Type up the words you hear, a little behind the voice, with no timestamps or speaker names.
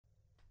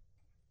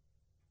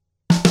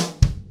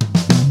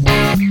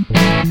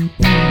The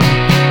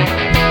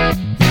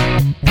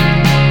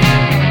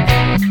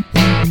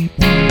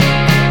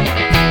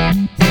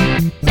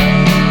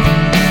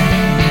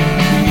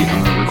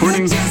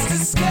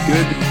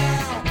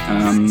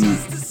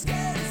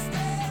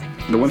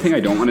one thing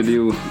I don't want to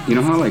do, you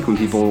know how like when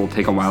people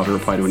take a while to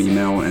reply to an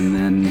email and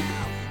then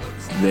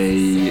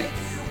they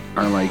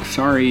are like,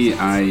 sorry,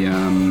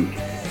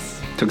 I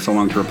took so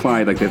long to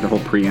reply, like they have the whole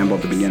preamble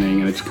at the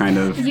beginning and it's kind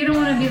of... You don't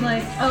want to be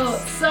like,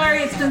 oh, sorry,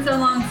 it's been so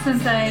long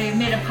since I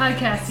made a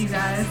podcast, you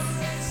guys.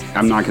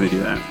 I'm not going to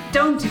do that.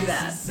 Don't do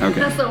that. Okay.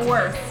 That's the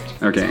worst.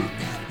 Okay.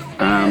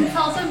 It's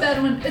also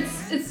bad when,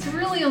 it's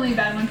really only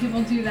bad when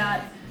people do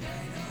that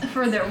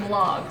for their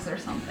vlogs or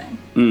something.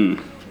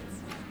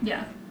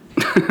 Yeah.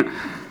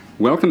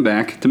 Welcome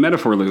back to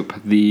Metaphor Loop,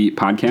 the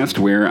podcast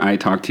where I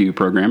talk to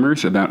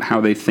programmers about how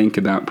they think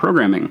about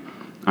programming.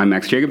 I'm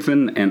Max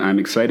Jacobson, and I'm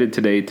excited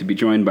today to be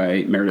joined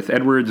by Meredith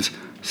Edwards,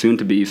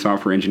 soon-to-be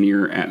software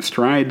engineer at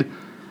Stride.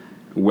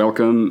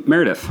 Welcome,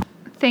 Meredith.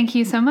 Thank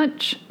you so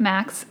much,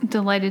 Max.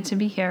 Delighted to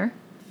be here.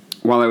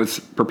 While I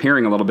was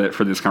preparing a little bit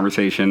for this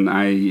conversation,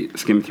 I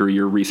skimmed through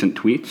your recent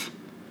tweets,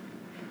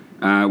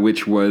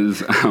 which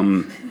was...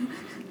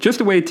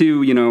 just a way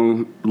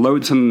to,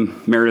 load some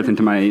Meredith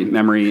into my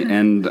memory.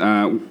 And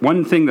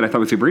one thing that I thought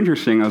was super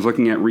interesting, I was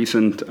looking at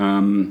recent,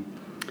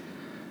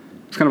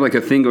 it's kind of like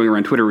a thing going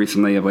around Twitter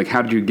recently of like,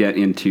 how did you get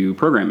into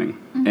programming?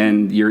 Mm-hmm.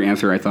 And your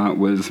answer I thought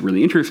was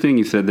really interesting.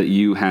 You said that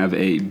you have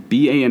a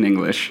BA in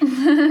English and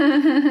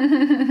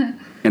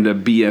a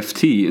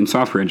BST in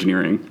software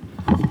engineering.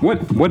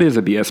 What is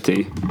a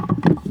BST?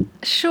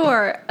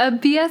 Sure. A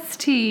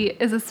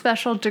BST is a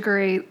special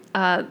degree,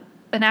 an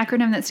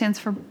acronym that stands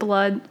for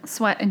blood,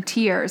 sweat, and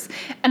tears.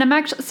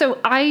 And so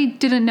I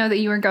didn't know that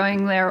you were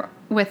going there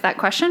with that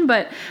question,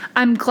 but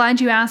I'm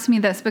glad you asked me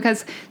this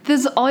because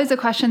this is always a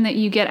question that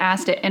you get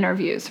asked at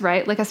interviews,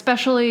 right? Like,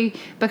 especially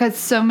because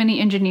so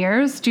many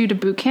engineers due to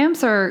boot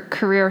camps are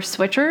career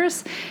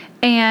switchers.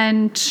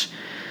 And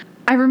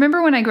I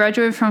remember when I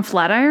graduated from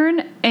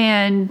Flatiron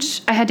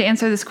and I had to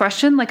answer this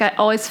question, like I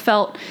always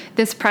felt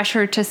this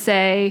pressure to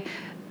say,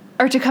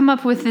 or to come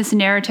up with this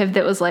narrative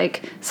that was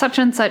like, such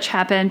and such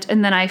happened,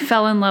 and then I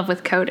fell in love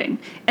with coding.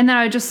 And then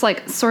I would just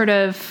like sort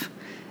of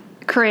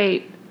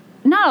create,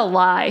 not a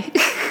lie,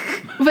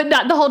 but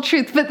not the whole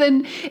truth. But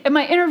then in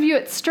my interview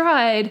at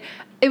Stride,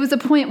 it was a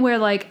point where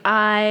like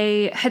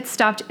I had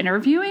stopped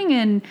interviewing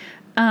and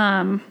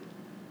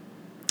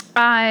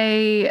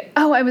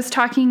I was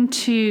talking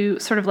to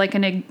sort of like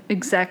an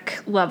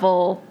exec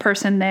level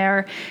person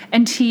there,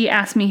 and he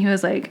asked me, he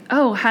was like,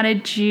 oh, how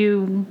did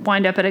you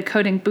wind up at a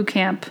coding boot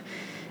camp?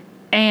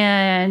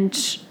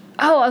 And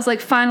I was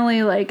like,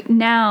 finally, like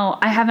now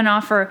I have an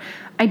offer.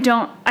 I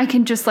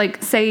can just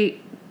like say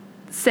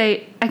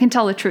I can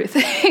tell the truth.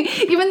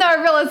 Even though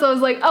I realized I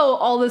was like, oh,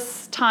 all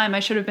this time I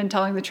should have been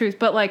telling the truth.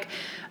 But like,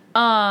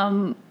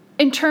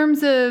 in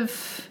terms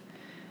of,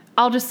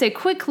 I'll just say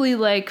quickly,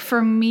 like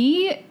for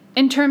me,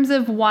 in terms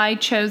of why I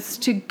chose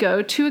to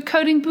go to a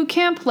coding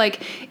bootcamp,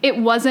 like it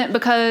wasn't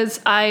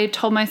because I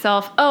told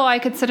myself, oh, I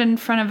could sit in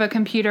front of a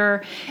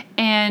computer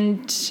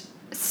and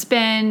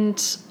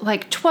spend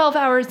like 12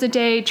 hours a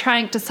day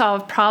trying to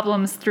solve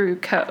problems through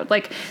code.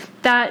 Like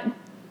that,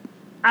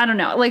 I don't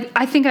know. Like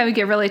I think I would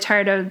get really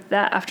tired of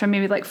that after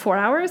maybe like 4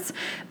 hours.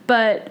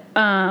 But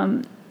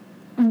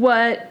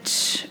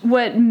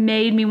what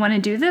made me want to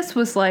do this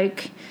was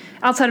like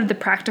outside of the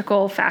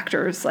practical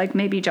factors, like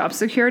maybe job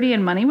security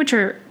and money, which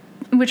are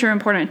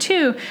important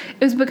too,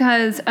 it was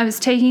because I was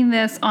taking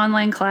this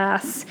online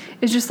class.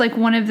 It's just like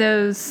one of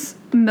those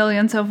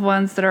millions of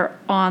ones that are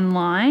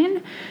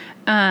online.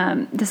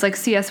 This like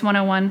CS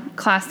 101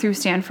 class through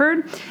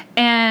Stanford.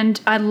 And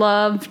I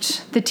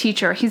loved the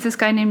teacher. He's this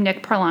guy named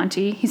Nick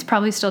Parlanti. He's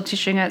probably still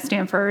teaching at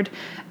Stanford.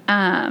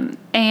 And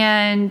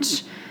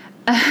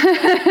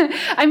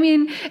I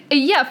mean,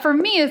 yeah, for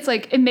me, it's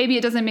like, maybe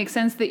it doesn't make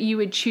sense that you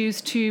would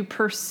choose to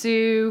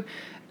pursue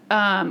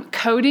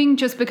coding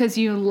just because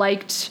you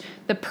liked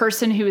the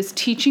person who was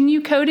teaching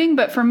you coding.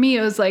 But for me,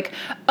 it was like,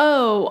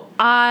 oh,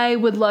 I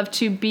would love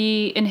to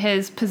be in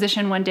his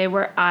position one day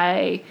where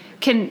I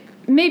can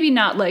maybe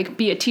not like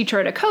be a teacher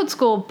at a code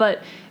school,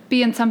 but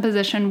be in some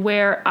position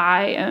where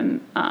I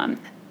am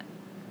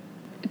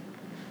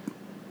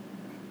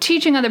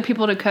teaching other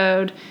people to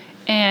code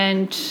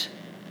and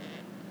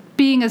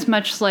being as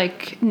much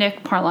like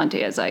Nick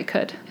Parlanti as I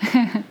could.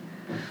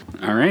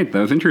 All right, that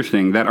was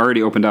interesting. That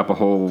already opened up a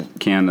whole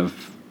can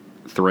of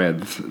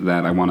threads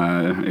that I want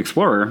to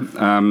explore.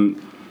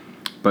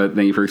 But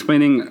thank you for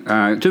explaining.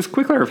 Just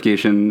quick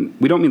clarification,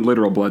 we don't mean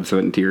literal blood,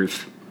 sweat, and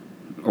tears,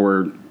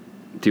 or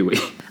do we?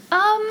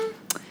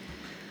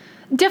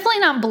 Definitely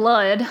not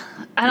blood.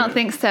 I don't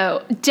think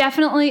so.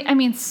 Definitely, I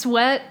mean,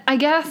 sweat, I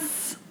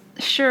guess.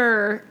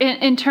 Sure.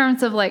 In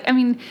terms of like, I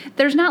mean,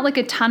 there's not like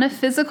a ton of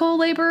physical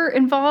labor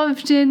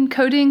involved in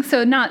coding.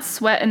 So not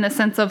sweat in the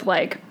sense of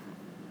like,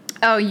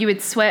 oh, you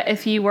would sweat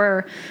if you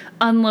were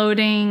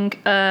unloading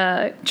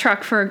a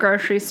truck for a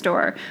grocery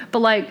store. But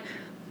like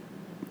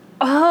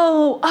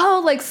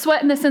Like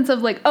sweat in the sense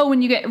of like,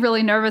 when you get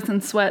really nervous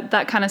and sweat,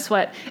 that kind of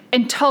sweat,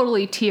 and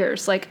totally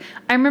tears. Like,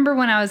 I remember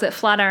when I was at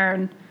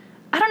Flatiron,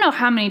 I don't know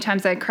how many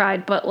times I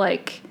cried, but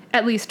like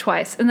at least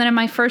twice. And then in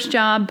my first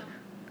job,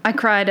 I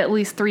cried at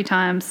least 3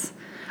 times.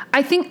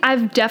 I think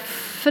I've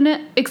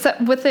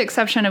except with the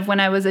exception of when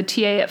I was a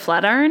TA at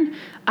Flatiron,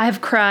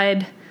 I've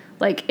cried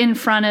like in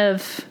front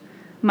of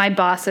my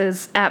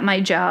bosses at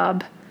my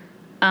job.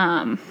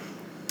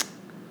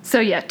 So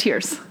yeah,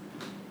 tears.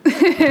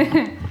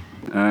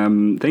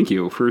 Thank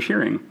you for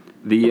sharing.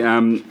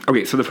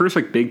 Okay, so the first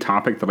like big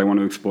topic that I want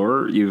to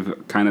explore,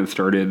 you've kind of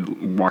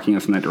started walking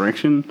us in that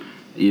direction,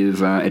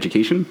 is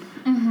education.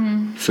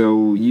 Mm-hmm.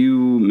 So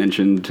you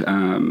mentioned,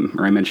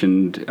 or I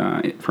mentioned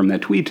from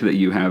that tweet that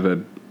you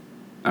have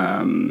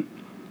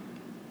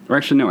or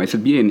actually no, I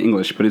said BA in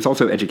English, but it's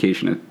also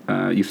education.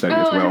 You studied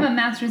as well. I have a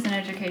master's in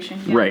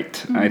education. Yeah. Right.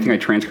 Mm-hmm. I think I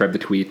transcribed the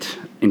tweet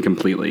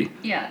incompletely.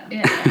 Yeah.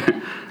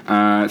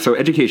 So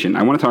education.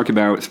 I want to talk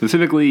about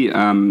specifically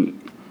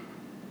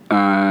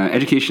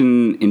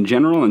education in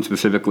general and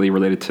specifically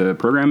related to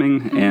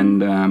programming. Mm-hmm.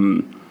 And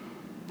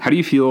how do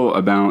you feel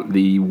about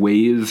the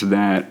ways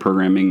that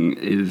programming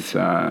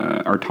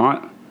are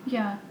taught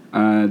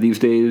these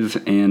days?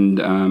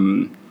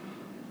 And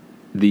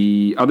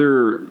the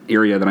other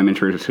area that I'm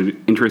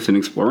interested in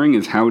exploring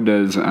is how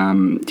does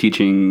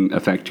teaching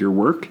affect your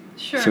work?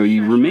 So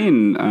you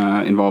remain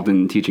involved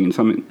in teaching in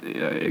some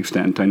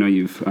extent. I know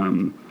you've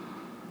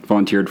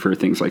volunteered for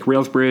things like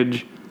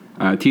Railsbridge,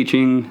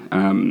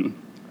 teaching.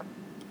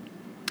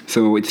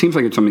 So it seems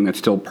like it's something that's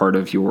still part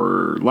of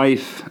your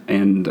life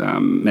and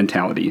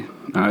mentality.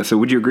 So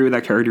would you agree with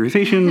that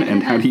characterization?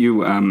 And how do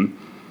you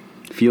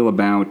feel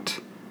about,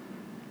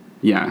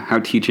 how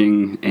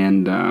teaching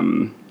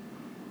and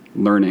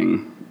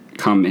learning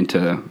come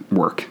into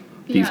work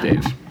these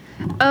days?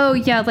 Oh,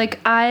 yeah. Like,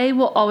 I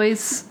will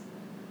always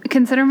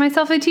consider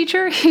myself a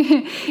teacher,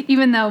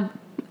 even though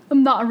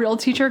I'm not a real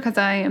teacher because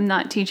I am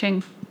not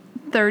teaching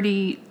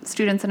 30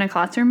 students in a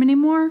classroom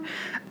anymore.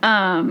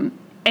 I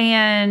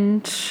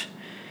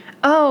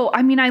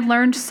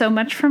learned so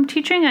much from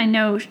teaching. I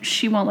know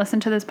she won't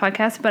listen to this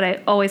podcast, but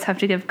I always have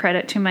to give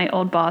credit to my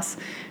old boss,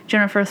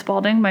 Jennifer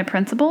Spalding, my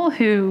principal,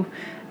 who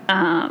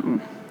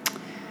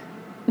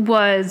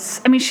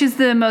she's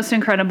the most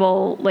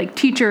incredible like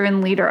teacher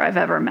and leader I've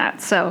ever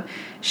met. So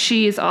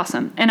she's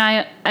awesome. And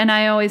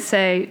I always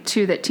say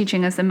too that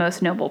teaching is the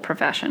most noble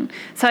profession.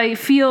 So I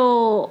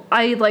feel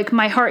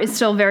my heart is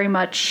still very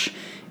much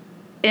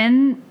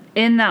in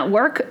that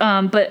work.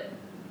 But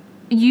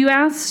you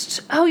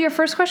asked, your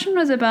first question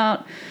was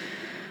about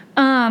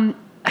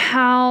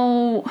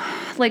how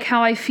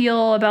I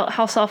feel about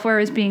how software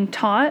is being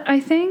taught, I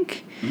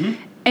think.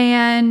 Mm-hmm.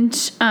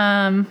 And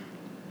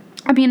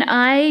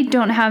I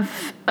don't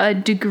have a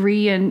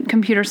degree in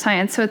computer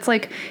science, so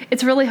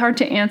it's really hard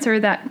to answer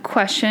that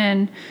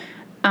question,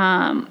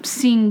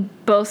 seeing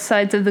both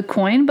sides of the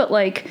coin. But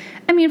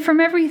from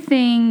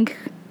everything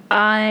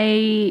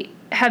I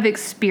have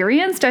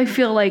experienced, I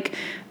feel like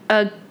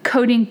a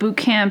coding boot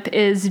camp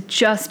is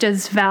just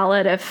as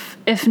valid,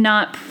 if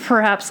not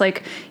perhaps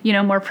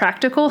more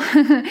practical,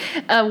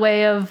 a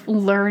way of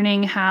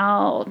learning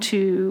how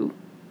to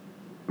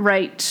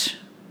write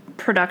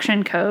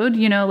production code,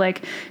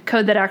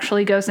 code that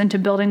actually goes into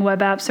building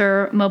web apps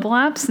or mobile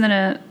apps, than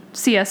a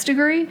CS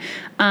degree.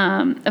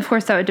 Of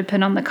course, that would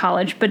depend on the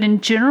college. But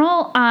in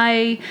general,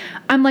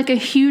 I'm a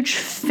huge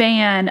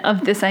fan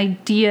of this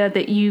idea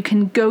that you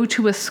can go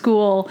to a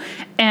school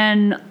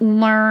and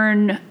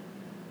learn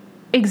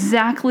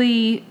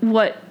exactly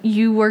what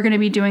you were going to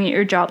be doing at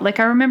your job.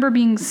 I remember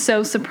being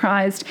so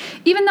surprised,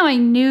 even though I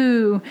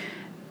knew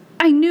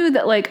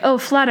that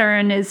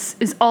Flatiron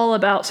is all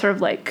about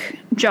sort of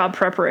job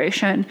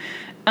preparation.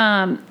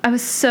 I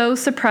was so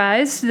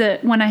surprised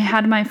that when I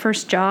had my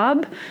first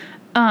job,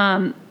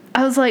 I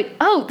was like,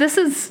 this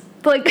is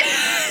we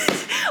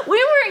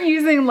weren't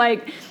using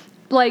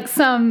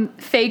some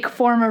fake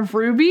form of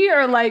Ruby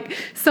or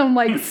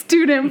some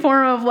student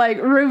form of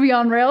Ruby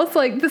on Rails.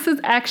 This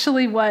is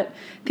actually what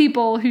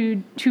people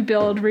who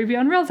build Ruby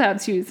on Rails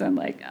apps use and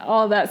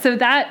all that. So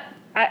that,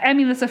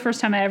 that's the first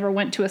time I ever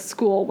went to a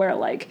school where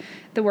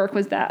the work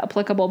was that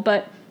applicable.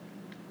 But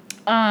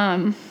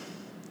I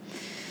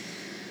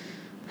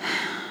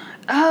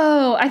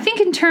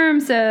think in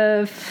terms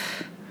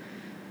of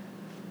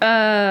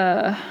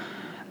I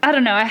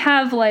don't know, I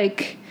have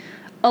a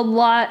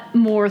lot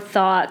more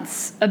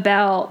thoughts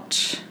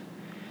about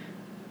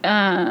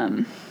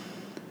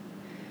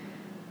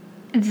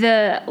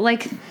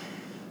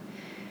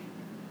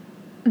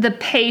the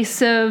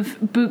pace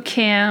of boot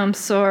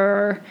camps,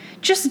 or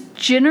just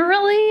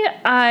generally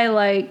I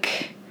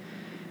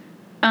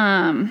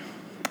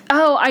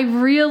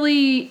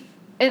really,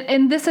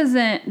 and this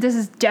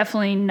is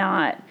definitely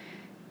not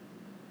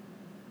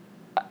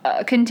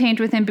contained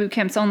within boot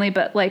camps only,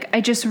 but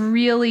I just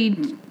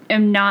really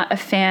am not a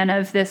fan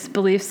of this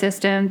belief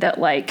system that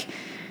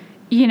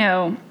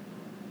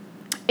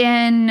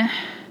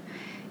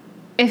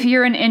if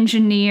you're an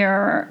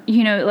engineer,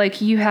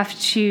 you have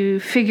to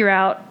figure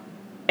out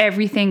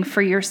everything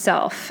for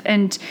yourself.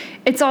 And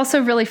it's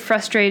also really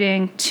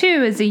frustrating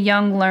too, as a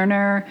young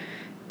learner,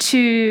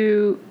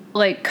 to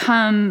like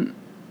come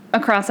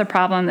across a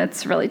problem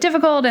that's really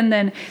difficult, and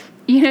then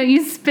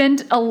you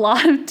spend a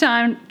lot of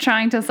time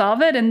trying to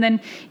solve it, and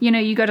then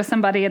you go to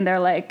somebody and they're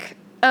like,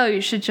 oh,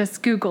 you should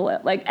just Google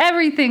it. Like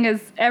everything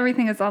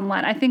is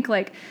online. I think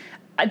like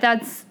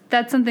that's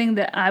something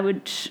that I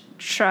would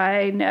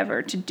try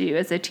never to do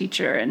as a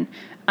teacher,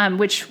 and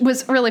which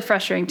was really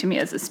frustrating to me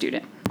as a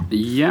student.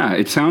 Yeah,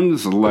 it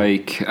sounds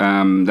like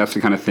that's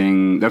the kind of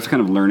thing, that's the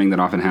kind of learning that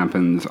often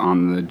happens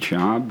on the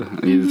job,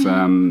 is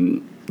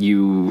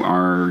you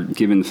are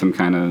given some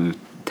kind of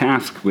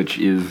task which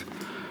is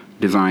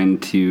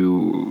designed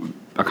to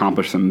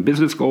accomplish some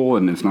business goal,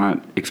 and it's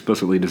not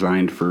explicitly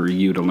designed for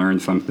you to learn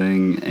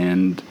something,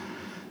 and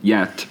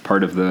yet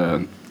part of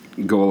the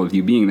goal of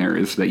you being there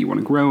is that you want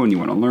to grow and you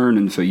want to learn,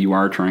 and so you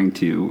are trying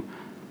to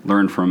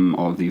learn from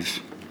all of these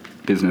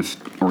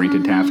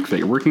business-oriented tasks that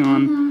you're working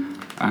on.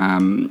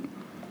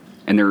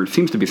 And there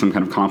seems to be some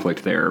kind of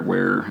conflict there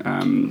where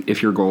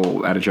if your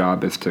goal at a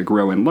job is to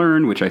grow and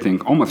learn, which I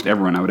think almost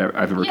everyone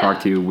I've ever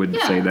talked to would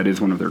say that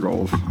is one of their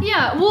goals.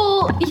 Yeah,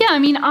 well, I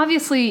mean,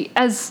 obviously,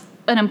 as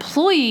an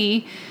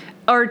employee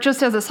or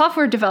just as a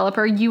software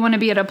developer, you want to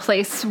be at a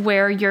place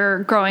where you're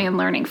growing and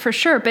learning for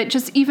sure. But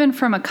just even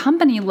from a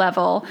company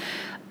level,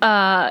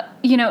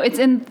 it's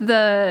in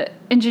the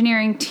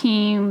engineering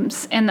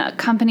teams and the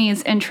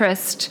company's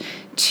interest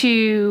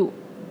to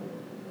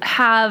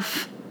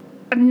have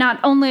not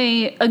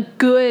only a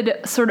good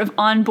sort of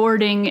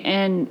onboarding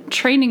and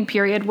training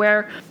period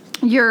where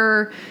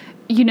you're,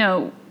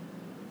 you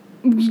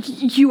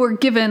are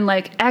given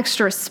like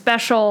extra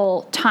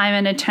special time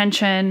and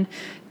attention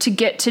to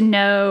get to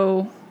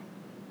know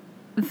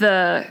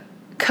the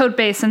code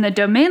base and the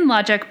domain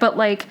logic, but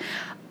like,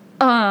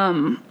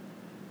 that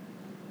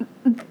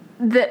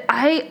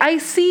I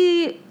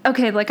see,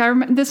 okay, like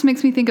this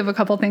makes me think of a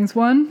couple things.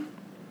 One,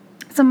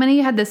 somebody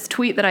had this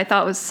tweet that I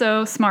thought was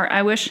so smart.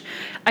 I wish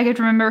I could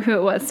remember who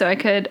it was so I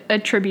could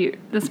attribute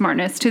the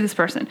smartness to this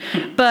person.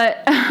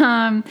 But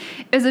it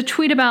was a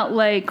tweet about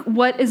like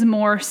what is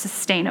more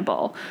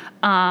sustainable.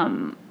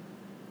 And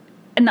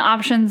the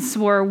options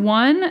were,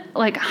 one,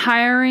 like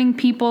hiring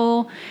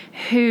people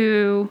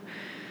who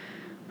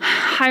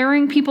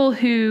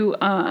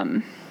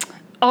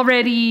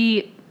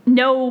already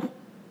know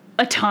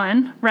a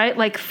ton, right?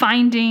 Like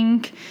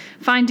finding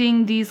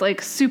these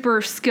like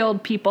super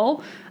skilled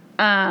people.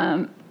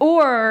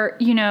 Or,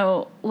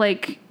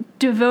 like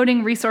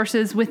devoting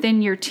resources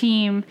within your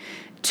team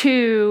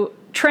to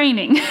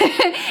training.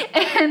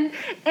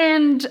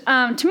 and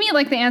to me,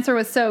 like the answer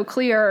was so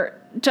clear.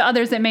 To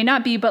others, it may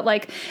not be, but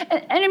like,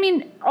 and I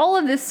mean, all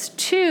of this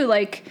too,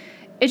 like,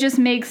 it just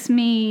makes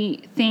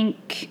me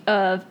think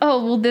of,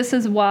 oh, well, this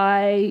is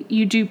why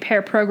you do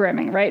pair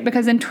programming, right?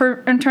 Because in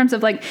terms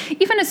of like,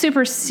 even a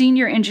super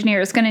senior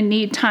engineer is going to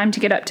need time to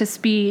get up to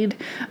speed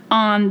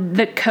on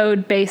the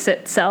code base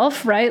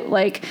itself, right?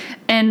 Like,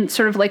 and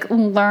sort of like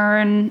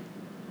learn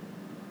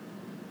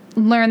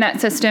that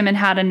system and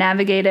how to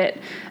navigate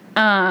it.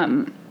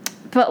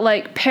 But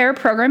like pair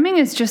programming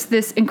is just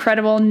this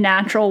incredible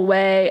natural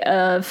way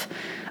of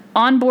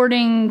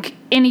onboarding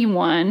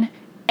anyone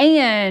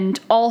and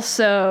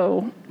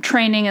also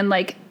training and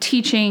like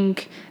teaching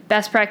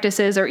best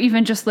practices, or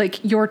even just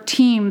like your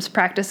team's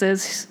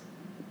practices,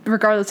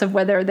 regardless of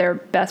whether they're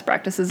best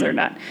practices or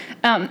not,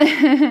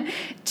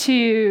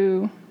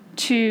 to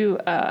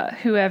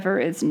whoever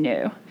is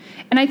new.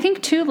 And I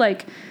think too,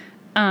 like,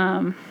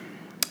 I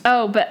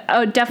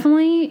would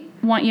definitely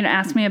want you to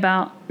ask me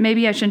about,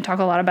 maybe I shouldn't talk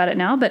a lot about it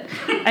now, but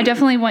I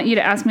definitely want you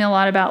to ask me a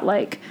lot about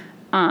like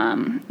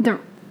the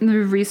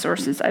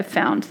resources I've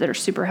found that are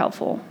super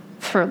helpful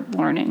for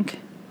learning.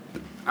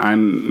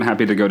 I'm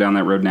happy to go down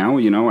that road now.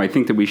 I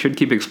think that we should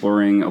keep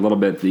exploring a little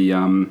bit the,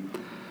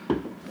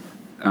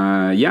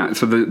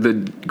 so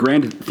the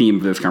grand theme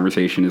of this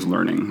conversation is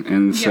learning.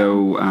 And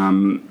so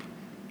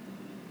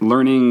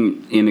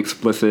learning in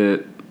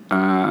explicit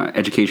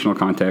educational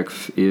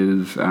context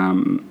is,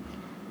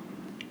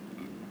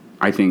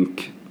 I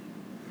think,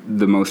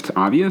 the most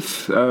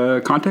obvious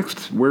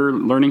context where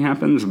learning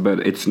happens,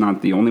 but it's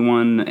not the only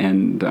one.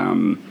 And,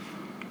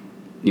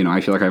 I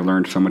feel like I've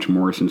learned so much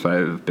more since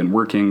I've been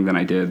working than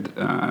I did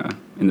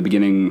in the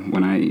beginning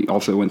when I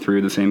also went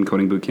through the same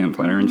coding bootcamp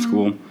Flatiron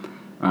school,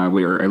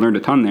 where I learned a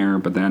ton there,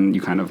 but then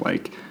you kind of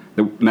like,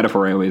 the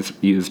metaphor I always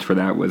used for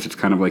that was it's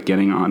kind of like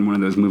getting on one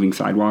of those moving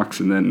sidewalks,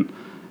 and then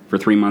for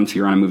 3 months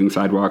you're on a moving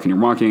sidewalk and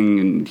you're walking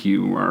and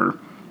you are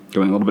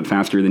going a little bit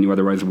faster than you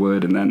otherwise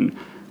would, and then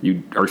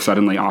you are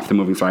suddenly off the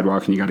moving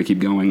sidewalk and you got to keep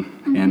going.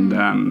 Mm-hmm.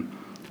 And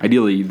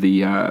ideally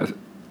the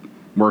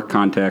work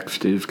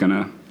context is going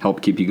to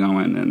help keep you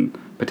going, and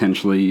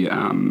potentially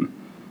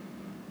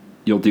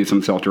you'll do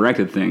some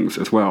self-directed things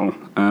as well.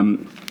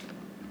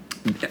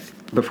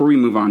 Before we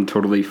move on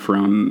totally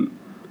from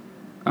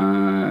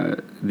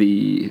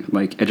the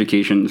like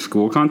education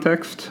school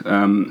context,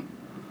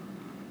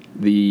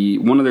 the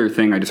one other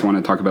thing I just want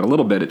to talk about a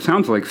little bit, it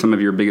sounds like some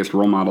of your biggest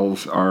role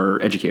models are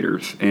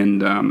educators,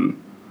 and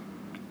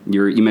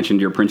You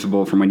mentioned your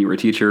principal from when you were a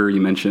teacher.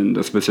 You mentioned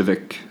a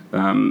specific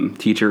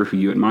teacher who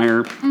you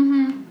admire.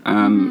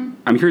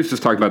 I'm curious to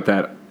talk about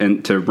that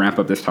and to wrap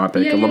up this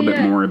topic a little bit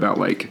more about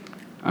like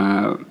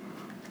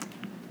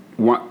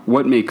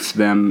what makes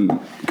them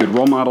good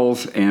role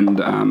models, and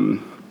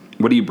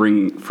what do you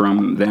bring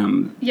from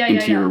them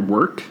into your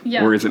work?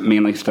 Or is it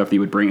mainly stuff that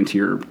you would bring into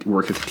your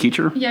work as a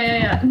teacher?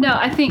 No,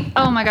 I think,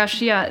 oh my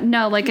gosh,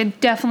 no, like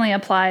it definitely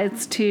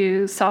applies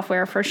to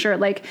software for sure.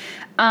 Like,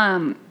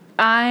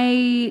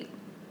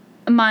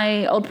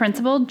 my old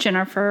principal,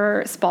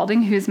 Jennifer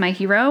Spalding, who's my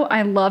hero,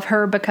 I love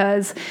her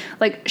because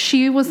like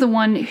she was the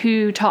one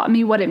who taught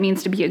me what it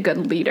means to be a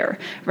good leader,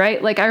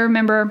 right? Like I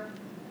remember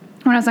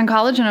when I was in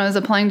college and I was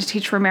applying to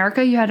Teach for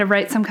America, you had to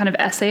write some kind of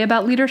essay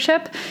about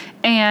leadership.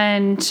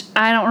 And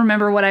I don't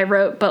remember what I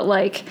wrote, but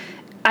like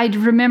I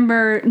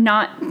remember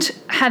not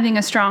having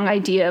a strong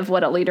idea of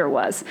what a leader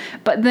was.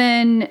 But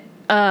then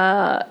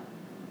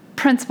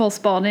Principal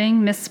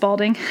Spalding, Miss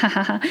Spalding,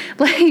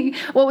 like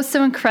what was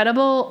so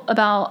incredible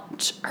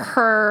about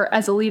her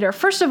as a leader,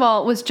 first of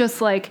all, was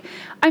just like,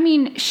 I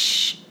mean,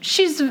 she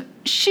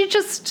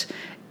just,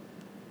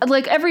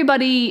 like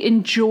everybody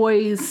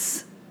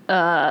enjoys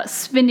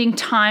spending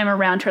time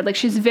around her. Like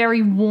she's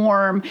very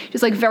warm.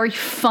 She's like very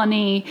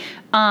funny.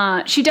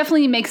 She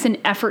definitely makes an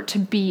effort to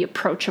be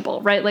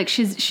approachable, right? Like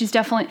she's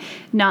definitely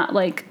not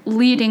like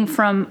leading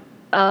from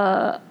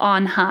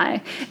on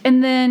high.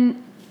 And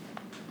then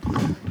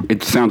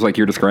it sounds like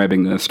you're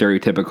describing the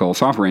stereotypical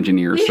software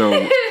engineer,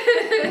 so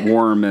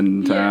warm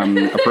and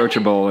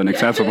approachable and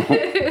accessible.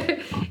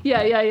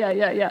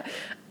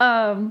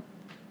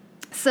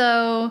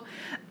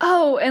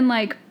 And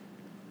like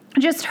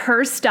just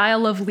her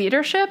style of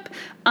leadership,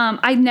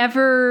 I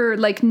never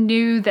like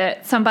knew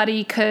that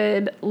somebody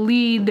could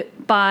lead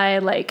by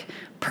like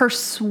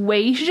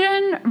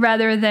persuasion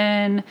rather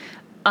than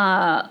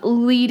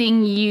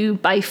leading you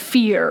by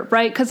fear,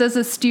 right? Because as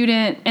a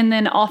student, and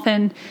then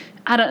often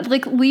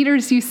like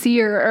leaders you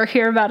see or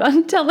hear about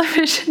on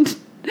television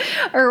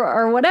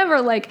or whatever,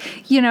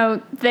 like, you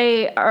know,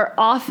 they are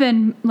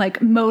often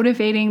like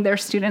motivating their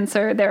students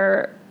or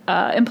their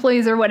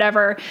employees or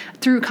whatever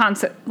through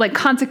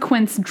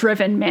consequence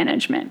driven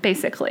management,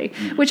 basically,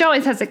 which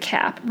always has a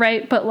cap,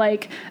 right? But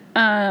like,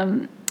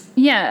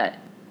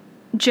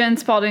 Jen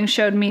Spalding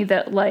showed me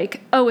that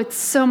like, oh, it's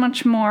so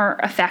much more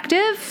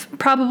effective,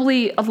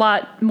 probably a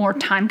lot more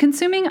time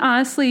consuming,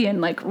 honestly,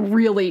 and like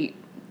really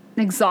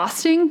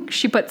exhausting.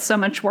 She put so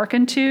much work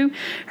into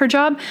her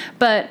job,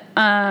 but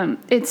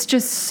it's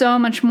just so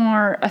much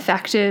more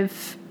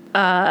effective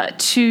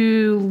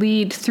to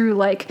lead through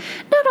like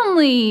not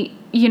only,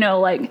 you know,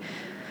 like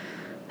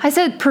I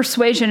said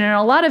persuasion, and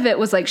a lot of it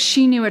was like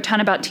she knew a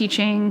ton about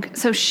teaching,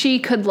 so she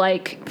could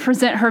like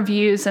present her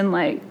views, and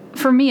like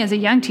for me as a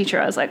young teacher,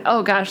 I was like,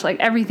 oh gosh, like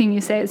everything you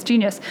say is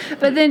genius.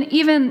 But then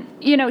even,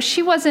 you know,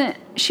 she wasn't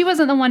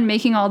the one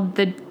making all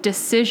the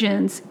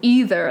decisions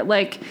either.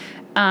 Like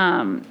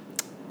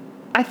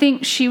I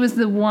think she was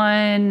the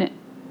one,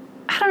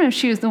 I don't know if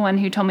she was the one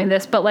who told me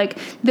this, but like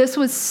this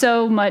was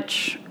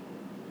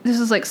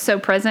like so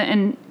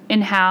present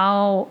in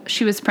how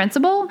she was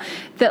principal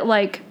that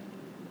like,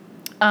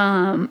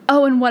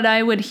 and what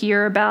I would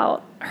hear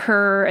about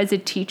her as a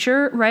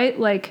teacher, right?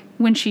 Like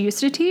when she used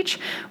to teach,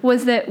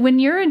 was that when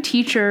you're a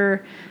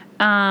teacher,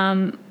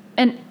 and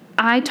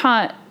I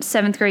taught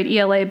 7th grade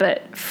ELA,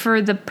 but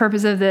for the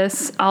purpose of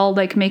this, I'll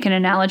like make an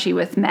analogy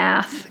with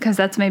math because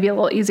that's maybe a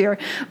little easier.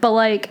 But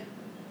like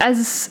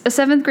as a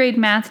 7th grade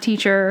math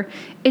teacher,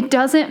 it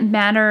doesn't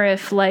matter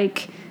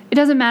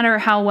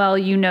how well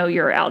you know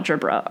your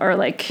algebra or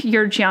like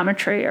your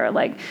geometry or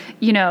like,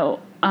 you know,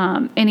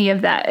 any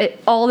of that.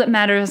 All that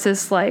matters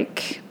is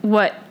like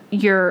what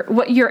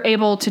you're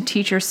able to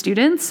teach your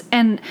students.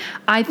 And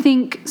I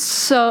think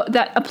so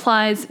that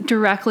applies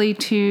directly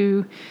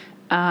to,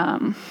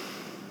 all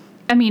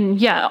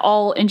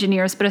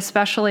engineers, but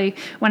especially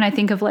when I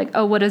think of like,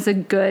 oh, what does a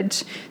good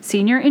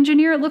senior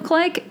engineer look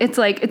like? It's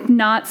like, it's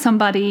not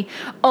somebody,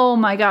 oh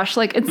my gosh,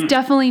 like it's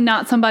definitely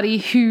not somebody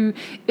who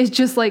is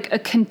just like a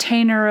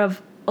container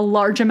of a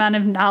large amount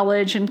of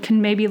knowledge and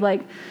can maybe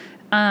like,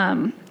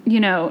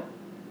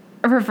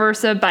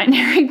 reverse a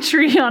binary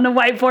tree on a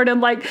whiteboard in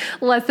like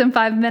less than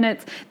 5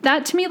 minutes.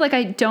 That to me, like,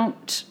 I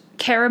don't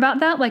care about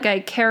that. Like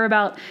I care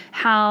about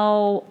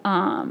how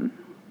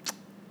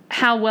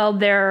well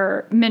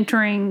they're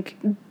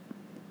mentoring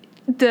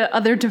the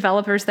other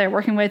developers they're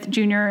working with,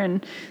 junior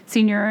and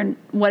senior and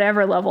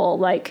whatever level,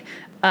 like,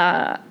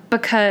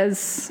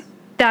 because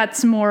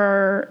that's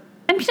more,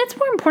 it's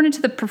more important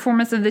to the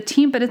performance of the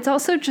team, but it's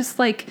also just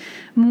like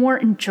more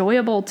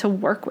enjoyable to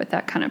work with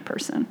that kind of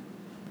person.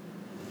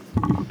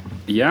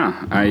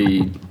 Yeah,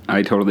 I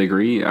totally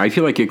agree. I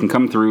feel like it can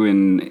come through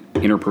in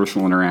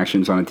interpersonal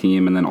interactions on a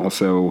team, and then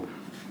also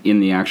in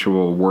the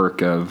actual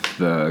work of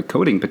the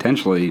coding,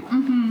 potentially.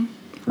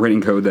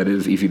 Writing code that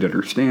is easy to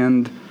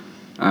understand.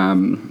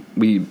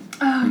 We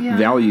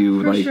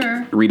value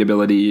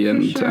readability,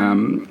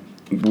 and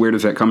where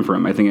does that come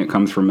from? I think it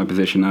comes from a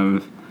position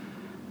of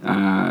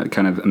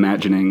kind of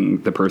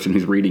imagining the person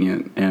who's reading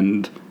it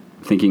and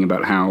thinking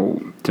about how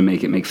to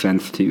make it make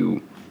sense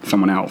to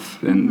someone else.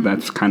 And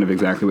that's kind of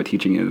exactly what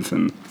teaching is.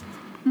 And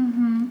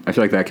I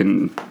feel like that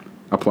can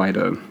apply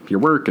to your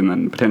work, and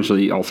then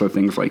potentially also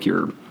things like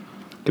your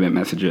commit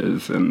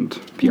messages and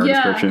PR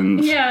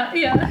descriptions.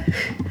 Yeah.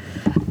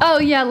 Oh,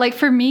 yeah. Like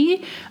for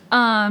me,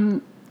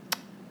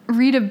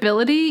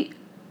 readability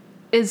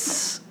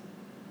is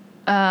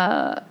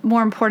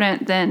more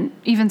important than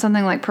even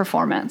something like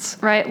performance,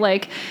 right?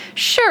 Like,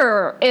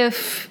 sure,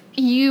 if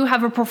you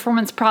have a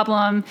performance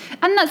problem,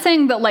 I'm not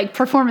saying that like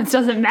performance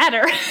doesn't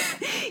matter.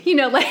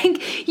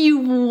 Like you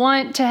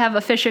want to have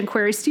efficient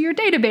queries to your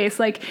database.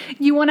 Like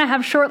you want to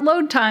have short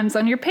load times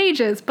on your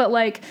pages,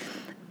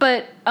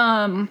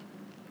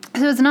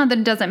 so it's not that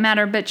it doesn't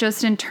matter, but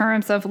just in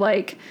terms of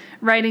like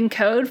writing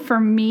code, for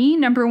me,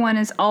 number one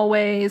is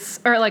always,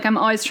 or like I'm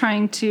always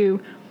trying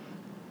to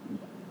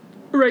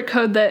write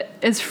code that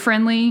is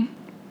friendly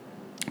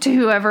to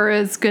whoever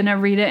is going to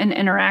read it and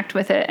interact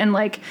with it. And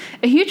like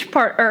a huge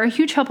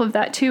help of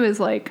that too is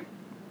like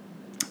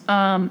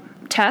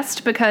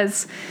test,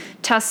 because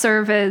tests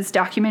serve as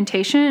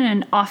documentation,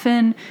 and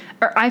often,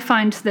 or I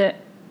find that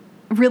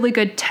really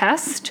good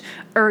tests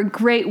are a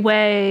great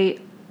way.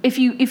 If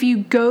you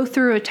go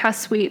through a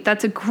test suite,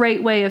 that's a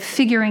great way of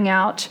figuring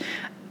out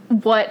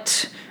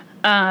what,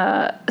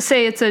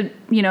 say it's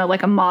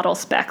like a model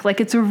spec.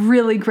 Like it's a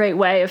really great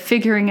way of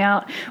figuring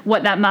out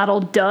what that model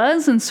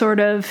does, and sort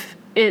of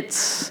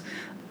it's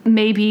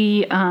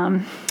maybe,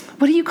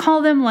 what do you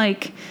call them?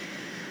 Like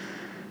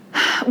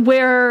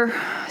where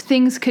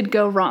things could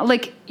go wrong.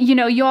 Like,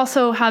 you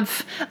also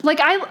have, like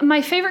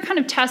my favorite kind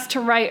of tests to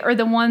write are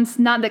the ones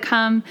not that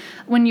come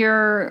when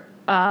you're,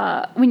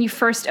 when you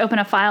first open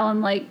a file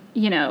and like,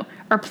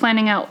 are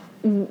planning out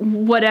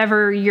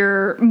whatever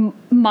your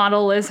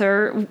model is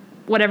or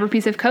whatever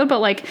piece of code, but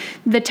like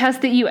the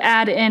test that you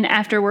add in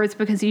afterwards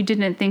because you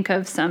didn't think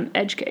of some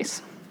edge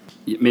case.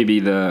 Maybe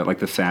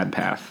the sad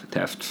path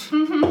tests.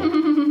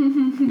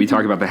 We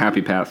talk about the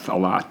happy path a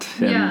lot,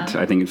 and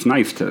I think it's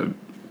nice to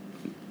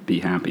be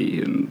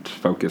happy and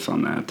focus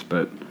on that,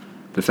 but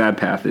the sad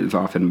path is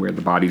often where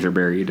the bodies are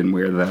buried and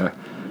where the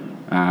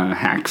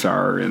hacks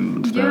are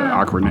and the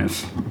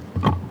awkwardness.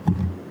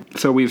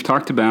 So we've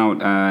talked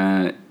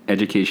about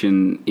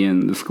education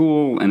in the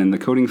school and in the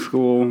coding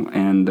school,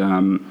 and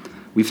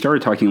we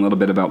started talking a little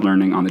bit about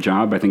learning on the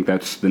job. I think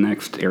that's the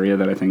next area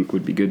that I think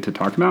would be good to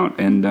talk about.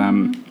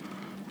 And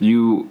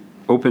you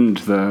opened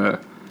the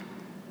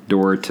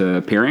door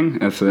to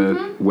pairing as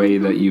a way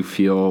that you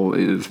feel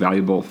is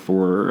valuable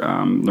for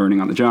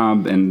learning on the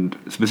job, and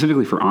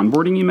specifically for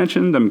onboarding you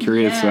mentioned. I'm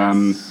curious,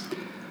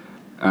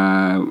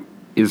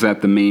 is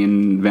that the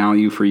main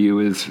value for you,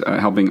 is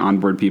helping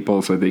onboard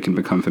people so they can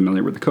become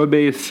familiar with the code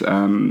base?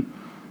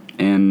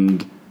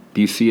 And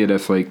do you see it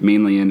as like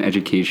mainly an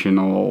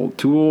educational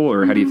tool,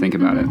 or how do you think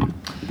about it?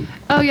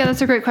 Oh yeah,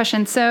 that's a great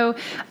question. So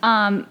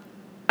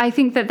I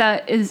think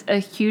that is a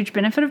huge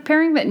benefit of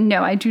pairing, but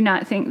no, I do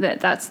not think that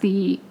that's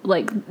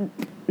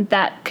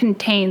that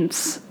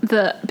contains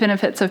the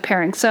benefits of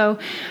pairing. So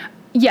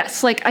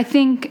yes, like I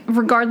think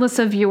regardless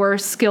of your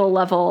skill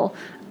level,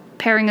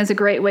 pairing is a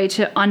great way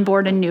to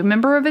onboard a new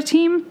member of a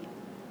team.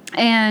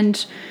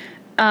 And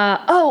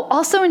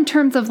also in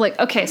terms of like,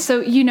 okay,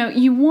 so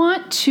you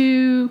want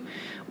to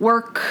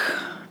work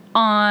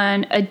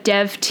on a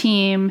dev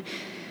team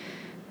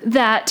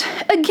that,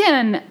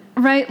 again,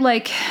 right,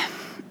 like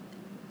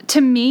to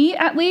me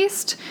at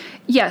least,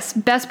 yes,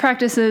 best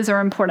practices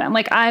are important.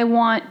 Like I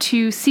want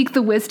to seek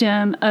the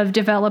wisdom of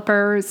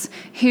developers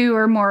who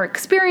are more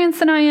experienced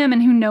than I am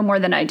and who know more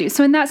than I do.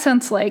 So in that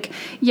sense, like,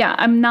 yeah,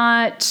 I'm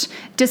not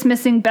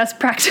dismissing best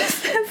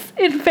practices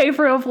in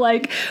favor of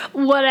like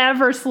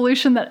whatever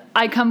solution that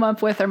I come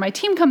up with or my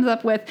team comes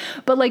up with.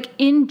 But like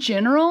in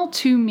general,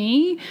 to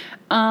me,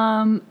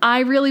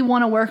 I really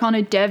want to work on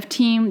a dev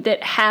team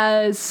that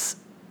has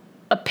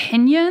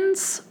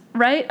opinions,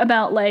 right,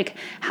 about like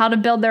how to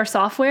build their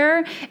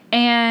software,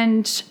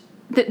 and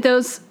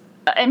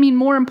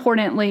more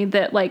importantly,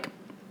 that like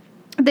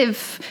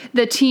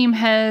the team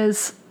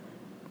has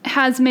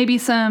maybe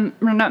some,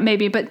 or not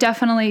maybe, but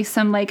definitely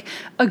some like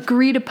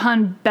agreed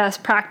upon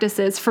best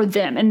practices for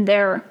them in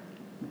their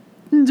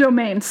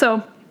domain.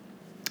 So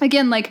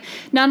again, like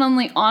not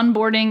only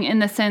onboarding in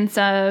the sense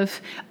of,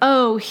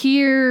 oh,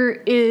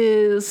 here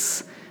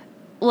is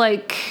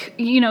like,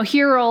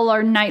 here are all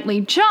our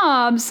nightly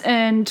jobs,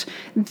 and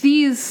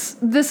this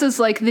is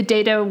like the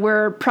data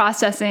we're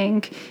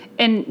processing,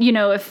 and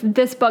if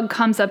this bug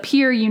comes up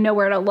here,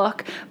 where to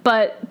look.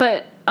 But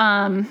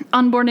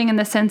onboarding in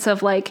the sense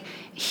of like,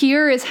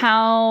 here is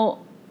how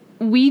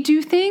we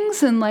do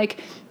things, and like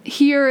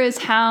here is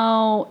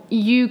how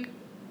you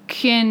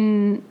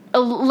can,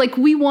 like,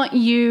 we want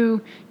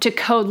you to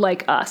code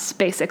like us,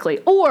 basically.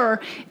 Or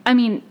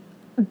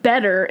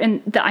better,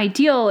 and the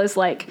ideal is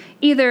like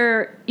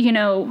either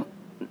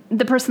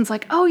the person's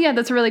like, oh yeah,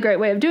 that's a really great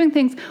way of doing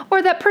things,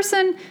 or that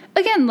person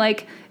again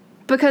like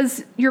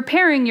because you're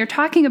pairing, you're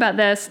talking about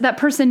this, that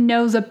person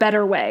knows a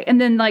better way.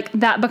 And then like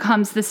that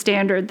becomes the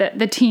standard that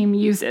the team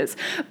uses.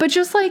 But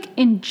just like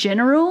in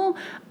general,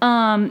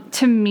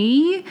 to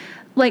me,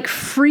 like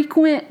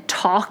frequent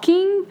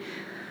talking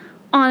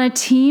on a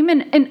team,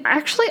 and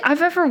actually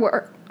I've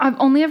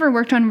only ever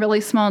worked on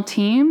really small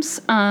teams,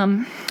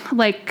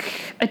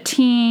 like a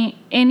team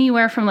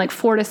anywhere from like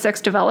 4 to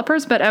 6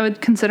 developers, but I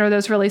would consider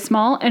those really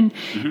small, and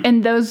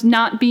those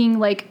not being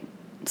like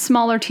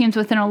smaller teams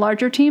within a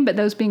larger team, but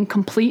those being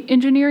complete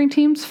engineering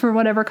teams for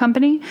whatever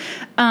company.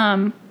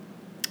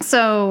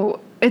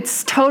 So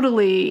it's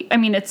totally, I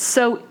mean,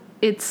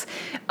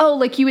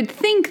 like you would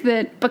think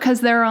that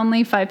because there are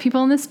only 5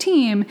 people on this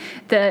team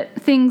that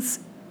things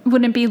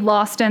wouldn't be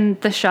lost in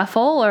the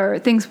shuffle or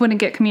things wouldn't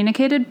get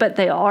communicated, but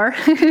they are.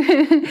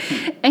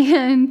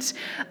 And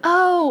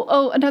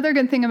another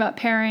good thing about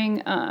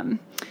pairing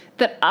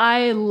that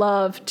I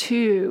love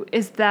too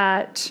is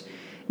that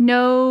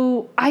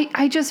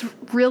I just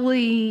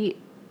really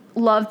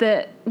love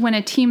that when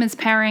a team is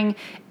pairing,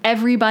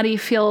 everybody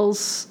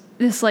feels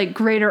this like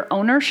greater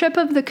ownership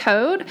of the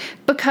code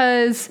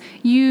because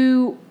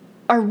you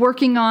are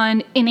working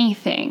on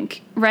anything,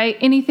 right?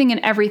 Anything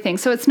and everything.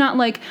 So it's not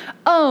like,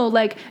 oh,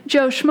 like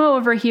Joe Schmo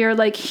over here,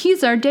 like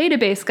he's our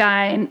database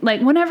guy. And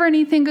like whenever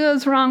anything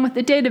goes wrong with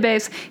the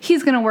database,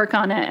 he's going to work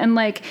on it. And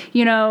like,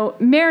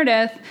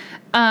 Meredith,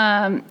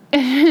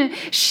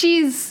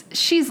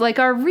 she's like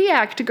our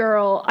React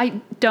girl.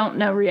 I don't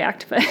know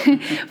React,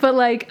 but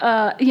like,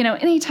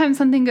 anytime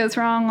something goes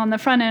wrong on the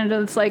front end,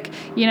 it's like,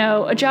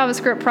 a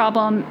JavaScript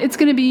problem, it's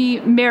going to be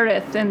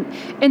Meredith.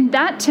 And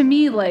that to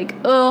me,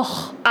 like,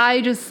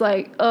 that's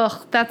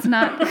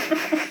not,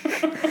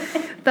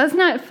 that's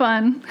not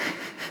fun.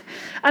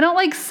 I don't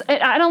like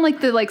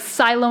the like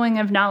siloing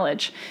of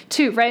knowledge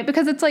too, right?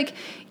 Because it's like,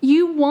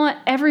 you want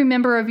every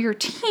member of your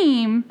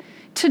team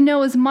to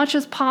know as much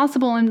as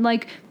possible and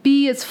like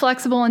be as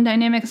flexible and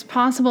dynamic as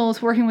possible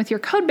as working with your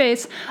code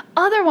base.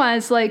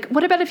 Otherwise, like,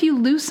 what about if you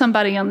lose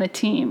somebody on the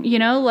team?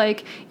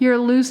 Like you're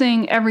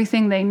losing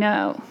everything they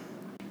know.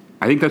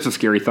 I think that's a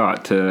scary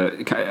thought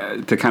to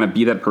kind of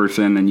be that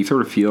person, and you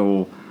sort of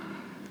feel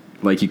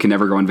like you can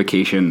never go on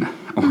vacation,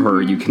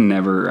 or you can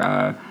never,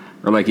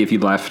 or like if you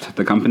left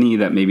the company,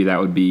 that maybe that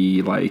would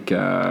be like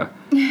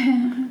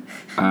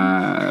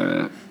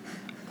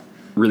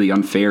really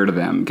unfair to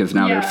them because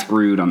now they're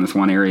screwed on this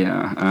one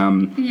area.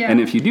 And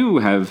if you do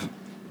have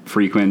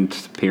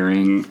frequent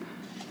pairing,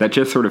 that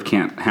just sort of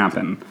can't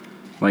happen.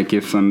 Like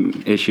if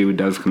some issue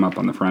does come up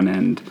on the front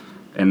end,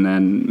 and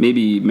then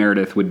maybe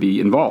Meredith would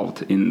be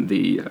involved in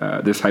the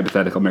this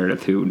hypothetical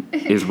Meredith who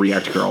is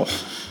React girl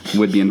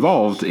would be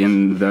involved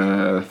in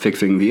the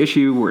fixing the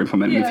issue or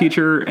implementing the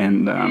feature,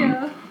 and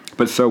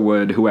but so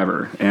would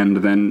whoever. And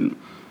then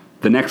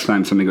the next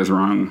time something goes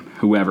wrong,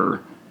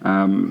 whoever.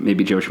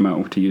 Maybe Joe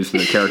Schmo, to use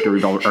the character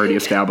we've already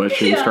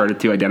established and started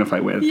to identify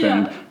with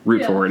and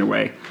root for in a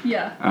way.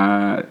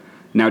 Yeah.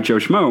 Now Joe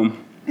Schmo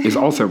is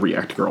also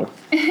React girl.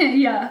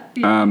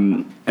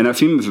 And that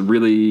seems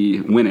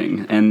really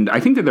winning. And I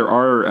think that there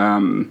are,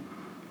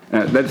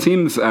 that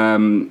seems,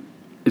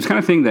 it's kind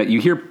of thing that you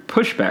hear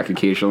pushback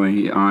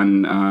occasionally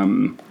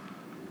on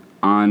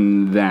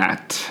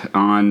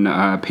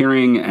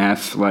pairing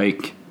as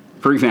like,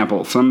 for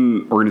example,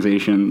 some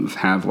organizations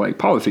have like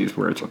policies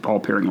where it's like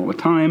all pairing all the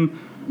time.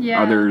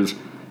 Yeah. Others,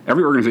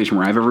 every organization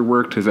where I've ever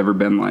worked has ever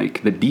been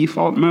like the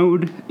default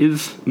mode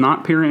is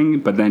not pairing,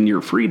 but then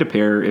you're free to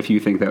pair if you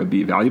think that would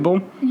be valuable.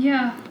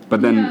 Yeah.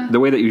 But then the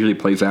way that usually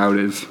plays out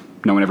is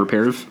no one ever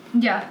pairs.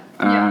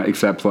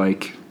 Except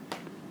like,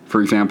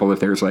 for example, if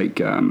there's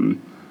like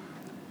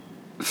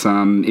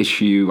some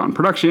issue on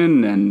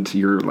production and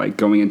you're like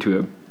going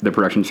into the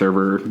production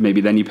server,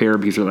 maybe then you pair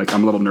because you're like,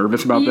 I'm a little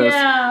nervous about this.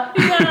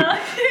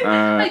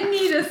 I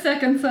need a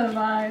second set of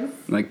eyes.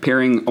 Like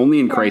pairing only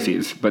in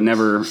crises, but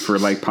never for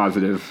like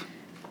positive,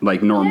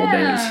 like normal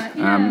days.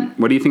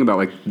 What do you think about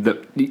like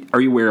are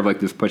you aware of like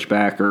this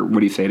pushback, or what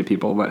do you say to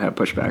people that have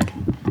pushback?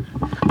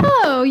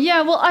 Oh,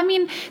 yeah. Well, I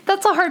mean,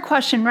 that's a hard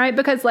question, right?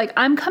 Because like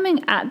I'm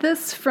coming at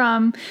this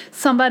from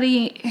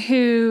somebody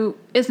who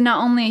is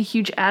not only a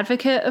huge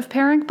advocate of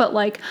pairing, but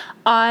like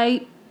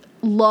I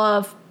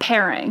love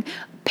pairing.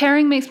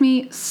 Pairing makes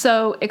me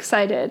so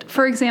excited.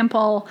 For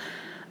example,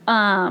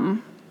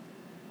 it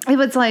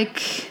was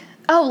like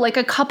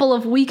a couple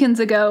of weekends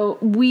ago,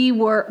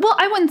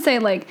 I wouldn't say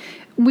like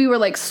we were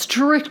like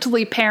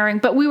strictly pairing,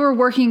 but we were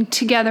working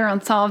together on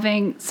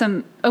solving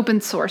some open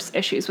source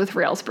issues with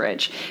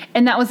Railsbridge.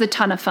 And that was a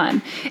ton of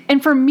fun.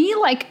 And for me,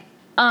 like,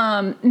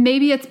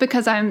 maybe it's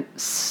because I'm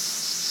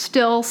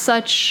still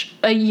such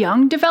a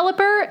young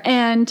developer,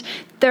 and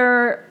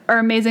there are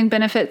amazing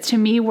benefits to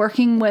me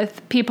working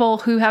with people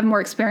who have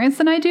more experience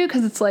than I do,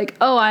 because it's like,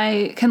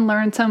 I can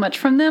learn so much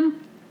from them.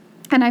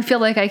 And I feel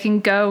like I can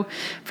go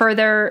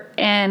further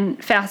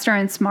and faster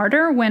and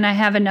smarter when I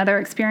have another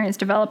experienced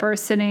developer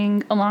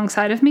sitting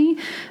alongside of me.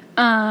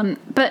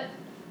 But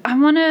I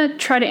want to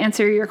try to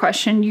answer your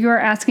question. You are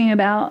asking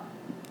about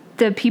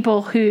the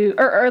people who,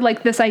 or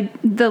like this,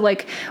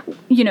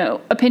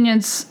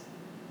 opinions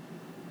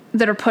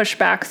that are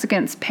pushbacks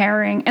against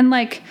pairing. And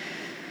like,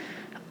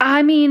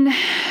 I mean,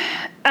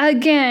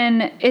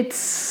 again,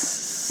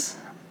 it's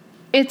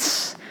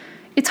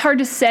hard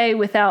to say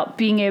without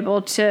being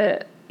able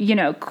to,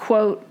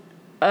 quote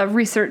a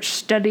research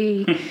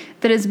study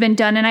that has been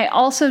done. And I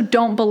also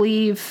don't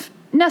believe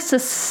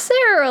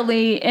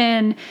necessarily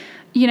in,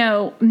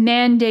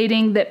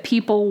 mandating that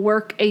people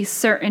work a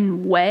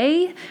certain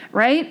way,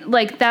 right?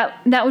 Like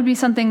that would be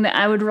something that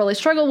I would really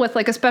struggle with,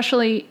 like,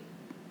 especially,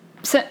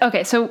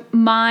 so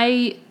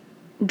my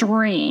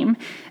dream,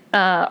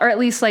 or at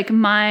least like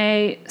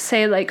my,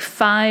 say, like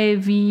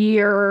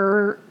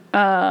 5-year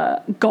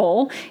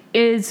goal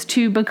is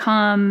to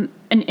become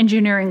an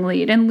engineering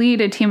lead and lead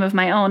a team of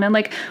my own. And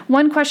like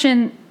one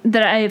question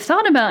that I've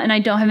thought about and I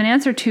don't have an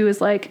answer to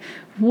is like,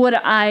 would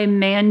I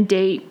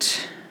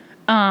mandate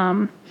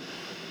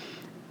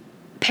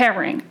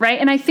pairing, right?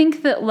 And I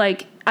think that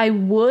like I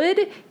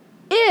would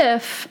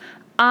if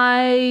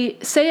I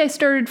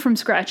started from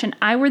scratch and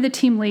I were the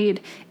team lead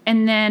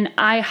and then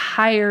I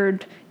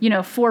hired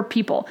 4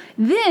 people,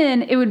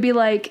 then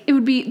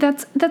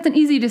that's an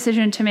easy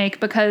decision to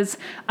make, because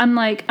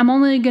I'm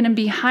only going to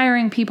be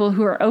hiring people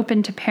who are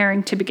open to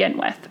pairing to begin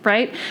with,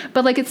 right?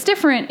 But like, it's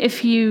different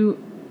if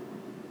you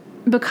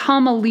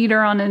become a leader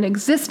on an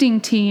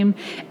existing team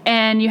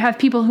and you have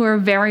people who are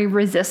very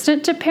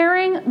resistant to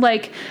pairing.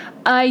 Like,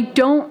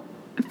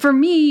 for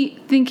me,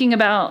 thinking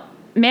about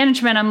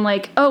management, I'm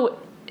like, I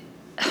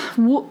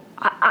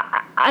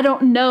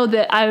don't know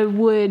that I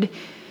would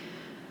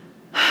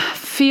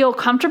feel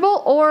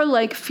comfortable or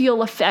like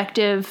feel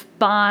effective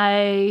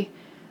by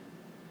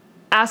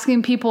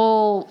asking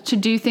people to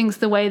do things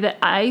the way that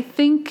I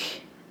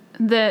think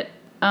that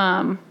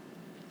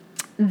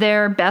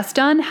they're best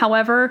done.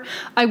 However,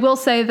 I will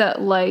say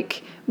that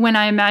like when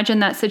I imagine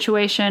that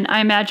situation, I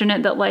imagine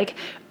it that like,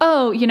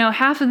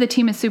 half of the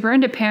team is super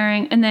into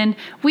pairing and then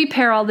we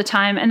pair all the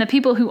time, and the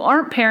people who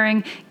aren't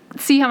pairing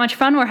see how much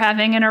fun we're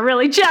having and are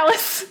really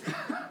jealous.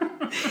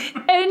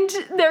 And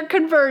they're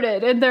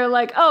converted and they're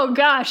like, oh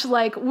gosh,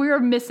 like we're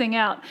missing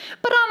out.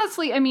 But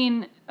honestly, I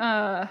mean,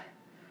 I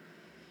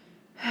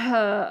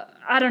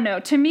don't know.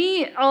 To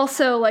me,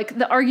 also, like,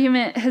 the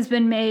argument has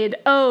been made,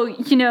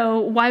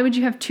 why would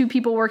you have 2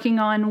 people working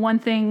on one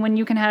thing when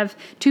you can have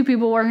 2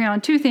 people working on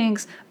 2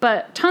 things?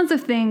 But tons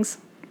of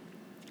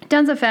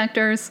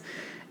factors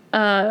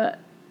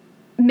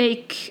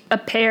make a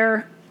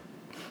pair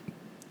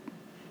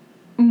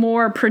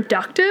more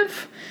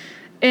productive.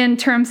 In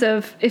terms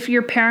of if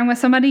you're pairing with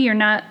somebody, you're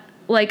not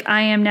like I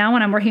am now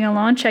when I'm working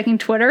alone, checking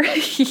Twitter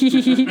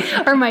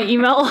or my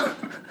email.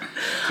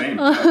 Same.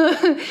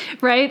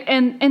 Right.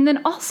 And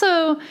then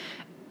also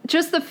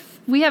just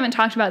we haven't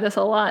talked about this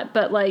a lot,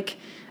 but like,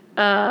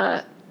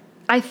 I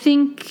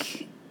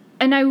think,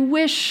 and I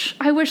wish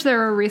there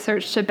were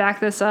research to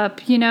back this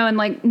up, and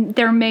like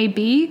there may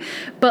be,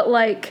 but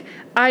like,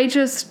 I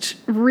just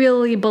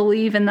really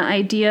believe in the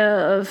idea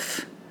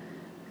of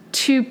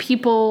 2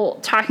 people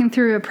talking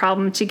through a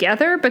problem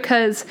together,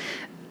 because,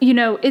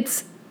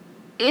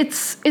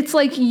 it's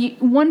like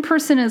one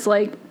person is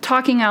like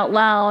talking out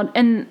loud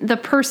and the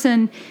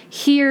person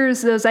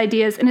hears those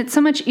ideas, and it's so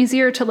much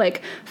easier to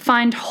like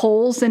find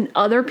holes in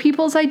other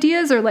people's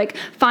ideas or like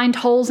find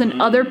holes in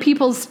other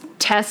people's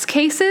test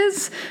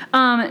cases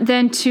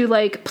than to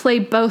like play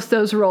both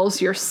those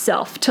roles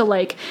yourself, to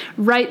like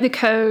write the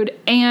code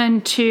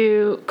and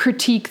to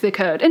critique the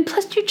code. And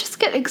plus you just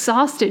get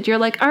exhausted. You're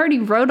like, I already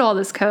wrote all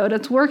this code.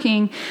 It's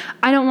working.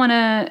 I don't want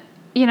to,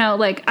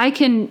 like I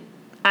can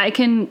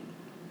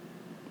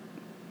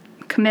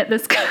commit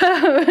this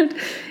code.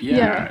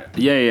 Yeah.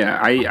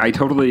 I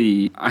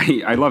totally,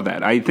 I love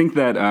that. I think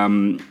that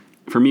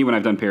for me, when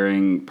I've done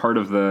pairing, part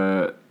of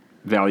the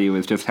value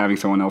is just having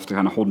someone else to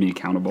kind of hold me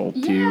accountable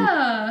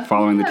to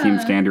following the team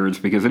standards,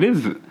 because it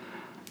is,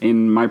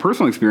 in my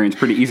personal experience,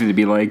 pretty easy to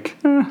be like,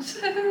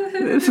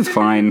 this is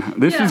fine.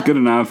 This is good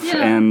enough.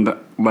 Yeah. And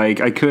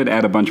like, I could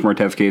add a bunch more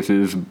test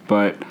cases,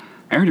 but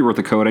I already wrote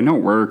the code. I know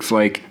it works.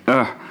 Like,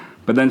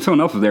 but then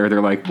someone else is there.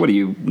 They're like, what, are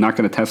you not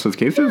going to test those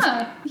cases?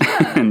 Yeah.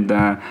 And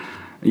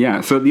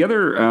so the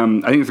other,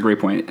 I think it's a great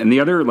point. And the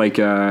other like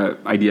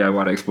idea I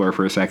want to explore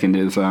for a second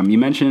is you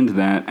mentioned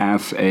that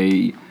as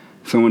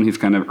someone who's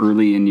kind of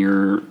early in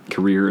your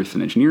career as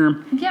an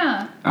engineer,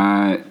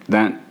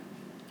 that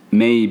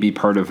may be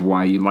part of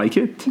why you like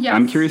it. Yes.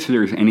 I'm curious if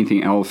there's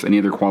anything else, any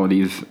other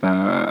qualities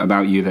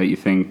about you that you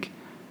think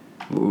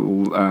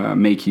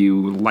make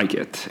you like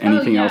it.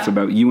 Anything else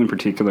about you in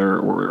particular,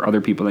 or other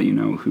people that you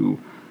know who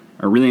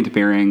are really into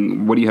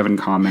pairing? What do you have in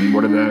common?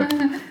 What are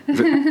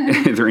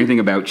is there anything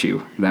about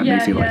you that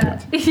makes you like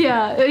it?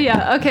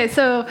 Yeah. Okay,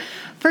 so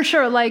for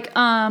sure, like,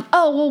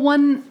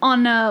 one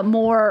on a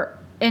more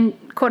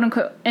quote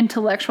unquote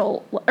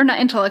intellectual, or not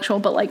intellectual,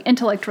 but like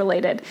intellect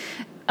related.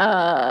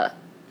 I'm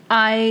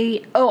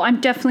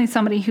definitely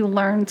somebody who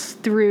learns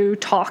through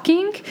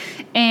talking.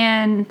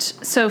 And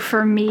so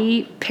for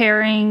me,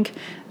 pairing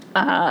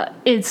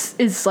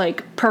is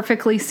like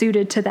perfectly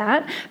suited to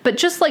that. But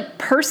just like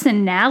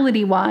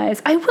personality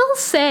wise, I will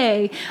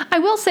say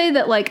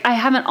that like I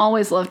haven't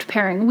always loved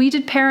pairing. We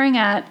did pairing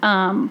at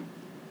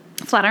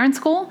Flatiron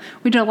School.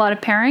 We did a lot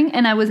of pairing,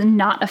 and I was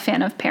not a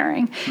fan of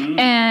pairing.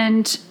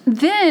 And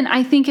then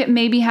I think it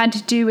maybe had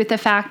to do with the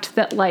fact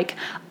that like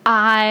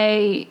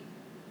I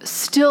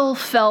still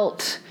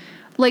felt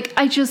like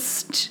I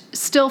just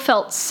still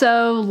felt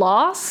so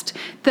lost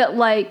that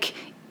like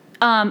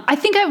I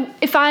think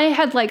if I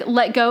had like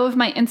let go of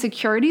my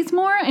insecurities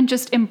more and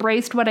just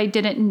embraced what I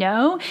didn't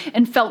know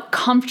and felt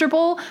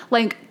comfortable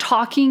like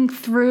talking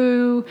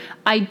through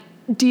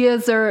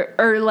ideas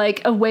or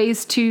like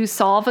ways to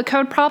solve a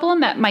code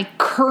problem at my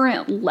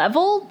current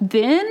level,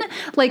 then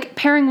like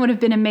pairing would have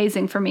been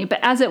amazing for me. But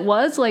as it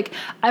was, like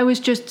I was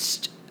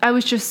just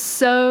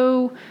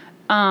so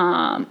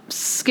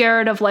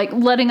scared of like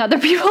letting other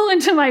people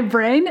into my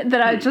brain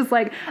that I was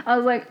like,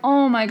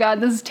 oh my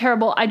God, this is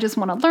terrible. I just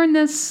want to learn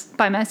this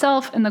by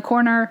myself in the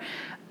corner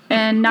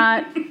and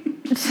not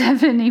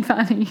have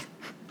anybody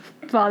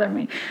bother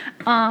me.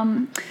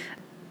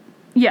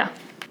 Yeah.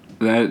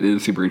 That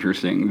is super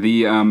interesting.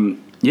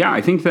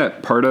 I think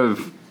that part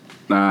of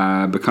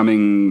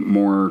becoming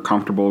more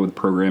comfortable with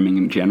programming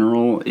in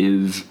general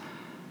is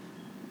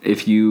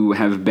if you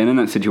have been in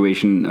that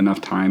situation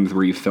enough times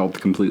where you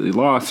felt completely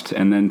lost,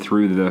 and then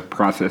through the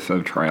process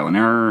of trial and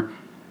error,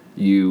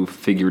 you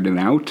figured it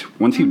out.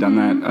 Once you've done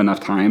that enough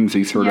times,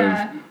 you sort of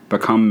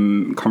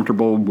become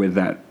comfortable with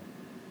that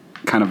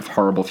kind of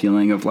horrible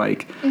feeling of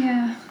like,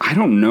 I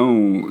don't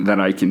know that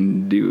I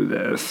can do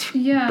this.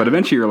 Yeah. But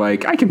eventually you're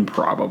like, I can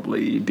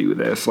probably do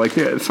this. Like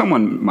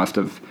someone must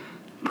have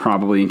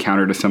probably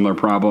encountered a similar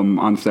problem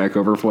on Stack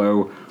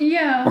Overflow.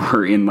 Yeah.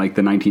 Or in like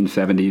the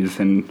 1970s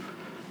and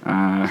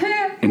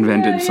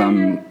invented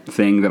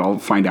thing that I'll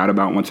find out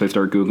about once I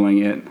start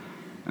Googling it.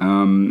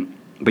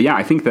 But yeah,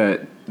 I think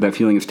that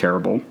feeling is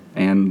terrible.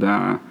 And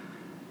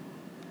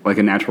like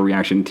a natural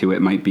reaction to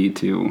it might be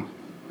to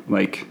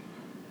like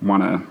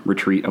want to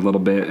retreat a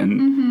little bit.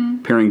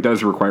 And pairing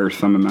does require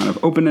some amount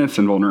of openness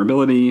and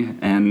vulnerability.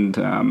 And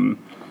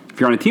if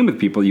you're on a team with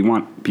people, you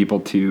want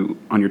people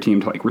on your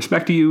team to like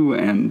respect you.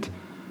 And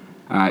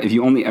if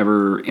you only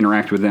ever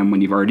interact with them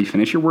when you've already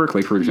finished your work,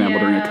 like for example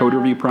during a code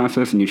review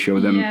process, and you show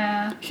them,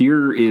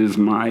 here is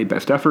my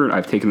best effort,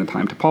 I've taken the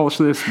time to polish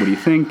this, what do you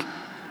think?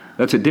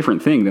 That's a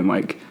different thing than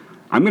like,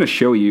 I'm going to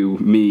show you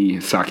me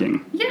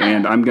sucking.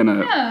 And I'm going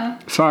to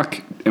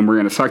suck, and we're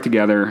going to suck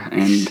together,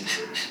 and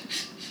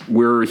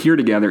we're here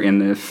together in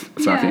this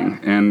sucking.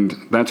 And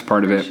that's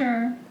part of it.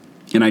 Sure.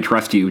 And I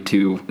trust you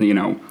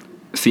to,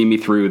 see me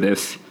through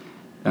this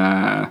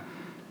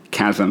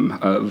chasm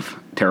of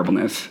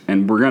terribleness,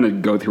 and we're going to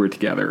go through it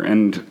together,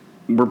 and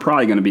we're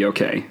probably going to be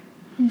okay.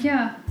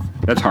 Yeah.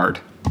 That's hard.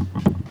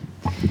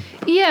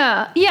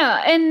 Yeah.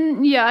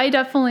 And I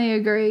definitely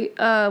agree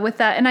with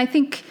that. And I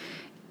think,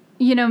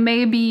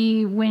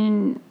 maybe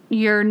when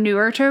you're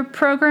newer to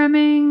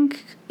programming,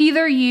 one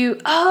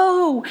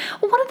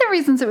of the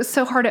reasons it was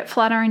so hard at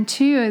Flatiron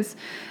too is,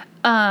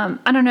 I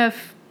don't know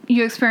if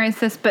you experienced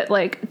this, but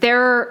like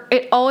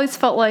I always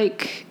felt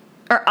like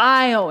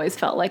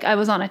I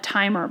was on a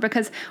timer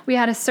because we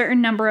had a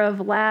certain number of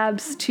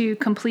labs to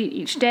complete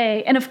each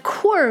day. And of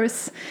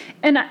course,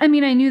 and I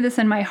mean, I knew this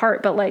in my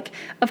heart, but like,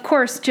 of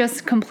course,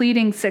 just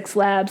completing 6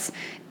 labs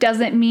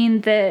doesn't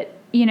mean that,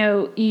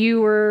 you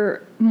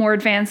were more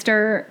advanced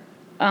or,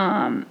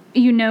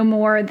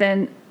 more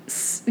than,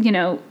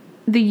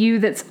 the you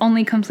that's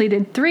only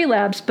completed 3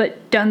 labs,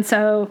 but done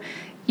so,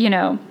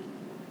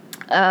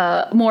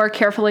 more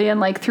carefully and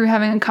like through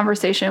having a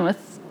conversation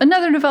with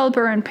another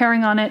developer and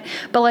pairing on it.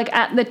 But like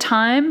at the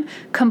time,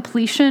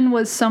 completion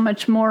was so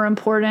much more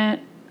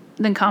important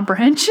than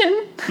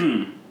comprehension.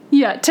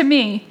 Yeah, to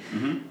me.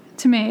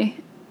 To me.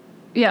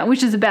 Yeah,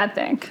 which is a bad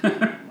thing.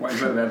 Why is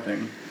that a bad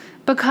thing?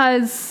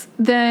 Because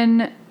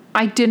then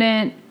I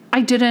didn't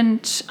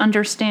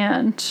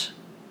understand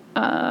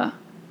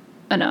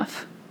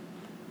enough.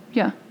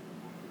 Yeah.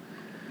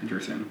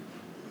 Interesting.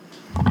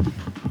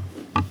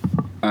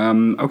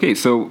 Okay,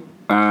 so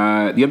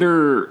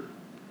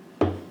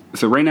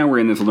So right now we're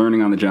in this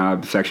learning on the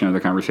job section of the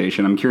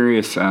conversation. I'm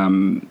curious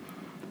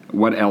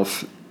what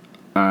else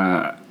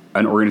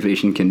an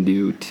organization can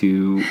do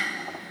to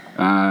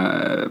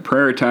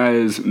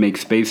prioritize, make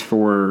space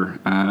for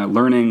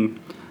learning.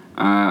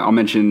 I'll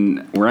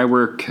mention where I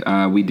work,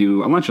 we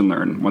do a lunch and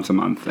learn once a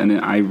month,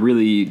 and I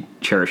really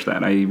cherish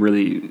that. I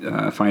really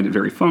find it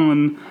very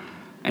fun,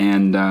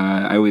 and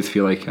I always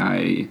feel like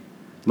I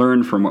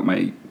learn from what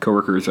my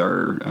coworkers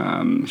are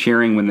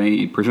sharing when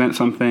they present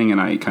something, and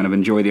I kind of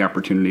enjoy the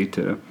opportunity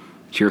to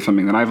share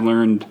something that I've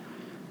learned.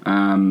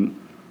 And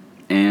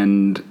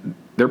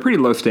they're pretty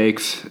low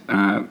stakes.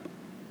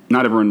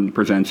 Not everyone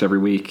presents every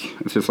week.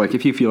 It's just like,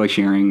 if you feel like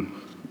sharing,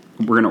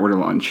 we're going to order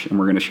lunch and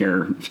we're going to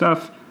share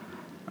stuff.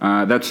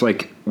 That's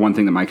like one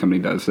thing that my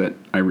company does that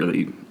I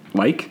really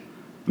like.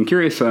 I'm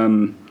curious,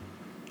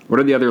 what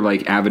are the other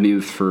like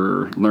avenues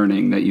for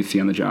learning that you see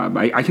on the job?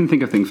 I can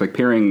think of things like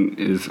pairing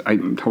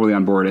I'm totally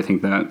on board. I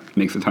think that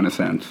makes a ton of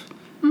sense.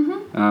 Mm-hmm.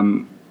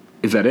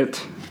 Is that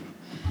it?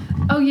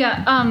 Oh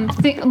yeah.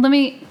 Let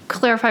me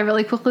clarify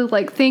really quickly.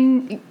 Like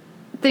things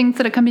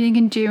that a company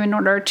can do in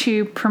order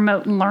to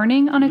promote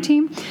learning on a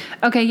team.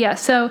 Okay. Yeah.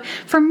 So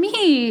for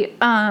me,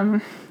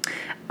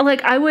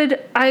 like I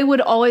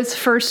would always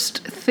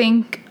first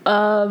think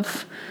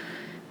of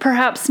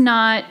perhaps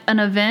not an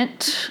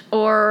event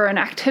or an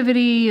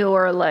activity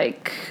or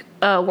like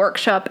a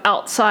workshop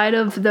outside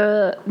of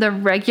the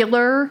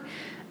regular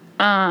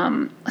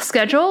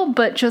schedule,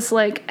 but just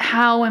like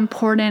how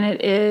important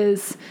it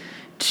is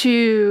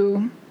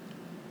to,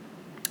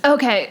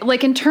 okay,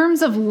 like in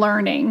terms of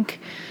learning,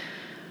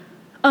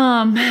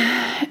 and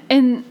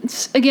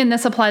again,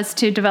 this applies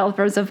to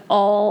developers of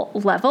all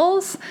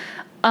levels.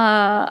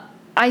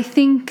 I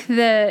think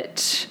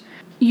that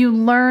you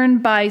learn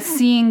by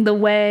seeing the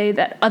way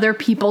that other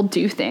people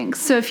do things.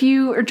 So if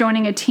you are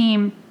joining a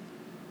team,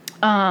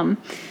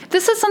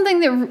 this is something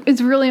that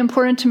is really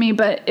important to me,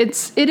 but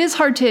it is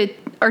hard to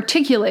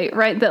articulate,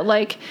 right? That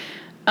like,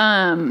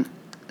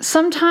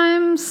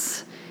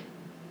 sometimes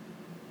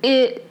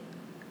it,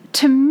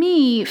 to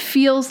me,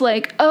 feels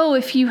like, oh,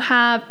 if you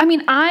have,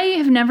 I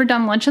have never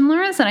done lunch and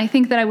learns, and I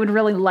think that I would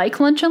really like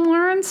lunch and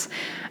learns.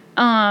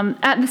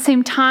 At the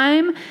same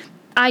time,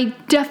 I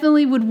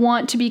definitely would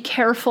want to be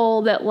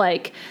careful that,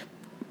 like,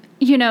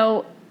 you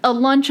know, a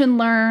lunch and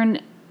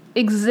learn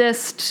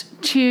exists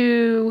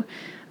to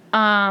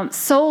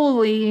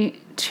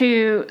solely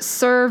to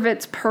serve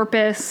its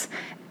purpose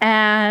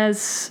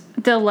as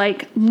the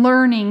like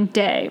learning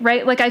day,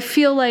 right? Like I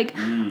feel like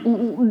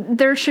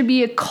there should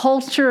be a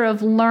culture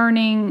of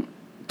learning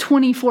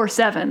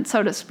 24/7,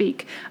 so to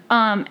speak,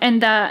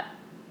 and that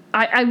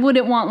I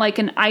wouldn't want like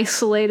an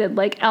isolated,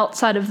 like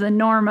outside of the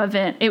norm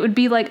event. It would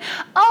be like,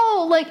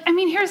 oh, like,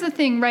 here's the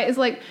thing, right? Is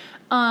like,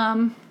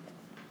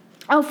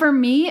 for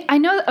me, I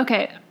know,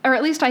 okay, or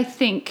at least I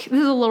think, this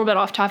is a little bit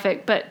off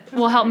topic, but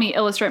will help me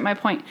illustrate my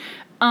point.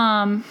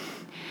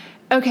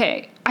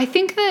 Okay, I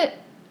think that,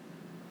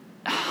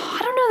 I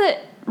don't know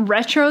that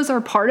retros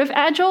are part of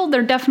Agile.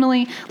 They're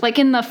definitely like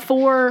in the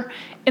four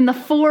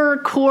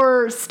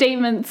core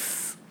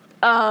statements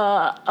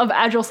of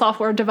Agile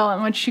software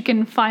development, which you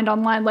can find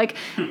online, like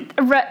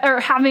or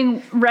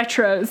having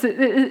retros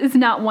is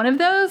not one of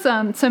those.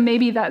 So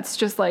maybe that's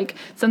just like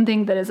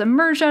something that is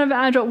emerged out of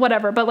Agile,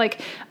 whatever. But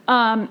like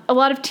a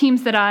lot of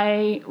teams that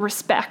I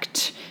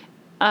respect,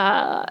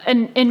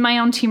 and in my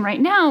own team right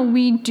now,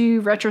 we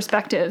do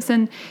retrospectives,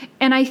 and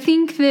I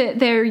think that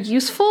they're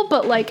useful.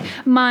 But like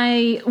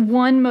my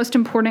one most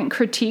important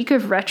critique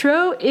of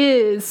retro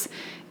is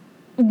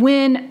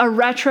when a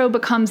retro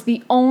becomes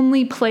the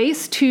only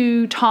place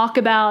to talk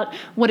about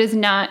what is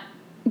not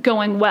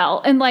going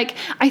well. And like,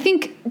 I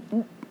think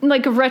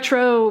like a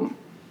retro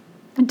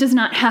does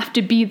not have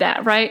to be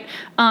that, right?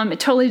 It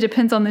totally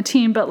depends on the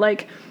team, but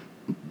like,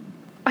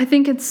 I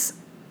think it's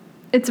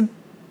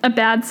a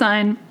bad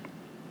sign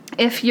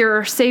if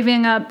you're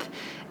saving up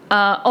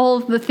all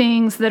of the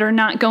things that are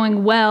not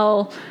going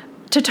well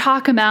to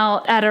talk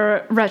about at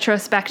a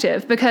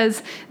retrospective,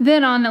 because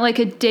then on like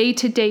a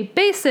day-to-day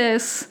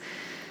basis,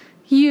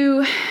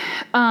 you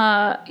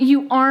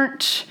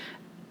aren't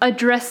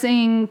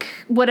addressing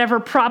whatever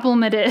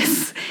problem it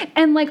is.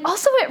 And like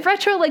also at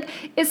retro, like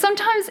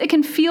sometimes it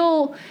can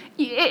feel,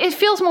 it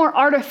feels more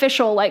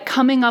artificial, like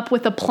coming up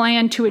with a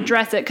plan to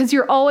address it, because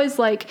you're always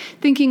like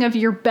thinking of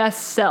your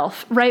best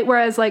self, right?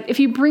 Whereas like if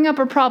you bring up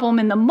a problem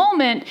in the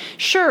moment,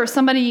 sure,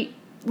 somebody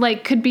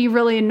like could be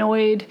really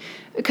annoyed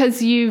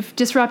because you've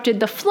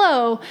disrupted the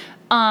flow,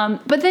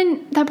 but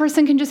then that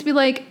person can just be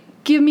like,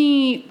 give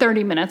me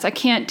 30 minutes. I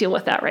can't deal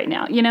with that right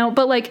now, you know?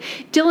 But like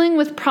dealing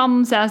with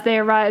problems as they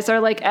arise,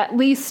 or like at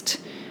least,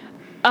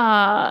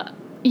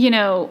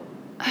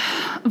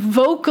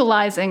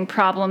 vocalizing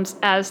problems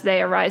as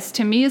they arise,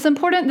 to me is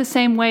important, the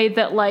same way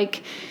that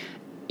like,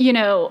 you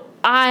know,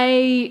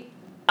 I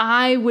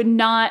would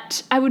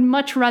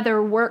much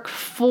rather work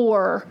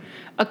for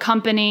a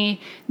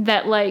company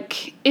that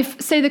like,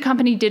 if say the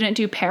company didn't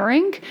do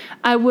pairing,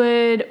 I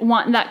would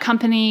want that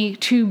company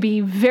to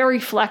be very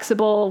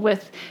flexible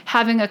with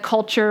having a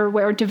culture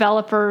where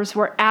developers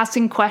were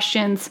asking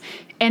questions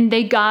and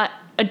they got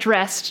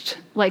addressed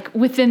like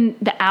within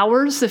the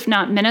hours, if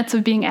not minutes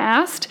of being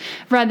asked,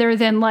 rather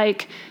than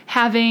like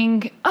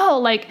having,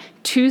 like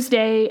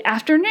Tuesday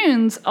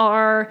afternoons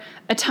are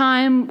a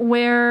time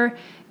where,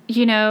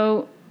 you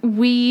know,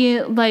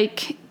 we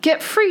like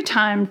get free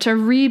time to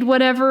read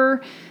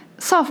whatever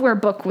software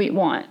book we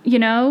want, you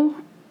know?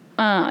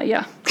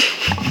 Yeah.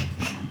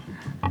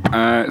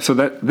 So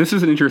this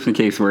is an interesting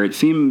case where it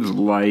seems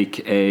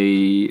like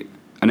a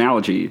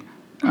analogy,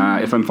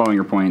 if I'm following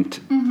your point,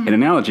 an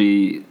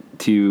analogy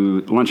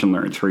to lunch and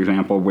learns, for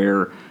example,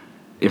 where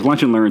if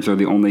lunch and learns are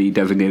the only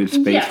designated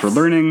space for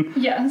learning,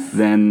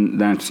 then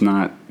that's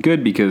not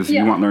good, because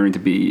you want learning to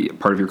be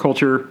part of your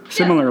culture.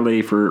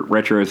 Similarly, for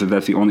retros, if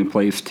that's the only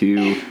place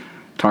to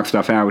talk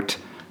stuff out,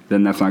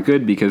 then that's not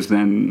good, because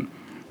then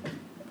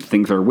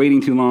things are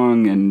waiting too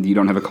long and you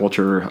don't have a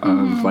culture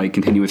of like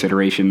continuous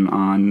iteration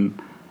on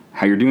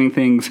how you're doing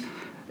things.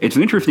 it's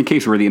an interesting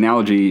case where the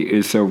analogy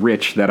is so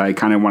rich that I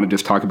kind of want to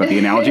just talk about the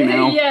analogy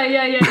now.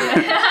 Yeah.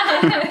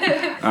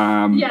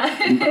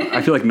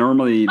 I feel like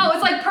normally... Oh,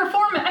 it's like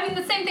performance. I mean,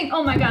 the same thing.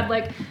 Oh, my God.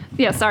 Like,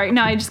 yeah, sorry.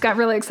 No, I just got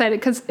really excited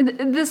because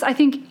this, I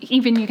think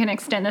even you can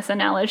extend this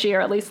analogy, or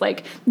at least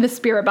like the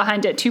spirit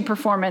behind it, to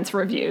performance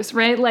reviews,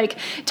 right? Like,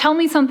 tell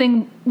me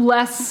something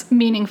less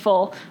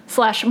meaningful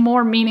 /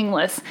 more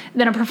meaningless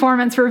than a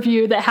performance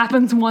review that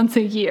happens once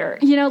a year.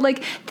 You know,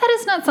 like, that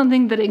is not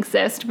something that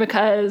exists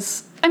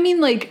because, I mean,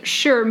 like,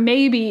 sure,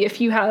 maybe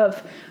if you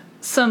have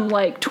some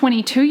like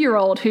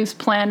 22-year-old who's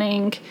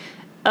planning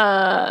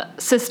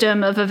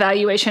system of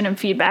evaluation and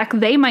feedback,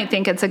 they might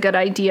think it's a good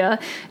idea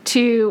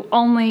to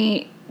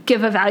only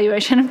give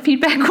evaluation and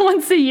feedback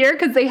once a year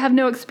because they have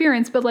no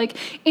experience. But like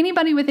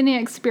anybody with any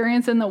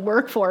experience in the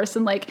workforce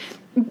and like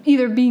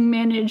either being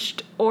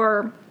managed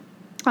or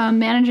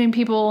managing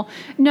people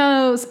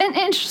knows, and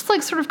it's just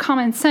like sort of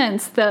common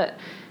sense that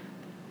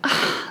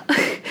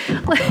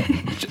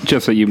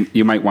just so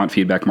you might want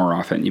feedback more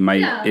often. You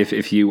might,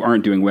 if you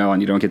aren't doing well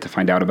and you don't get to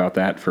find out about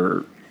that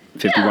for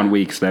 51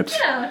 weeks, that's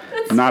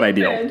not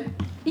ideal.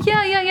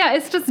 Yeah.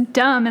 It's just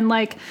dumb. And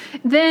like,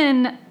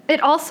 then it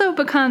also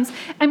becomes,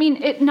 I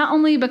mean, it not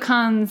only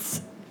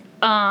becomes,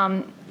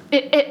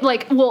 it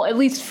like, well, at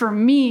least for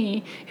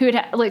me, who would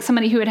like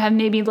somebody who would have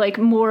maybe like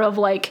more of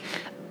like,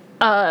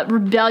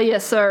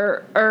 rebellious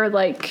or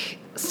like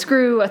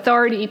screw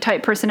authority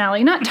type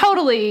personality. Not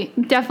totally,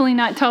 definitely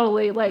not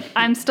totally. Like,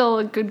 I'm still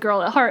a good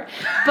girl at heart,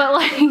 but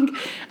like,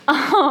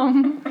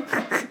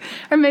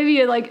 or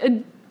maybe like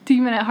a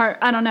demon at heart,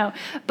 I don't know.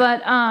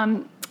 But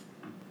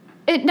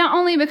it not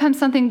only becomes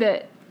something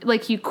that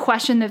like you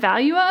question the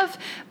value of,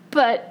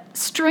 but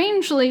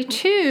strangely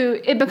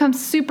too, it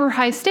becomes super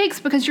high stakes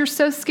because you're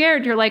so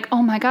scared. You're like,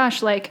 oh my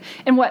gosh, like,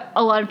 and what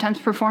a lot of times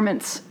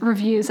performance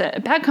reviews at a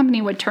bad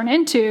company would turn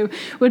into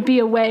would be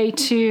a way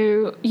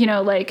to, you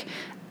know, like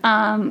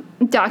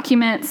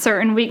document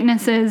certain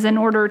weaknesses in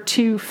order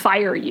to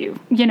fire you,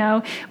 you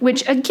know,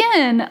 which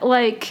again,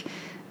 like,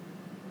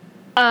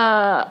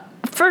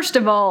 first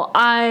of all,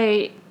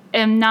 I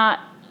am not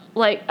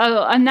like,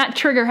 I'm not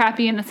trigger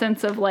happy in the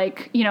sense of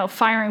like, you know,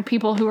 firing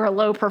people who are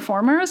low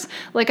performers.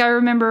 Like I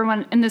remember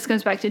when, and this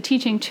goes back to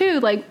teaching too,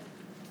 like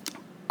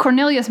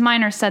Cornelius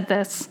Minor said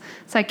this,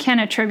 so I can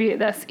attribute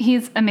this.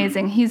 He's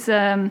amazing. He's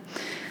a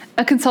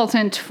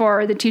consultant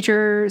for the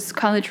Teachers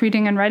College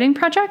Reading and Writing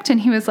Project.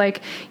 And he was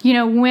like, you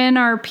know, when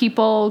are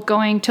people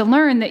going to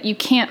learn that you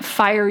can't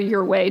fire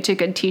your way to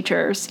good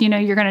teachers? You know,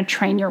 you're going to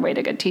train your way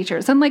to good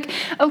teachers. And like,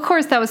 of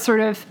course, that was sort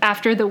of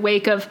after the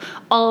wake of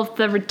all of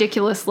the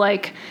ridiculous,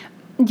 like,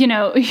 you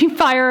know, you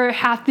fire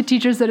half the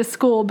teachers at a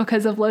school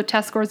because of low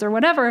test scores or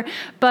whatever.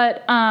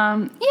 But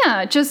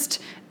yeah,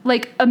 just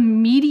like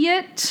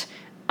immediate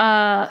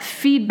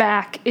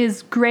feedback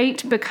is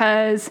great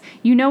because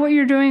you know what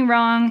you're doing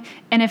wrong,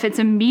 and if it's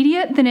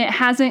immediate, then it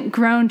hasn't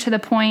grown to the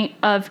point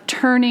of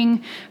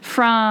turning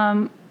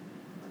from,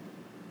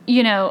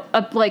 you know,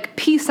 a like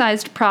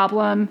pea-sized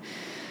problem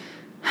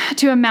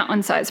to a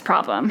mountain-sized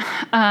problem.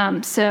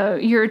 So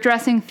you're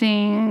addressing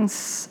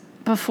things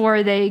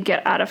before they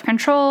get out of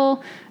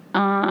control.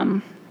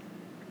 Yeah,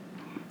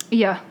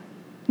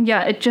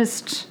 it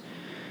just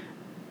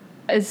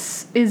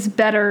is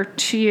better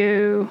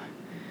to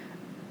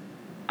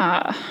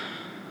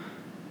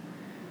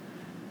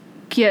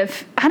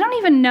give. I don't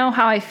even know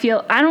how I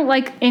feel. I don't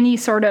like any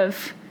sort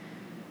of,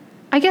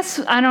 I guess,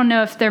 I don't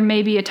know if there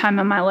may be a time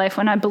in my life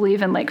when I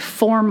believe in like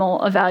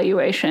formal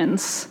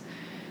evaluations.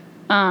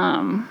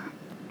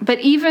 But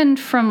even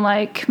from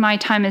like my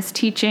time as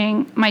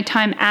teaching, my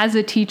time as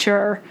a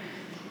teacher,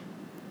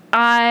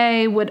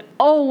 I would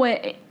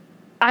always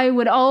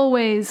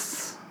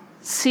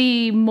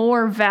see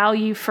more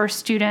value for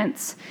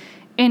students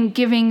in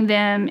giving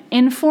them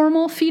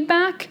informal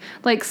feedback.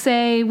 Like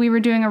say we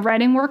were doing a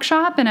writing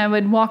workshop and I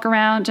would walk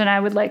around and I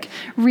would like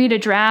read a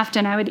draft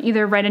and I would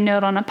either write a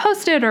note on a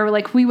Post-it or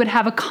like we would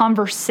have a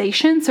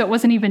conversation so it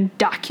wasn't even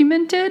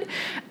documented.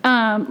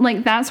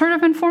 Like that sort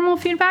of informal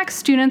feedback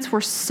students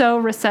were so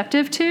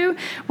receptive to.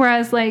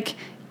 Whereas like,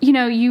 you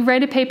know, you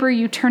write a paper,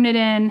 you turn it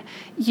in,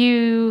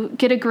 you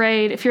get a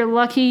grade. If you're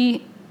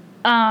lucky,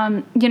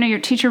 you know, your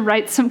teacher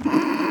writes some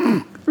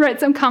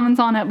comments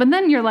on it, but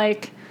then you're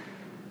like,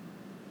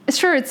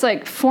 sure, it's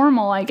like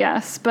formal, I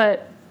guess,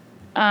 but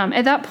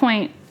at that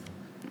point,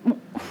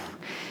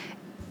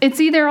 it's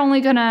either only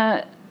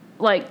gonna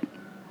like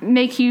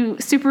make you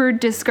super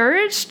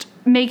discouraged,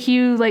 make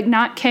you like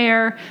not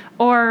care,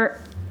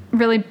 or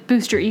really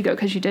boost your ego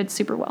because you did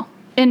super well.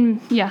 And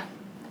yeah,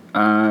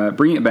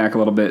 bringing it back a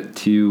little bit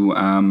to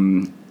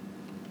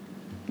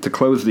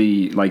close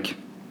the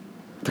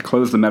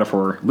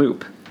metaphor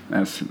loop,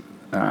 as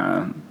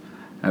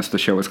the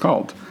show is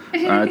called.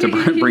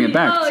 To bring it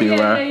back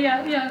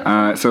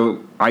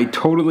so I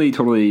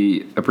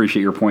totally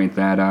appreciate your point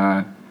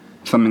that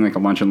something like a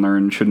lunch and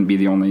learn shouldn't be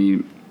the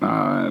only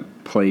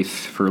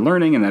place for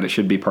learning, and that it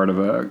should be part of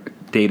a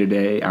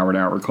day-to-day,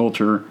 hour-to-hour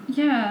culture.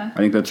 Yeah. I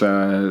think that's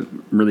a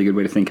really good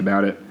way to think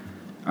about it.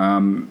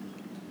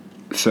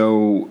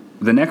 So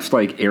the next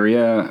like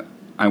area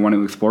I want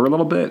to explore a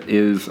little bit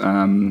is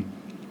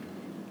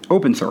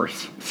open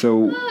source.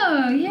 So,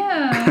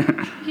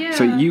 Yeah.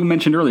 So you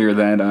mentioned earlier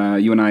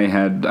that you and I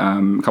had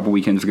a couple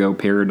weekends ago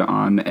paired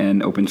on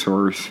an open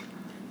source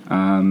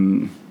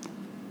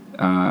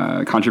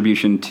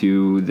contribution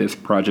to this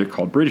project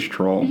called Bridge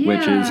Troll,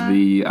 which is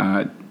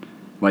the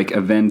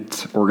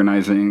event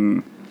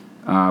organizing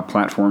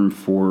platform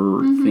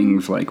for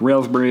things like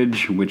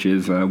Railsbridge, which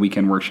is a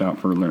weekend workshop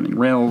for learning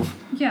Rails.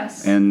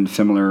 Yes. And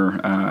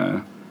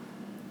similar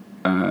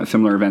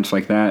events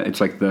like that. It's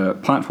like the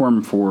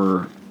platform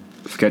for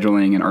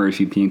scheduling and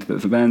RSVPing to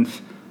those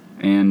events,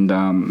 and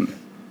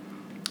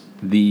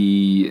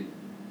the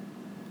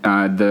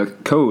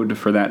code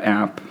for that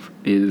app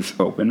is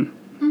open,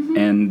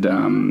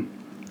 and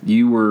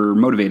you were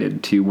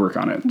motivated to work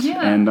on it.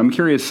 Yeah. And I'm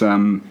curious,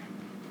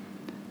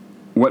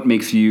 what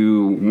makes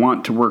you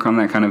want to work on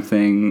that kind of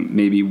thing?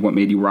 Maybe what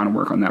made you want to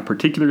work on that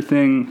particular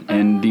thing?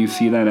 And do you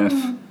see that as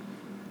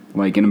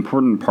like an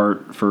important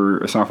part for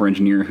a software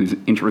engineer who's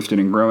interested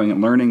in growing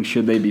and learning?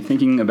 Should they be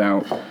thinking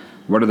about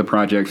what are the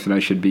projects that I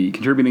should be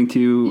contributing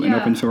to in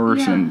open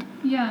source, and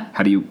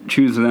how do you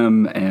choose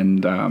them?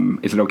 And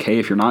is it okay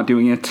if you're not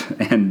doing it?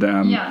 And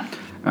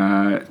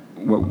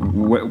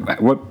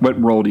what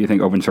role do you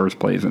think open source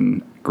plays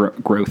in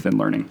growth and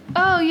learning?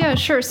 Oh, yeah,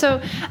 sure. So,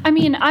 I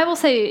mean, I will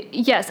say,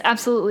 yes,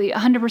 absolutely,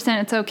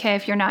 100% it's okay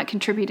if you're not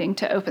contributing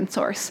to open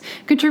source.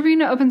 Contributing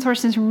to open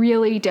source is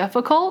really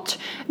difficult,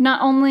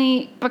 not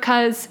only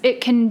because it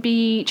can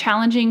be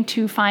challenging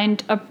to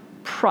find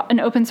an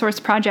open source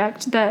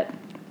project that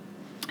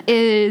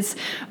is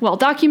well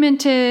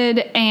documented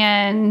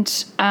and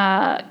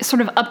sort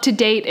of up to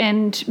date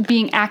and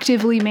being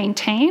actively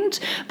maintained,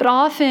 but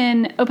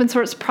often open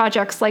source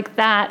projects like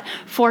that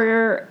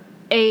for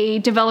a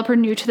developer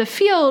new to the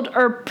field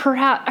or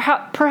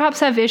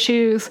perhaps have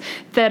issues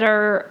that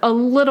are a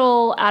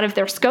little out of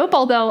their scope.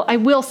 Although I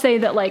will say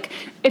that, like,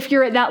 if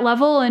you're at that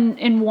level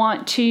and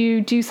want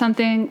to do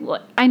something,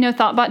 I know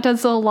Thoughtbot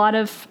does a lot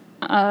of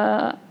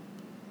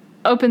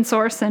open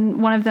source, and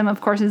one of them,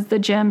 of course, is the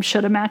gym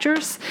shoulda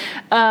matchers.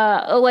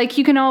 Like,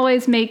 you can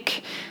always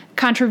make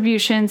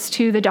contributions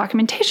to the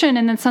documentation,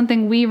 and then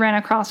something we ran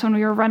across when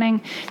we were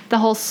running the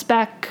whole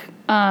RSpec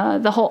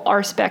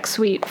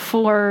suite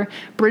for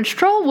Bridge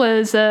Troll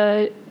was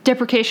a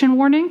deprecation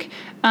warning.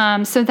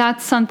 So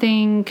that's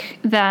something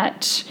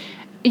that,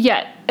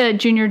 a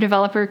junior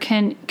developer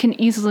can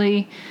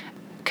easily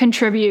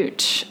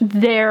contribute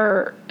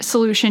their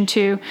solution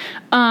to.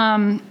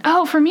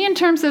 For me, in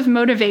terms of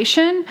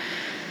motivation,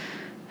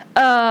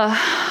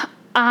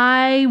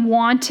 I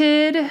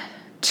wanted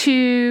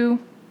to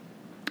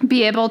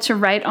be able to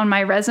write on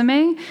my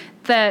resume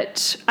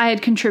that I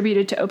had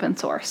contributed to open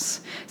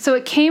source. So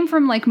it came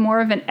from like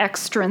more of an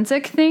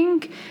extrinsic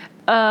thing,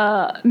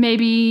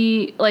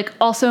 maybe like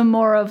also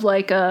more of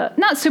like a,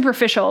 not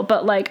superficial,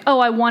 but like,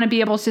 I want to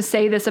be able to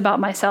say this about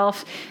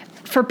myself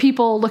for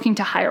people looking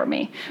to hire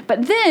me.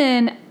 But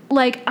then,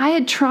 like, I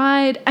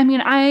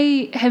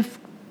have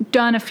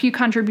done a few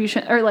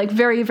contributions, or like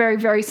very, very,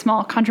 very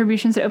small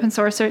contributions to open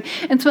source,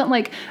 and spent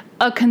like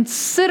a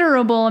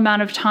considerable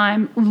amount of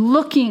time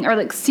looking or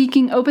like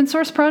seeking open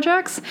source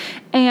projects.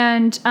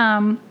 And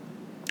I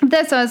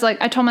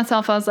told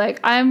myself, I was like,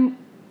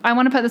 I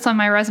want to put this on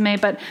my resume,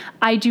 but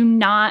I do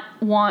not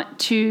want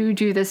to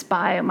do this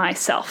by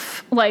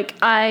myself. Like,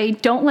 I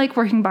don't like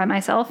working by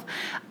myself.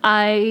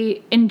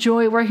 I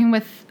enjoy working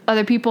with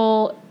other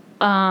people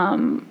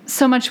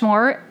so much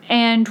more.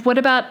 And what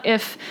about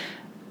if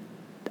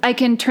I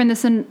can turn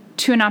this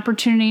into an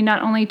opportunity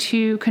not only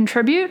to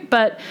contribute,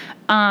 but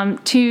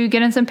to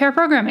get in some pair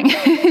programming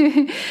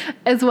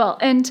as well.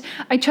 And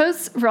I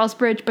chose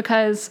Railsbridge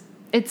because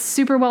it's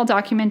super well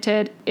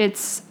documented.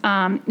 It's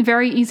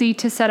very easy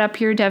to set up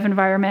your dev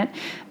environment.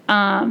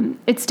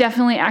 It's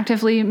definitely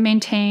actively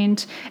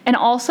maintained. And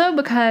also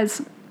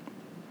because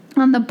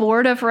on the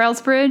board of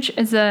Railsbridge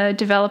is a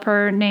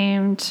developer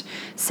named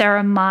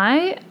Sarah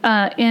Mai,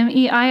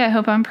 M-E-I. I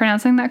hope I'm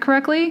pronouncing that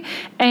correctly.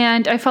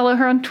 And I follow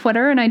her on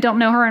Twitter, and I don't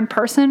know her in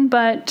person,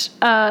 but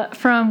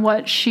from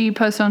what she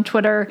posts on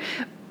Twitter,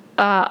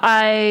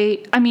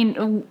 I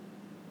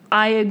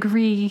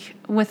agree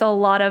with a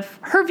lot of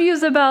her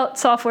views about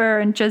software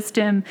and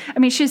JSDIM. I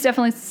mean, she's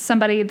definitely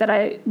somebody that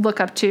I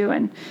look up to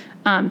and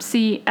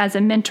see as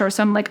a mentor.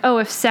 So I'm like,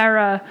 if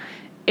Sarah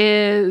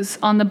is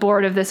on the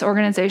board of this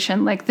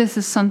organization, like, this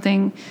is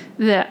something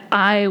that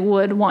I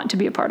would want to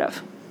be a part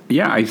of.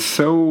 Yeah, I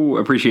so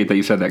appreciate that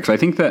you said that, because I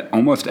think that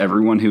almost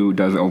everyone who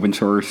does open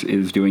source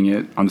is doing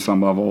it on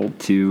some level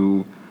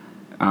to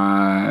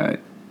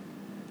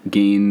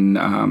gain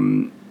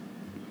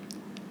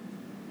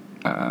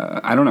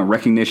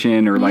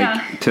recognition, or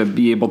to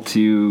be able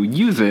to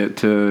use it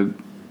to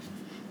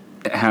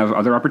have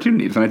other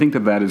opportunities. And I think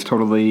that is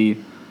totally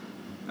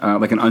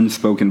like an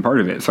unspoken part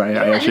of it. So I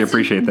actually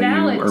appreciate that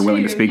you are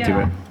willing to speak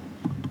to it.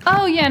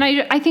 Oh, yeah, and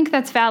I think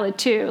that's valid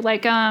too.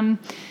 Like, I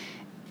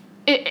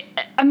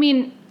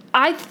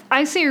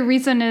see a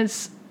reason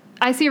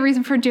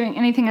for doing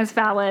anything as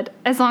valid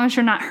as long as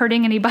you're not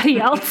hurting anybody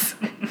else,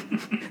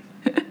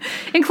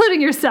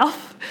 including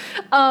yourself.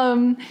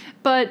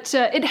 But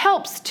it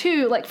helps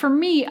too. Like for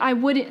me, I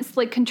wouldn't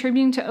like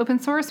contributing to open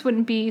source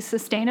wouldn't be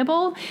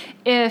sustainable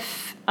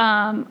if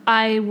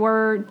I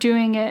were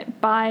doing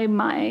it by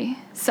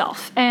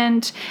myself.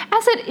 And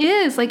as it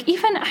is, like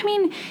even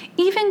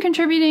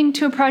contributing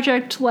to a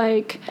project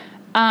like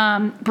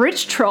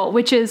Bridge Troll,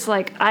 which is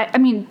like I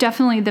mean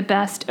definitely the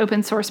best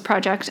open source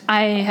project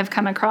I have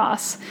come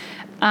across.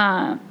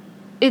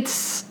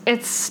 It's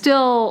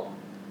still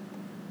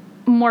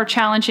more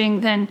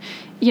challenging than,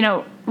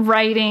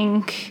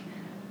 writing.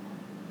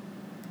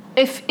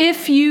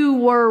 If you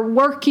were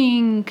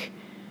working,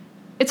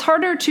 it's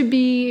harder to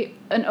be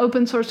an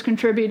open source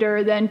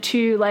contributor than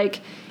to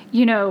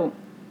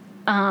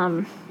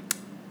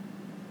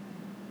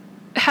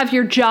have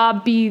your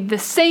job be the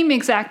same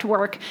exact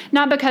work,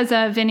 not because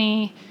of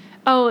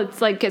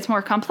it's like gets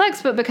more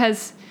complex, but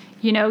because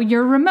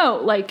you're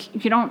remote,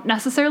 like you don't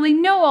necessarily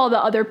know all the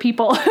other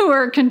people who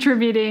are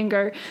contributing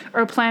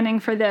or planning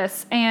for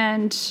this.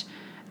 And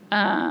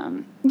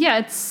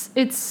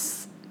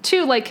it's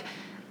too, like,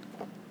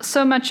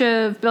 so much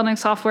of building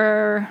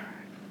software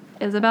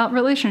is about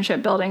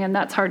relationship building, and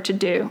that's hard to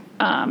do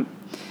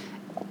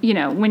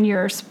when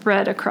you're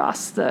spread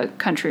across the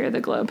country or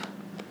the globe.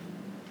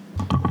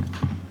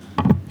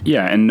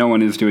 Yeah, and no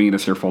one is doing it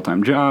as their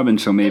full-time job,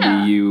 and so maybe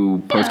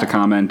you post a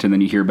comment and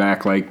then you hear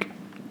back like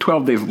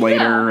 12 days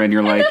later, and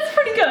you're like... That's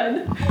pretty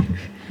good.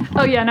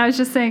 Oh, yeah, and I was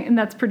just saying, and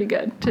that's pretty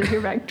good to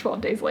hear back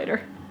 12 days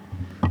later.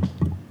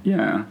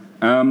 Yeah.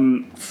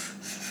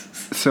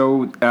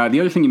 So the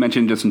other thing you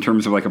mentioned, just in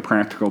terms of like a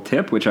practical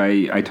tip, which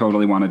I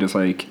totally want to just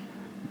like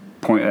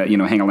point,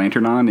 hang a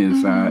lantern on,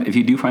 is if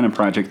you do find a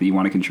project that you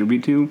want to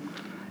contribute to,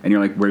 and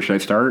you're like, where should I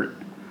start?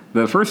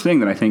 The first thing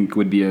that I think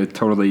would be a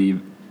totally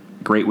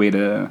great way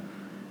to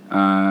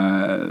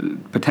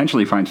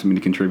potentially find something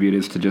to contribute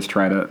is to just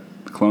try to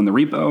clone the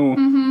repo,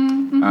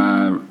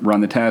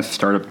 run the test,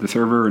 start up the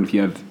server, and if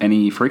you have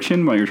any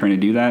friction while you're trying to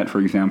do that, for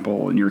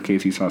example, in your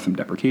case you saw some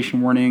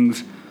deprecation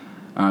warnings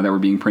that were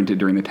being printed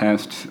during the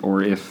test,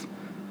 or if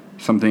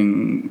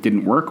something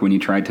didn't work when you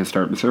tried to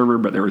start the server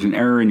but there was an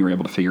error and you were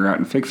able to figure out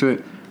and fix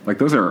it, like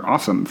those are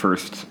awesome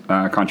first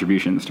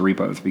contributions to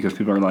repos, because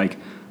people are like,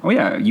 oh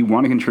yeah, you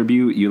want to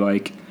contribute, you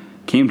like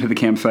came to the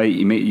campsite,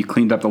 you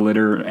cleaned up the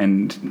litter,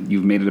 and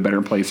you've made it a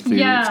better place to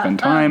spend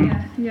time.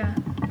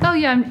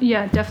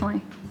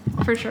 Definitely,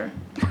 for sure.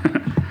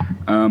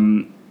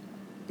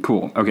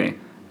 Cool. Okay.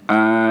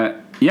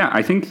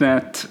 I think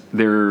that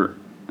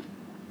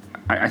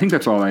I think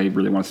that's all I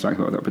really want to talk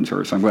about with open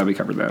source. I'm glad we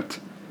covered that.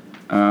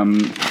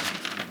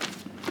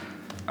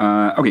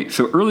 Okay,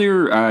 so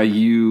earlier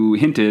you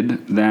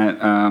hinted that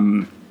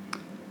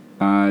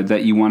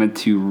that you wanted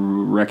to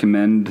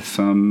recommend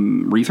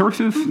some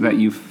resources that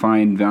you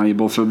find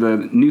valuable. So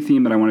the new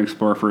theme that I want to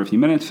explore for a few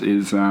minutes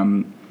is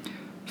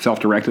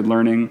self-directed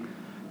learning.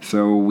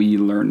 So we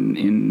learn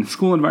in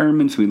school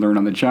environments, we learn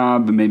on the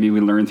job, maybe we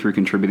learn through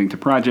contributing to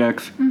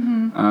projects.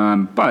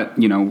 But,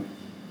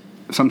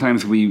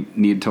 sometimes we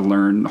need to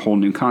learn whole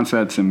new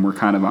concepts, and we're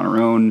kind of on our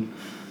own.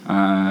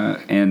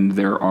 And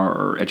there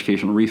are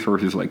educational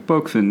resources like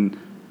books and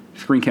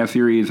screencast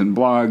series and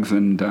blogs,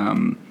 and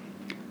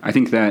I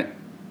think that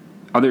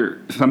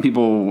some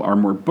people are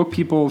more book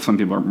people, some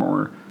people are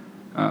more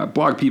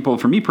blog people.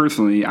 For me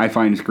personally, I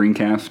find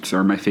screencasts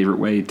are my favorite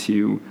way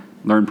to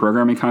learn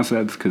programming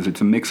concepts, because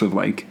it's a mix of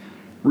like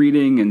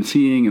reading and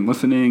seeing and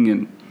listening,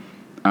 and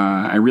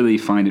I really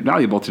find it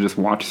valuable to just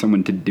watch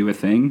someone to do a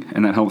thing,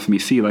 and that helps me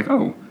see like,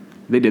 oh,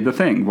 they did the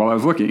thing while I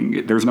was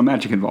looking. There's no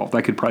magic involved.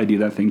 I could probably do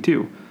that thing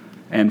too.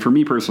 And for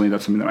me personally,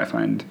 that's something that I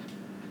find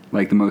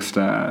like the most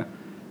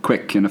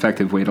quick and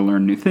effective way to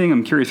learn a new thing.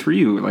 I'm curious for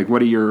you, like,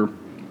 what are your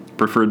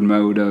preferred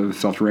mode of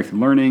self-directed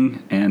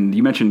learning? And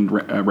you mentioned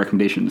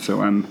recommendations,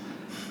 so I'm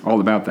all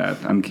about that.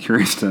 I'm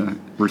curious to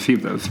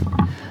receive those.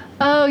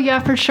 Oh, yeah,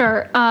 for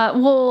sure. I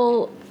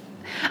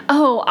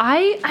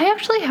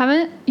actually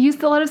haven't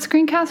used a lot of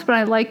screencasts, but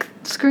I like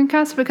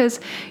screencasts because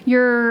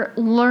you're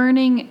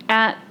learning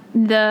at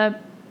the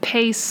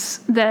pace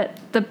that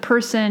the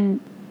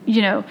person,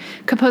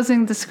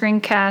 composing the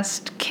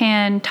screencast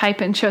can type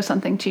and show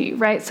something to you,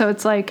 right? So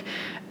it's like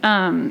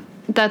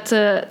that's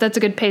a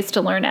good pace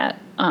to learn at.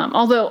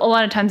 Although a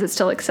lot of times it's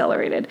still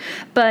accelerated.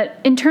 But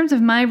in terms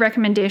of my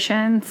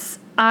recommendations,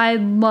 I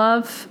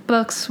love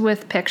books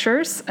with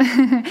pictures,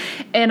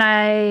 and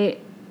I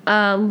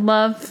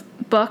love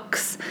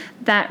books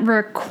that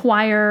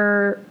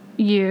require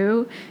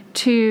you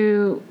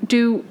to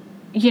do,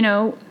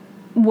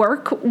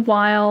 work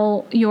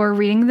while you're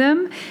reading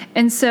them.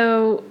 And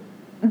so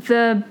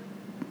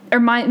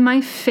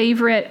my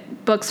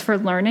favorite books for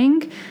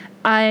learning,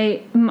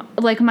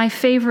 my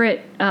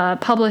favorite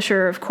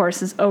publisher, of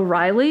course, is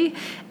O'Reilly,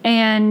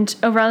 and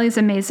O'Reilly's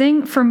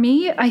amazing. For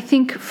me, I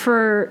think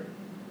for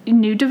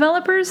new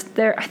developers,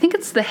 I think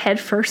it's the Head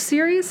First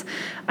series.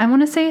 I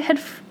want to say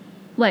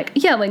like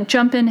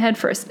jump in head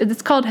first.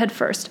 It's called Head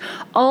First.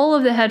 All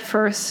of the Head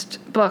First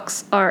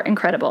books are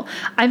incredible.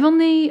 I've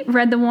only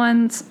read the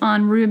ones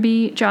on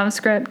Ruby,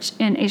 JavaScript,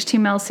 and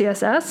HTML,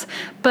 CSS,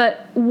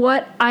 but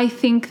what I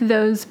think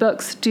those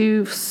books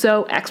do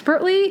so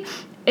expertly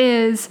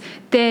is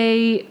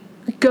they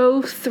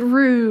go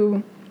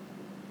through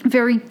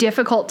very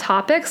difficult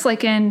topics.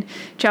 Like in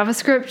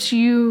JavaScript,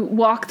 you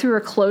walk through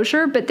a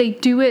closure, but they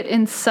do it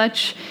in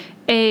such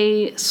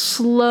a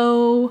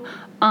slow,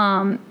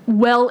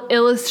 well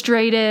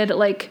illustrated,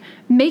 like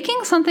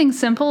making something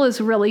simple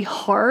is really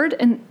hard,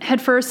 and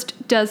Head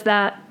First does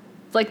that.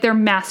 Like they're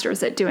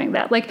masters at doing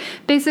that. Like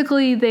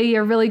basically they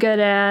are really good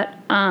at,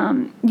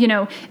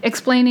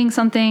 explaining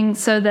something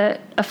so that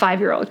a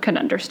 5-year-old can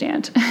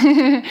understand,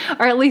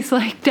 or at least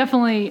like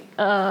definitely,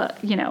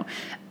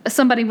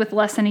 somebody with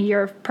less than a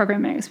year of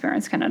programming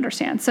experience can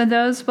understand. So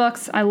those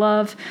books I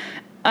love.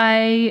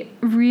 I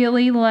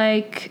really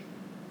like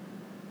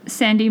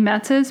Sandy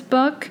Metz's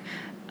book,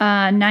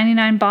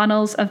 99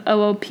 Bottles of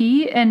OOP.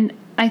 And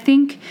I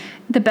think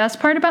the best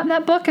part about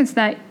that book is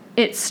that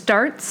it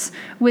starts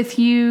with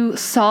you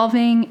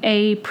solving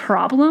a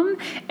problem,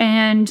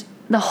 and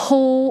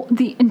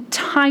the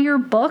entire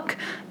book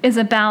is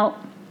about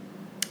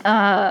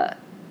a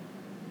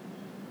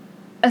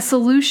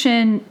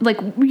solution, like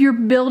you're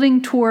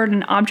building toward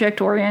an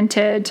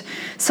object-oriented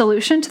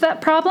solution to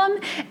that problem,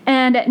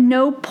 and at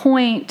no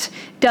point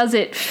does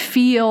it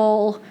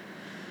feel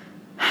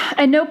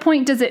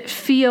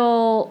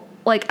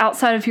like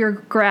outside of your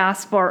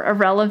grasp or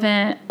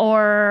irrelevant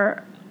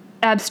or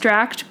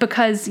abstract,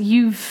 because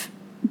you've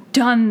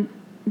done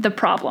the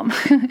problem.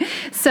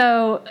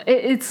 So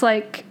it's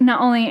like not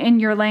only in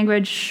your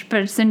language,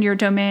 but it's in your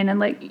domain, and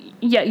like,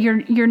 yeah,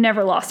 you're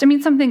never lost. I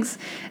mean,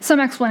 some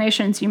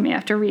explanations you may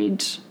have to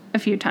read a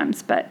few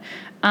times, but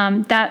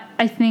that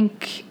I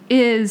think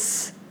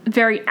is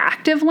very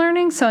active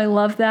learning. So I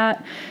love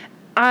that.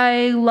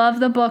 I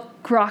love the book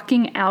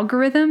Grokking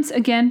Algorithms,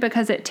 again,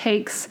 because it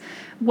takes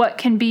what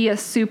can be a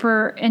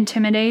super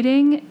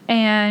intimidating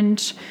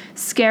and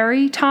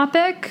scary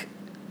topic,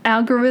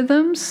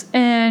 algorithms,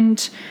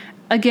 and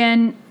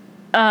again,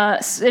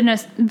 in a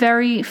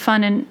very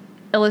fun and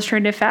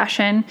illustrative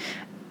fashion,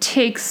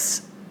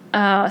 takes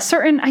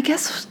certain, I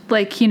guess,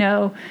 like,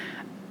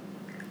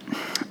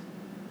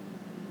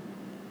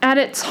 at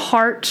its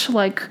heart,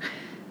 like,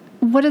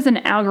 what is an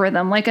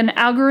algorithm? Like, an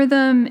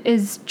algorithm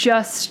is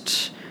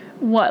just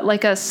what,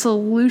 like a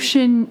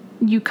solution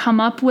you come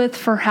up with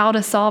for how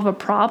to solve a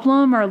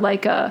problem, or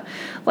I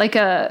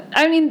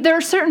mean, there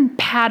are certain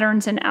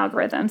patterns in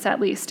algorithms, at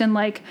least. And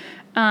like,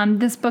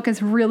 this book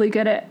is really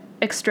good at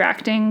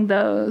extracting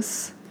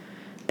those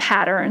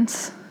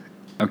patterns.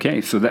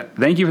 Okay. So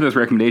thank you for those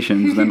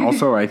recommendations. Then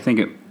also, I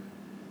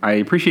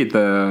appreciate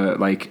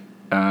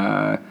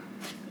the,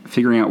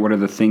 figuring out what are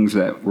the things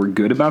that were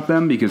good about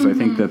them, because I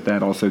think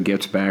that also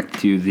gets back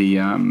to the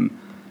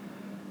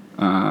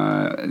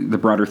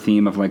broader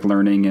theme of like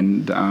learning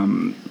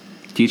and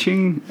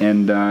teaching.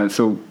 And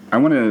so I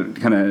want to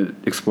kind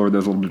of explore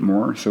those a little bit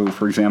more. So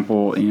for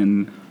example,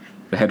 in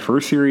the Head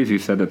First series, you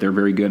said that they're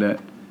very good at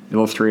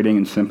illustrating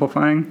and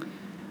simplifying.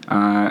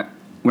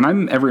 When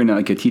I'm ever in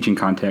like a teaching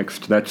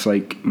context, that's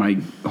like my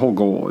whole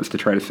goal is to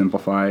try to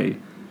simplify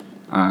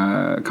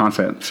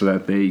concepts so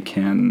that they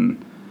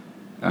can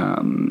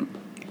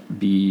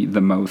be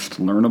the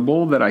most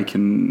learnable that I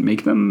can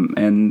make them.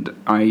 And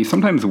I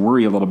sometimes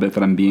worry a little bit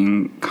that I'm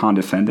being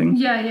condescending.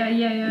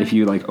 Yeah. If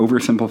you like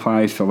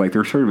oversimplify, so like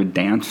there's sort of a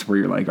dance where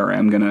you're like, all right,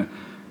 I'm going to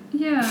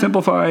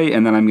simplify,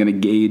 and then I'm going to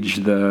gauge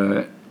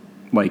the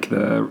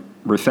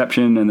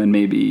reception, and then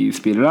maybe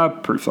speed it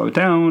up or slow it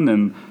down.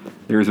 And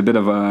there's a bit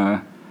of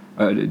a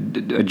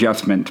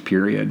adjustment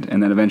period.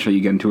 And then eventually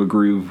you get into a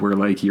groove where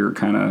like you're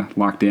kind of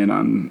locked in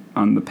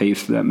on the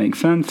pace that makes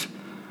sense.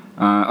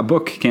 A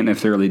book can't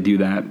necessarily do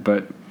that,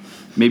 but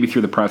maybe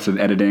through the process of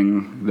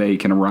editing, they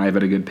can arrive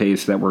at a good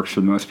pace that works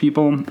for most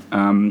people.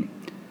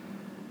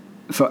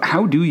 So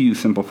how do you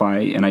simplify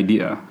an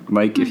idea?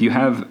 Like if you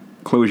have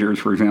closures,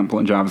 for example,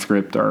 in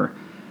JavaScript are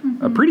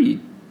a pretty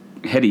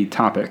heady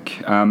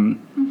topic.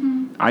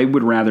 I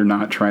would rather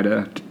not try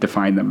to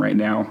define them right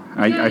now.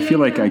 I feel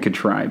like I could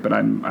try, but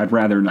I'd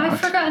rather not.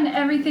 I've forgotten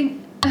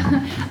everything.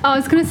 I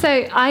was going to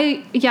say,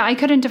 I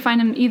couldn't define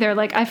them either.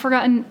 Like, I've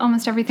forgotten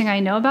almost everything I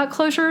know about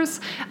closures.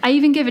 I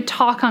even gave a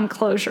talk on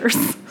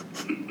closures.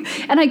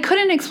 And I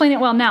couldn't explain it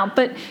well now.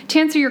 But to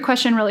answer your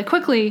question really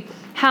quickly,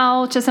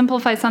 how to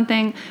simplify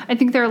something, I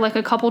think there are like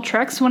a couple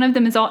tricks. One of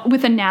them is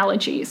with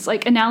analogies.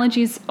 Like,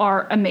 analogies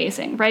are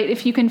amazing, right?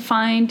 If you can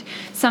find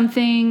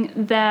something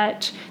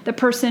that the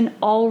person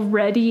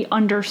already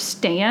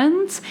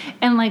understands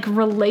and like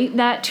relate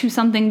that to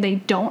something they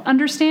don't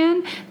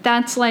understand,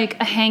 that's like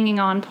a hanging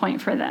on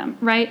point for them,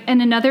 right?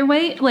 And another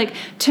way, like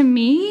to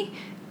me,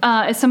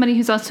 as somebody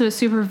who's also a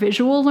super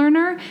visual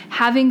learner,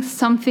 having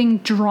something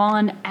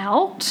drawn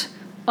out,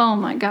 oh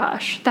my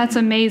gosh, that's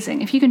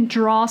amazing. If you can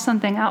draw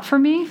something out for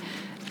me,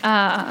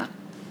 that's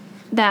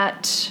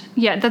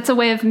a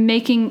way of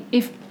making,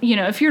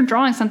 if you're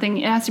drawing something,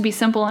 it has to be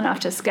simple enough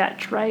to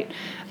sketch, right?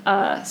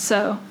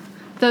 So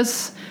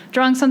those,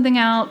 drawing something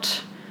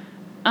out.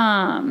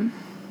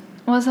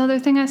 What was the other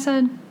thing I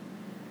said?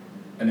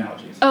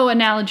 Analogies. Oh,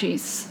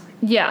 analogies.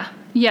 Yeah.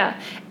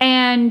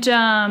 And,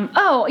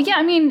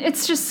 I mean,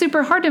 it's just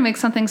super hard to make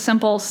something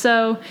simple.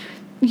 So,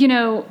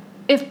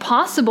 if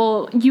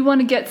possible, you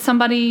want to get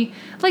somebody,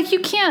 like, you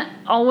can't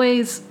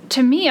always,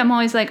 to me, I'm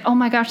always like, oh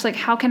my gosh, like,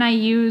 how can I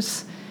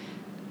use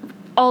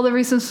all the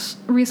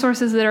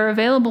resources that are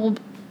available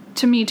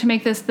to me to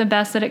make this the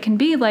best that it can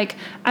be? Like,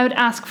 I would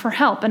ask for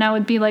help, and I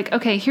would be like,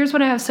 okay, here's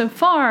what I have so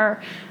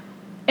far.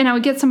 And I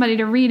would get somebody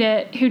to read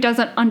it who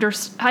doesn't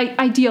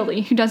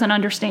ideally, who doesn't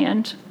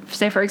understand,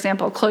 say, for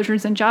example,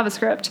 closures in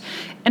JavaScript.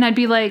 And I'd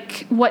be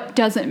like, what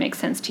doesn't make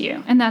sense to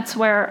you? And that's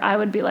where I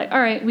would be like,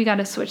 all right, we got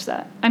to switch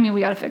that.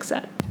 We got to fix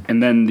that.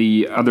 And then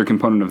the other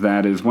component of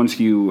that is once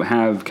you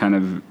have kind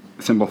of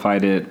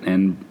simplified it,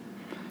 and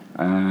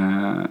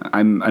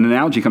an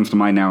analogy comes to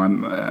mind now.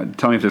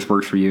 Tell me if this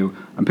works for you.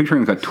 I'm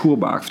picturing like a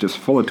toolbox just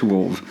full of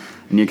tools,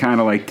 and you kind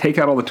of like take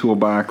out all the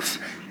toolbox,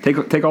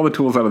 take all the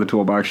tools out of the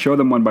toolbox, show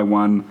them one by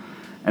one,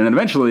 and then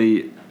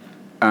eventually,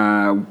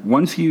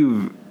 once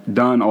you've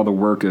done all the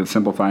work of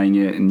simplifying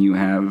it and you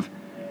have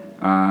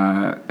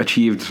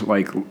achieved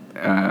like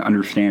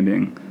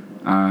understanding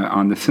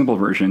on the simple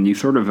version, you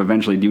sort of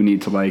eventually do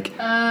need to like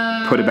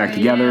put it back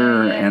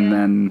together and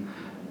then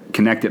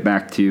connect it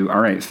back to,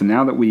 all right, so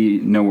now that we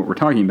know what we're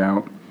talking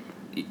about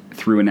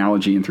through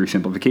analogy and through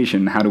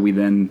simplification, how do we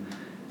then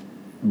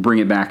bring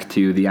it back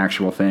to the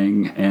actual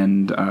thing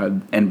and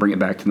bring it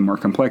back to the more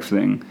complex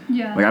thing?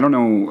 Yeah. Like, I don't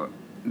know,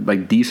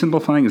 like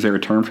desimplifying, is there a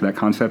term for that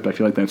concept? I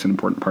feel like that's an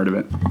important part of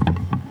it.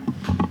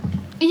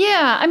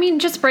 Yeah,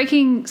 just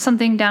breaking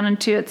something down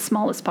into its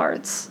smallest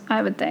parts,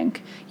 I would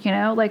think.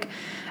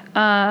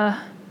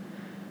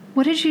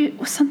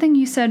 Something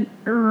you said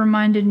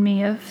reminded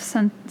me of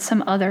some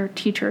other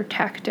teacher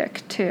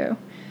tactic too.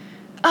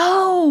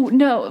 Oh,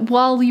 no,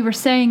 while you were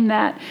saying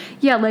that,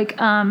 yeah, like,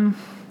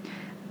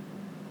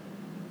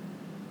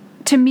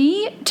 to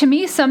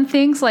me, some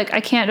things, like, I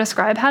can't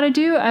describe how to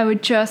do. I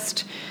would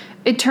just,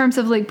 in terms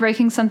of, like,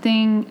 breaking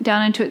something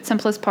down into its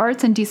simplest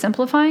parts and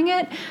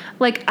desimplifying it,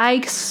 like,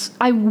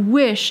 I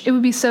wish it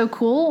would be so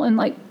cool, and,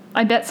 like,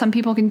 I bet some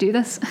people can do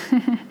this,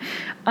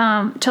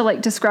 to,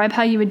 like, describe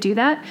how you would do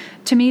that.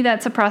 To me,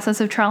 that's a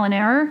process of trial and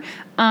error.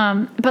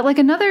 But, like,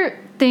 another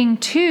thing,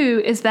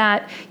 too, is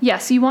that,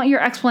 yes, you want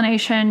your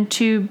explanation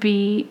to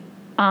be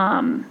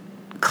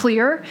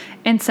clear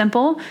and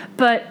simple,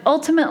 but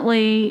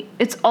ultimately,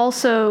 it's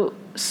also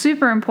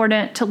super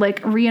important to,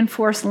 like,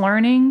 reinforce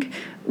learning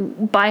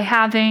by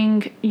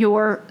having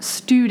your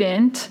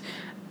student,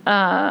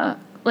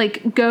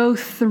 like, go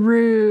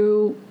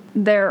through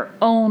their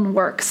own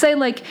work. Say,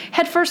 like,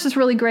 Head First is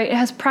really great. It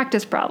has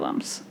practice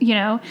problems,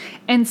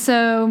 And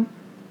so,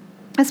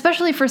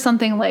 especially for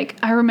something like,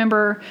 I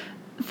remember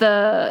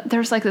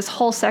there's like this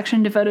whole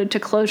section devoted to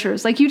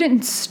closures. Like, you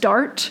didn't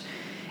start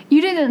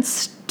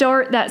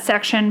that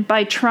section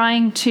by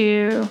trying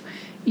to,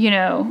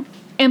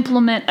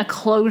 implement a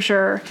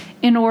closure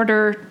in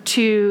order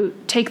to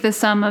take the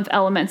sum of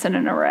elements in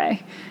an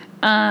array.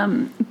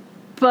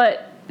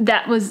 But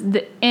that was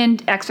the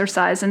end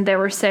exercise, and there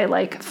were, say,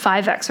 like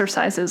 5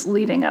 exercises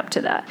leading up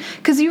to that.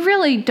 Because you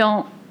really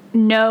don't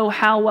know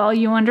how well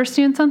you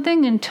understand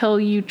something until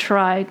you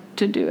try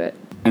to do it.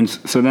 And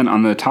so then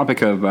on the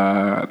topic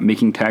of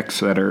making texts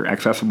that are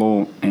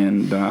accessible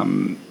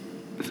and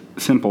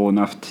simple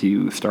enough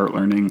to start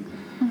learning,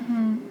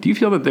 do you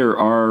feel that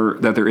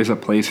there is a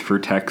place for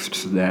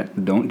texts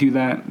that don't do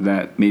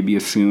that maybe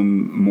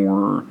assume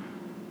more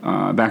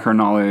background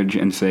knowledge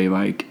and say,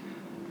 like,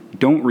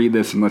 don't read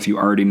this unless you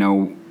already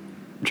know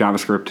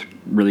JavaScript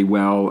really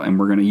well, and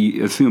we're going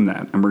to assume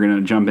that, and we're going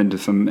to jump into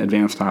some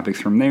advanced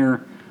topics from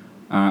there,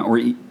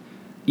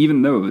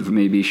 even those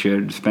maybe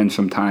should spend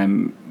some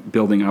time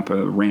building up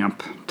a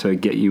ramp to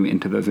get you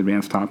into those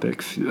advanced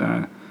topics.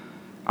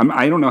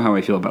 I don't know how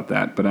I feel about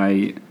that, but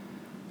I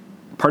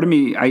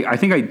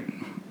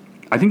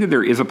think that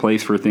there is a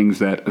place for things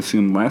that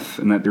assume less,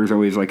 and that there's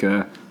always like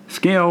a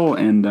scale,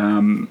 and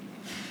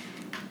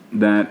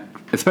that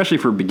especially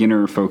for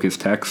beginner-focused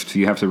texts,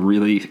 you have to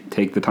really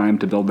take the time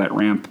to build that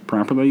ramp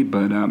properly.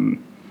 But I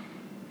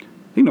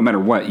think no matter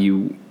what,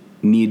 you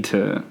need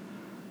to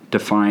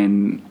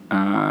define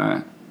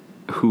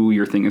who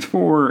your thing is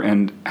for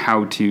and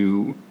how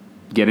to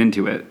get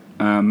into it.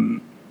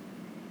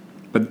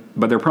 But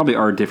there probably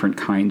are different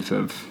kinds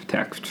of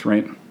texts,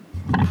 right?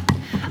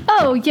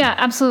 Oh, yeah,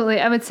 absolutely.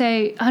 I would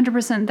say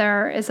 100%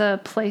 there is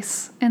a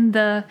place in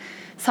the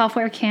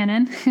software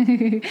canon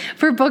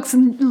for books,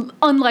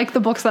 unlike the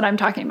books that I'm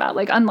talking about,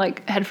 like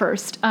unlike Head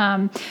First,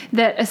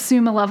 that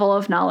assume a level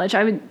of knowledge.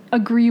 I would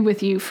agree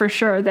with you for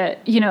sure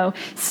that,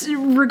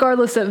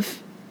 regardless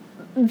of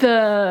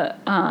the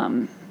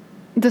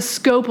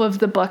scope of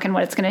the book and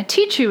what it's going to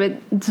teach you,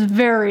 it's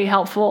very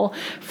helpful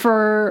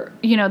for,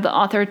 the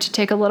author to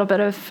take a little bit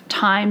of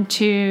time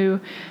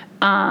to,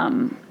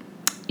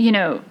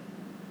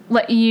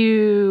 let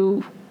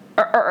you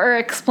or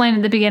explain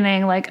at the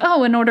beginning, like,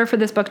 oh, in order for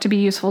this book to be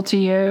useful to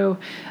you,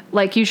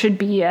 like you should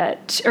be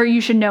or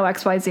you should know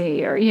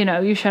XYZ, or,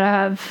 you should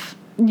have,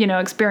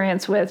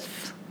 experience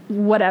with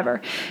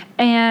whatever.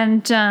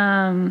 And,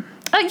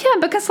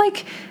 because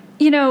like,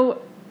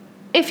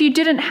 if you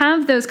didn't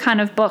have those kind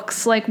of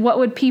books, like what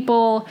would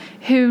people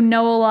who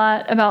know a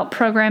lot about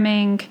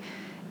programming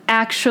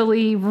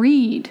actually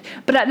read?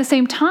 But at the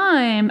same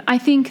time, I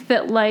think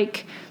that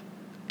like,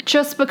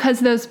 just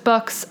because those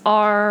books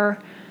are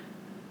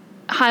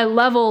high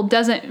level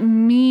doesn't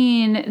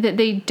mean that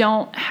they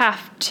don't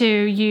have to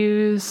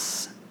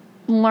use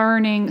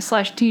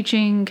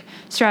learning/teaching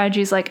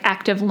strategies like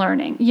active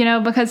learning,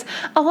 because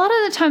a lot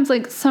of the times,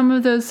 like some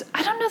of those,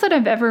 I don't know that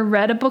I've ever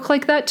read a book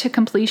like that to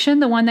completion.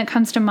 The one that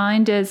comes to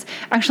mind is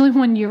actually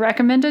one you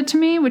recommended to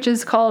me, which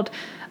is called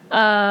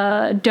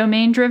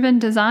Domain-Driven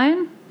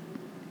Design.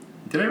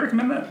 Did I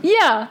recommend that?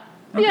 Yeah.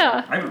 Okay.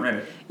 Yeah. I haven't read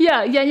it.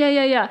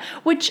 Yeah.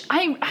 Which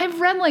I've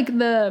read like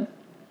the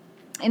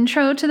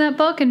intro to that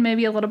book and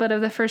maybe a little bit of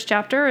the first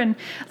chapter, and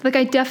like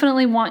I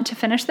definitely want to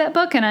finish that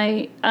book, and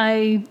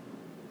I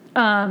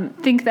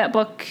think that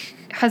book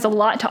has a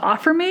lot to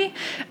offer me.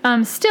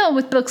 Still,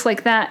 with books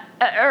like that,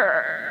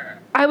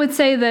 I would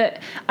say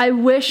that I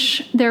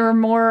wish there were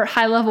more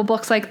high-level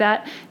books like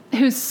that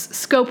whose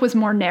scope was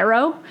more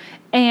narrow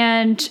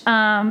and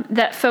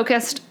that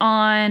focused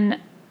on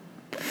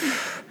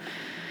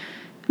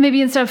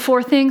maybe instead of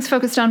 4 things,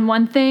 focused on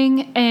one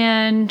thing,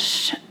 and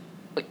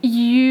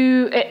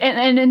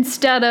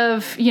instead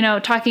of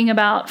talking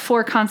about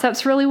 4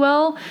 concepts really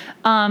well,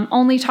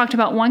 only talked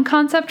about one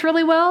concept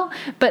really well,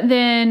 but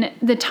then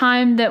the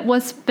time that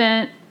was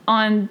spent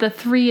on the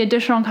 3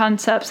 additional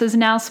concepts is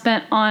now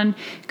spent on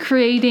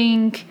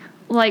creating,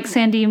 like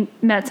Sandy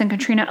Metz and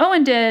Katrina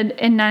Owen did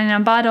in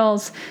 99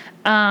 Bottles,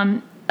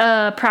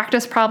 a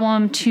practice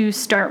problem to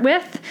start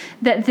with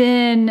that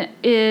then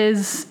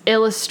is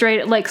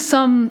illustrated, like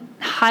some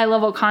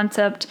high-level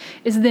concept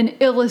is then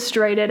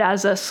illustrated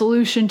as a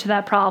solution to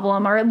that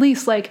problem, or at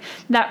least like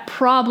that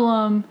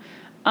problem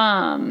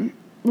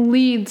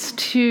leads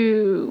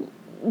to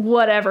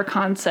whatever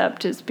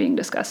concept is being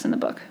discussed in the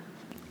book.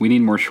 We need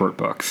more short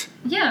books.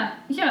 Yeah.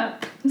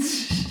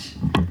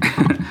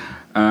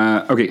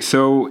 Okay,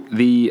 so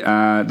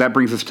that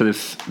brings us to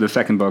the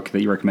second book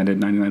that you recommended,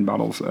 99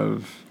 Bottles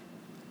of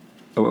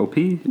OOP?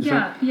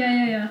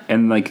 Yeah.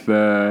 And like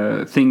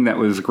the thing that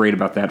was great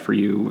about that for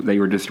you, that you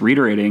were just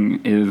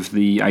reiterating, is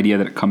the idea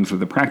that it comes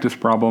with a practice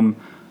problem,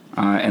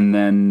 and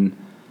then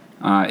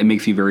it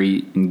makes you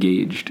very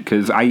engaged.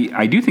 Because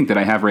I do think that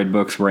I have read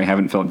books where I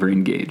haven't felt very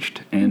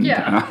engaged. And,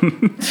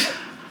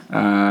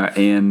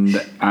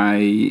 and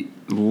I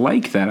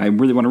like that. I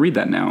really want to read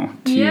that now.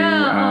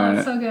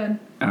 It's so good.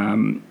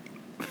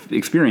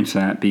 Experience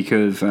that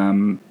because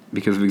of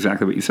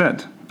exactly what you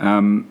said.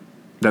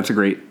 That's a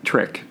great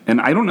trick. And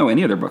I don't know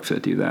any other books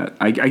that do that.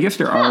 I guess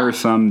there are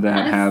some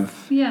that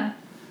have... Yeah.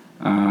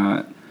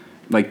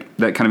 Like,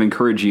 that kind of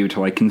encourage you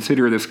to, like,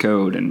 consider this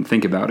code and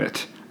think about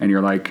it. And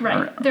you're like...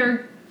 Right.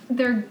 There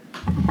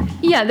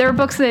are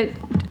books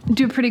that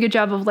do a pretty good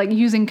job of, like,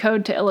 using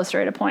code to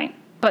illustrate a point.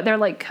 But they're,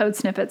 like, code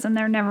snippets, and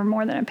they're never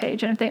more than a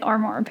page. And if they are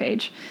more a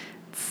page,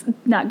 it's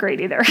not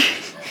great either.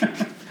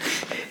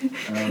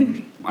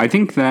 I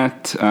think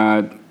that...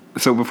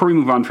 so before we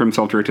move on from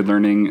self-directed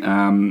learning...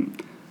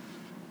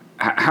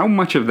 how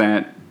much of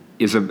that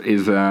is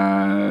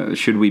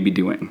should we be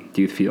doing,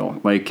 do you feel?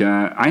 Like,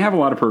 I have a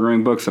lot of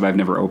programming books that I've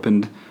never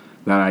opened,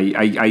 that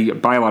I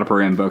buy a lot of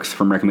programming books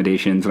from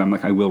recommendations, and I'm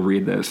like, I will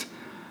read this.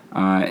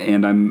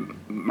 And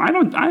I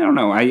don't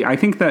know. I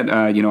think that,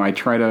 I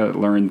try to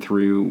learn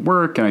through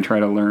work, and I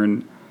try to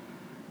learn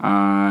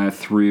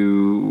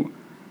through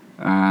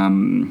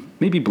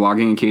maybe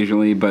blogging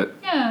occasionally, but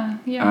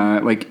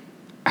like,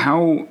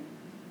 how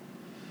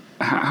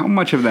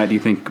much of that do you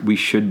think we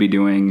should be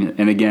doing?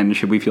 And again,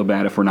 should we feel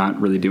bad if we're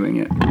not really doing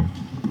it?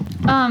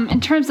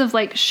 In terms of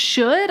like,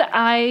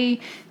 I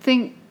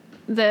think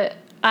that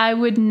I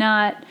would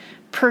not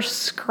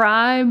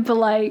prescribe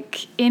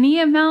like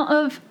any amount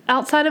of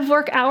outside of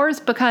work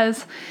hours,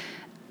 because,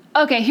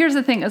 okay, here's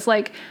the thing. It's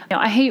like,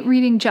 I hate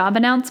reading job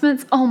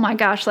announcements. Oh my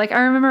gosh. Like,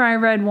 I remember I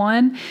read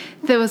one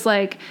that was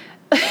like,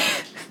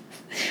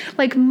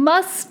 like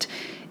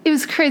it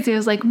was crazy. It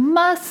was like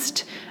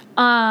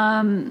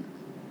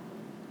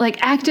like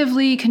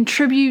actively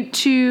contribute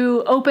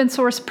to open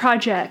source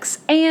projects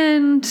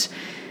and,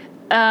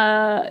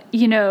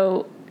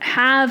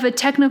 have a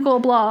technical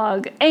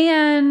blog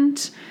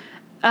and,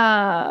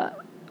 I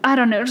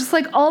don't know, just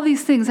like all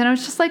these things. And I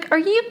was just like, are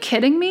you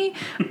kidding me?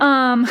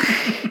 And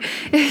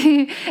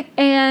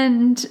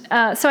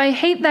so I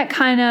hate that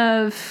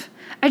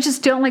I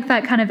just don't like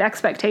that kind of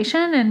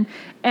expectation.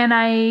 And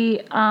I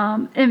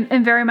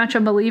am very much a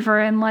believer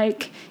in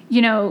like,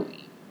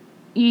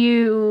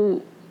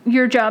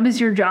 your job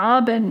is your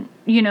job, and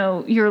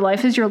your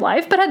life is your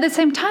life. But at the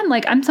same time,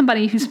 like, I'm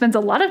somebody who spends a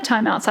lot of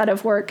time outside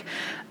of work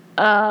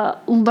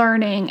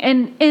learning,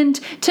 and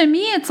to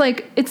me it's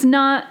like, it's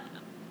not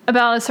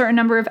about a certain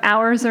number of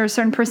hours or a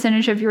certain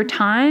percentage of your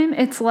time.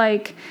 It's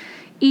like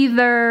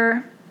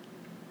either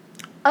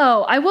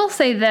Oh, I will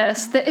say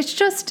this, that it's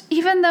just,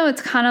 even though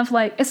it's kind of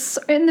like, it's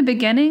in the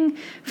beginning,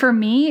 for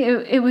me,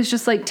 it was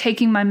just like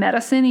taking my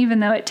medicine,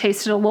 even though it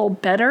tasted a little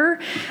better.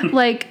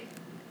 Like,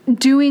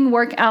 doing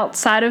work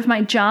outside of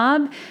my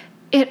job,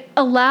 it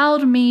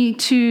allowed me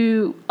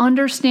to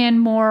understand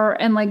more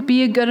and like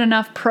be a good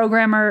enough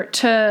programmer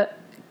to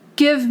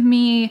give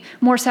me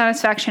more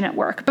satisfaction at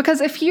work. Because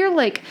if you're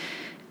like,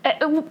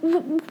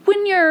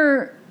 when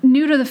you're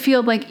new to the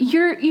field, like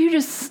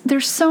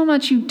there's so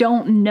much you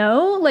don't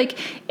know. Like,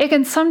 it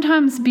can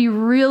sometimes be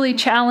really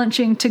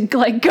challenging to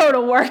like go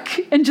to work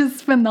and just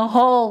spend the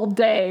whole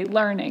day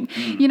learning,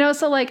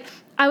 so like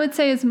I would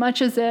say as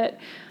much in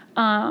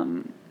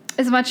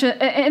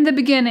the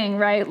beginning,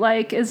 right?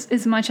 Like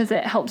as much as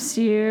it helps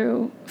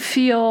you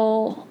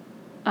feel,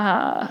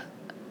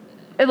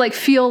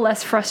 feel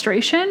less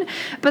frustration.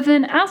 But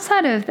then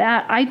outside of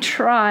that, I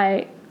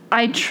try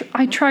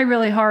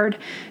really hard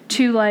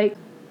to like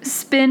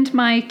spend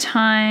my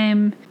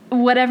time,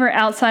 whatever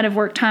outside of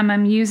work time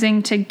I'm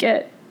using to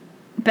get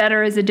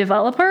better as a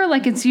developer.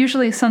 Like, it's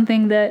usually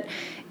something that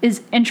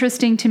is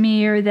interesting to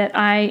me or that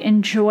I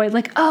enjoy.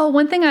 Like,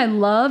 one thing I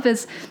love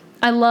is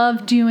I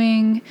love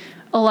doing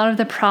a lot of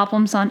the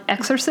problems on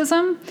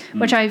exorcism,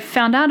 which I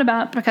found out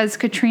about because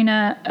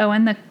Katrina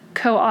Owen, the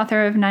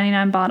co-author of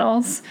 99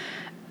 Bottles,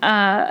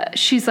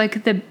 she's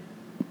like the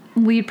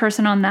lead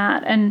person on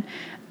that. And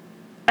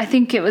I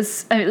think it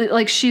was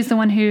like she's the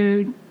one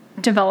who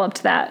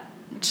developed that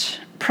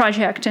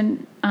project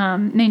and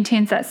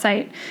maintains that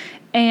site.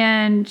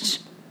 And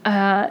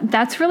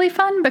that's really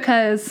fun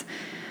because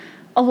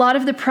a lot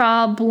of the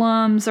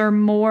problems are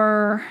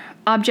more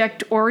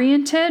object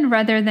oriented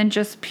rather than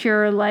just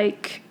pure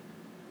like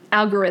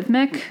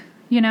algorithmic,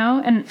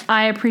 and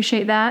I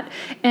appreciate that.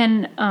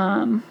 And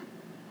but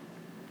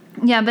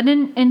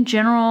in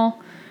general,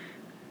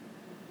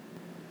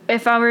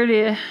 if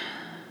I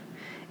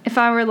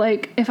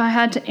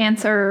had to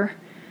answer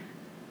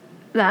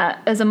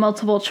that as a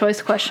multiple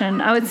choice question,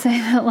 I would say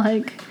that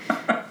like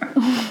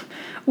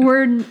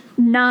we're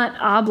not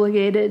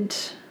obligated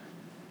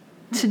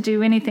to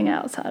do anything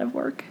outside of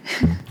work.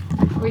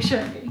 We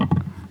shouldn't be.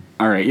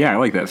 All right, yeah, I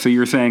like that. So you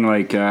were saying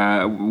like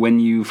when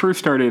you first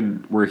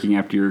started working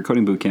after your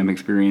coding bootcamp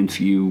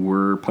experience, you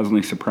were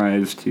pleasantly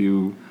surprised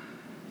to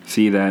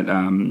see that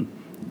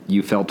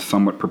you felt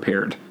somewhat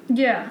prepared.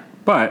 Yeah.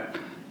 But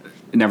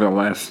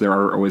nevertheless, there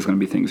are always going to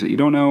be things that you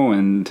don't know,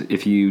 and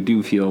if you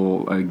do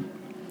feel a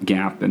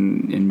gap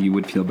and you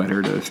would feel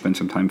better to spend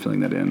some time filling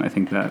that in, I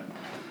think that,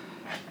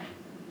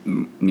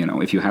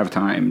 if you have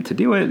time to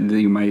do it,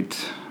 you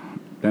might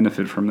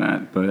benefit from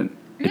that. But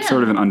it's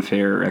sort of an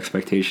unfair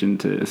expectation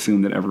to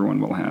assume that everyone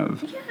will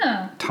have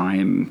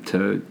time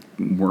to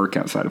work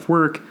outside of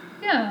work.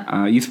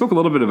 Yeah. You spoke a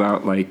little bit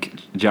about like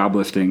job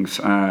listings.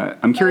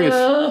 I'm curious.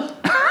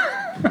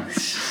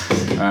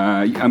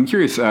 I'm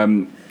curious.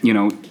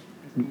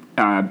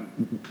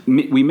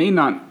 We may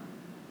not,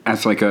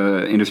 as like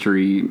a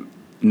industry,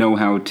 know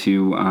how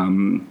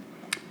to.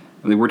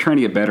 We're trying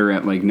to get better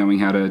at like knowing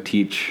how to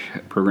teach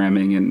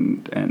programming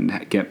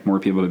and get more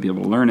people to be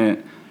able to learn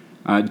it.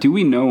 Do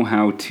we know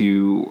how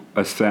to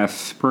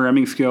assess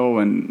programming skill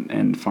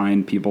and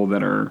find people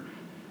that are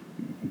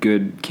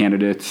good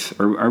candidates?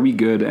 Or are we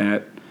good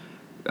at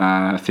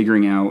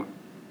figuring out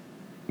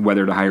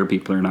whether to hire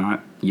people or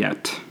not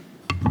yet?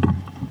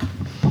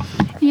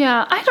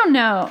 Yeah, I don't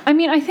know. I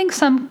mean, I think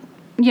some,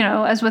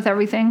 as with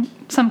everything,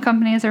 some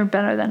companies are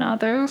better than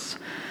others.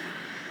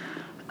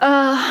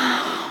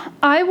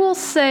 I will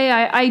say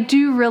I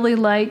do really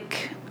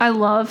I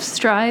love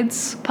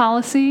Stride's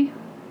policy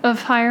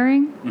of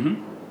hiring,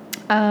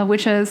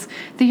 which is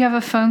that you have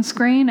a phone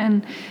screen,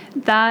 and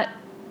that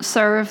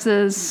serves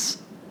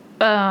as,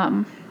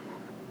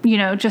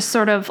 just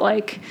sort of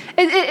like,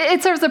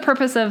 it serves the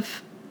purpose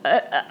of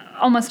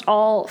almost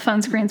all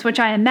phone screens, which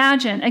I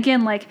imagine,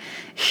 again, like,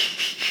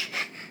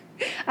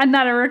 I'm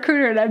not a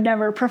recruiter and I've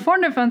never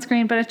performed a phone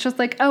screen, but it's just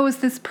like, is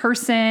this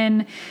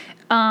person,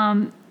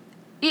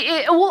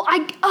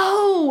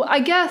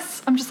 I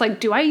guess I'm just like,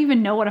 do I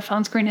even know what a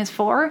phone screen is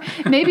for?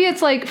 Maybe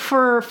it's like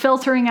for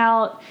filtering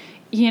out,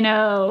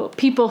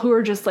 people who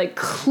are just like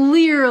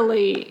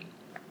clearly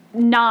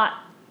not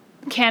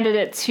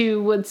candidates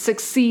who would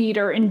succeed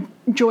or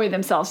enjoy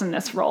themselves in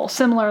this role.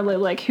 Similarly,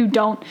 like who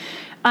don't,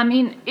 a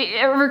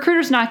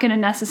recruiter's not going to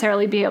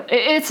necessarily be able,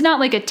 it's not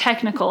like a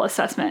technical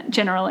assessment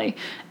generally.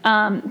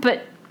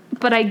 But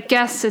I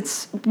guess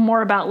it's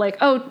more about like,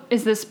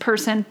 is this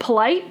person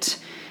polite,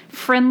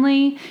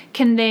 friendly?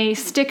 Can they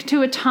stick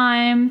to a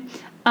time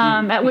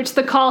at which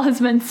the call has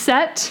been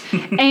set?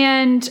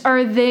 And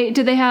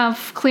do they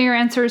have clear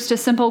answers to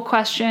simple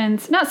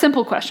questions? Not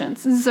simple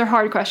questions. These are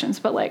hard questions,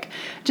 but like,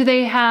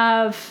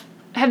 have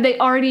they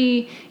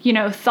already,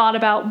 thought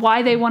about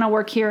why they want to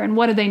work here and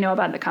what do they know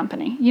about the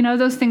company?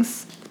 Those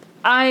things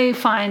I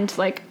find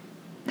like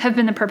have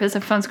been the purpose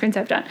of phone screens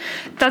I've done.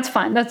 That's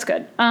fine. That's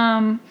good.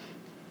 And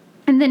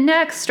then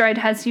next, Stride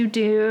has you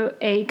do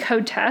a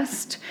code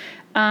test.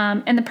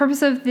 And the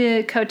purpose of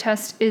the code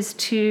test is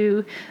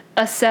to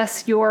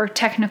assess your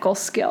technical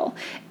skill.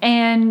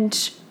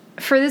 And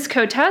for this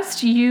code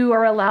test, you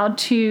are allowed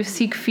to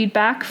seek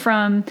feedback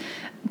from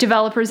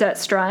developers at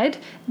Stride.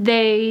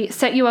 They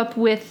set you up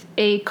with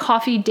a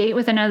coffee date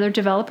with another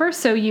developer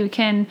so you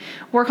can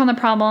work on the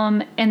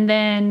problem and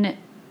then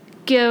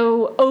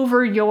go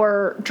over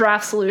your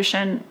draft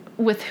solution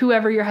with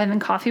whoever you're having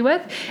coffee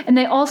with. And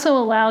they also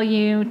allow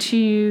you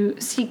to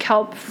seek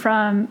help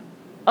from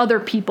other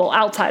people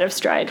outside of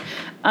Stride.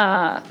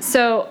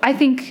 So I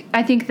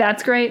think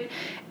that's great.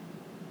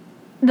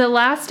 The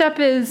last step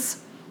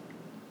is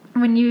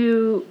when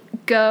you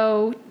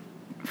go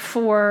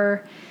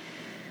for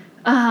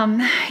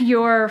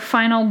your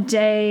final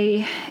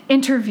day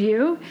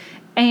interview,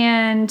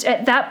 and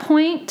at that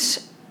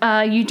point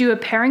you do a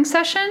pairing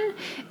session.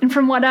 And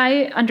from what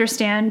I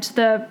understand,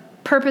 the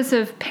purpose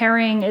of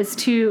pairing is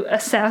to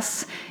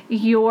assess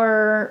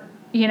your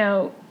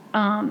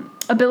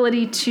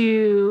ability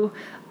to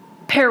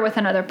pair with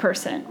another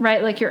person,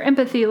 right? Like your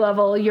empathy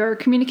level, your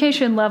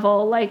communication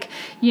level, like,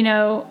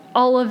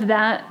 all of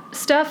that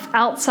stuff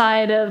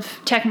outside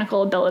of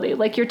technical ability.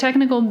 Like your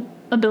technical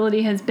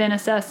ability has been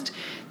assessed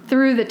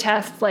through the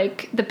test.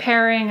 Like the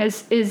pairing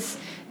is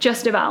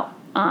just about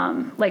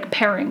like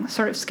pairing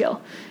sort of skill.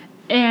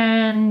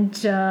 And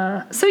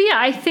so yeah,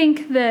 I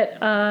think that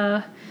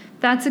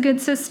that's a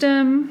good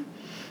system.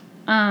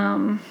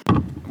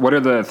 What are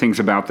the things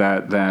about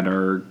that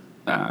are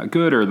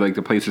good, or like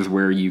the places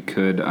where you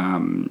could,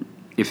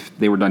 if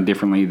they were done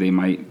differently, they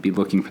might be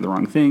looking for the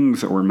wrong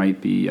things, or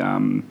might be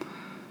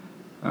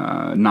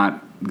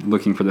not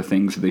looking for the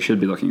things that they should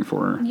be looking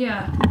for?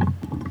 Yeah.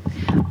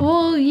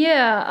 Well,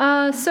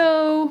 yeah.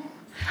 So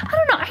I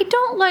don't know.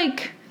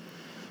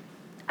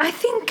 I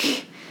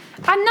think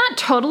I'm not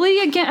totally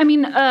against. I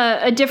mean,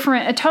 a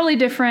totally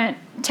different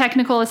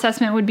technical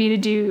assessment would be to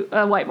do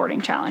a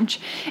whiteboarding challenge.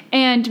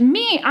 And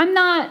me, I'm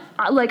not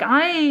like,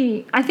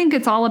 I think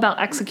it's all about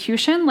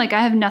execution. Like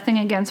I have nothing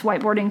against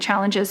whiteboarding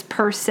challenges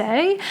per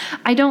se.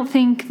 I don't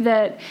think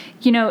that,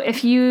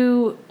 if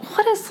you,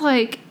 what is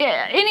like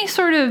any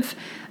sort of,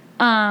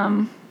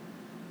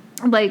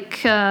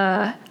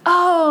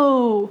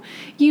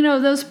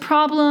 those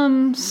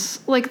problems,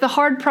 like the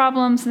hard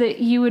problems that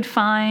you would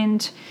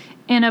find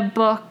in a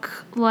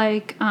book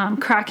like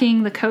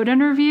Cracking the Code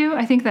Interview.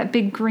 I think that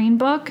big green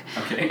book.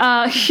 Okay.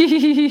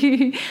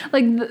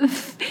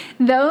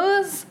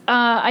 Those,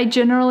 I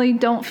generally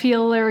don't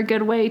feel are a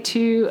good way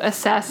to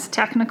assess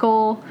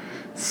technical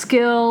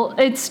skill.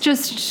 It's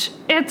just,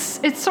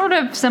 it's sort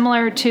of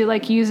similar to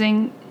like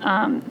using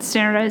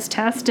standardized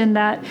test in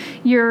that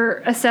you're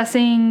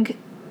assessing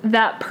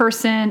that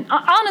person.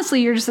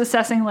 Honestly, you're just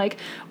assessing like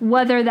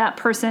whether that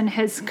person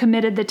has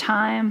committed the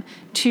time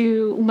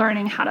to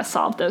learning how to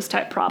solve those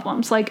type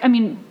problems. Like, I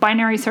mean,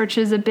 binary search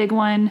is a big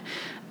one.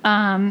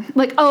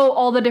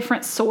 All the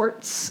different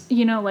sorts,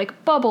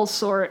 like bubble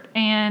sort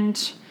and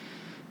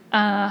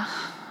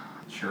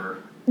sure.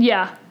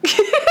 Yeah.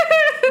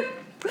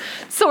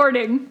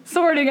 sorting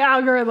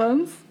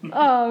algorithms.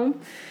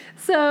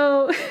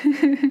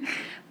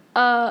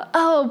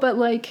 But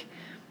like,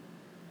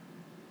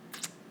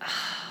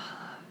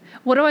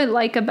 what do I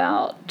like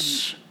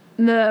about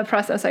the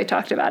process I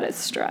talked about at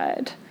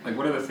Stride? Like,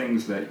 what are the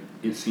things that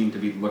it seemed to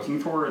be looking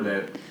for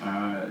that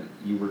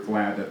you were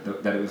glad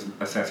that it was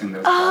assessing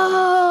those qualities?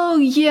 Oh,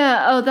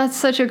 yeah. Oh, that's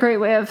such a great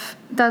way of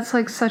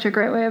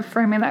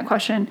framing that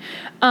question.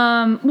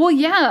 Well,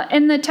 yeah,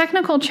 in the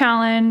technical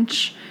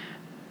challenge,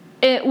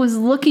 it was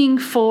looking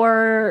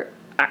for,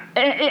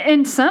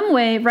 in some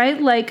way,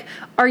 right? Like,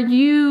 are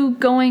you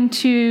going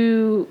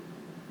to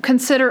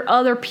consider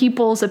other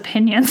people's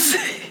opinions?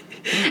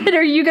 And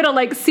are you going to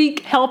like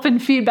seek help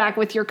and feedback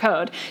with your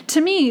code?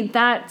 To me,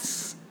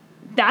 that's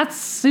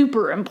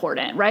super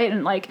important, right?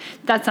 And like,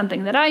 that's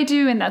something that I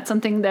do, and that's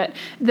something that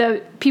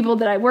the people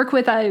that I work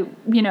with, I,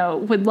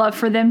 would love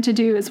for them to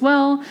do as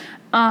well.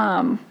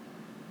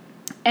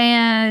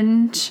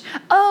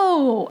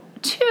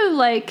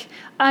 Like,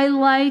 I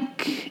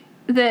like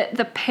that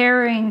the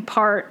pairing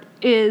part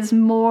is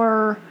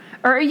more,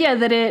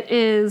 that it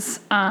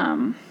is,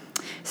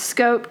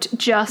 scoped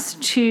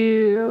just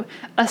to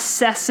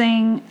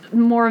assessing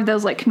more of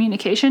those like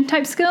communication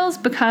type skills,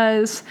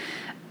 because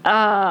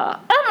I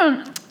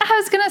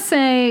was gonna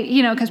say,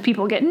 because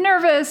people get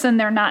nervous and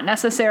they're not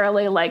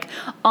necessarily like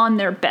on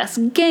their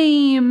best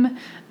game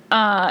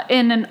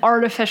in an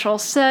artificial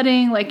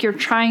setting, like you're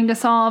trying to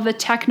solve a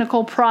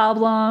technical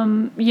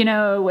problem,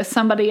 with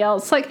somebody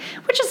else, like,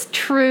 which is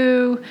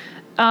true,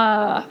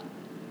 but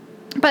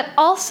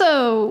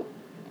also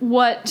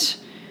what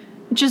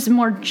just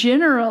more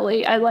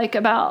generally I like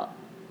about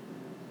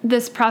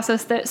this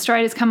process that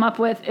Stride has come up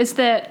with is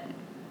that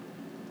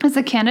as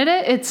a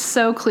candidate, it's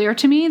so clear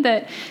to me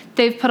that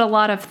they've put a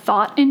lot of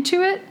thought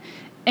into it,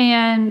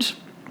 and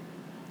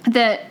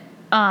that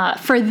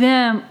for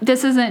them,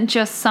 this isn't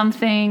just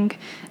something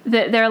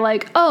that they're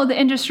like, oh, the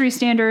industry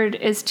standard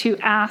is to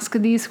ask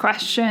these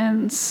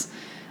questions,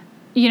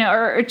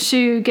 or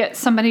to get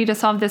somebody to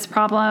solve this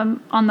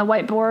problem on the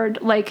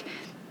whiteboard. Like,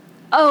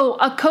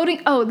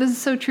 this is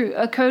so true.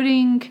 A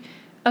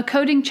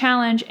coding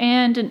challenge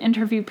and an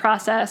interview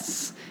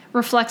process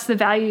reflects the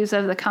values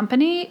of the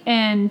company.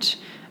 And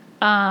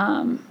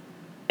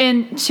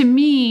to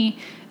me,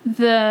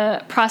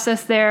 the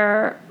process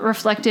there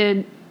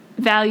reflected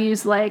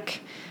values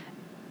like,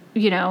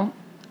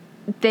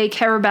 they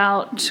care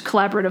about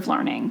collaborative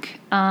learning.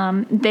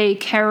 They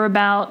care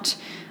about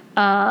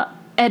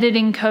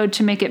editing code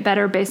to make it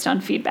better based on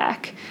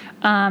feedback.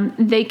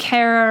 They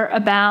care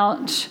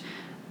about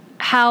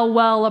how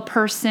well a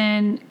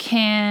person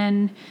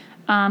can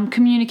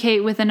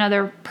communicate with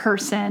another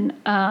person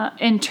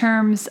in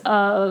terms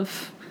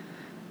of,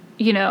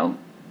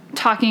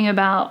 talking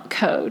about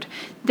code.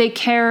 They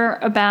care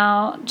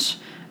about,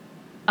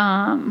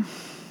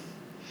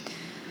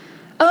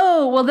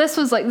 this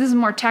is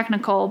more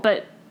technical,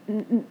 but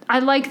I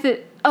like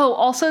that. Oh,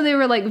 also they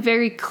were like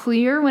very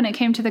clear when it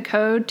came to the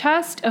code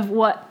test of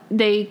what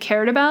they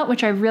cared about,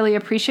 which I really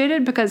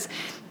appreciated because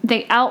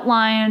they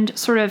outlined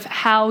sort of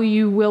how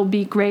you will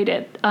be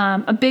graded.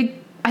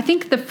 I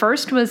think the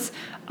first was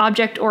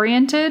object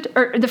oriented,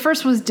 or the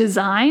first was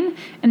design,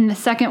 and the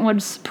second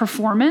was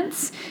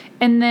performance.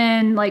 And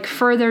then like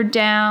further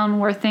down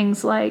were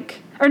things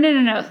like,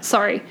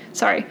 sorry.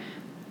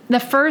 The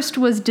first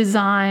was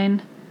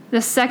design,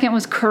 the second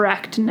was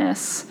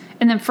correctness,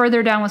 and then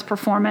further down was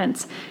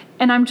performance.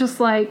 And I'm just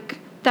like,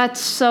 that's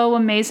so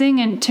amazing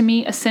and to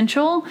me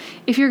essential.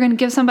 If you're going to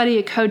give somebody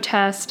a code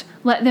test,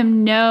 let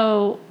them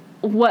know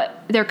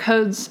what their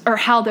codes or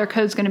how their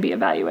code's going to be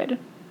evaluated.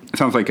 It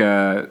sounds like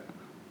a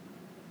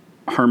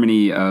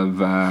harmony of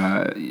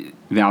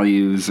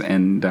values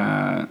and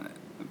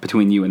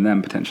between you and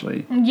them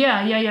potentially.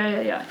 Yeah.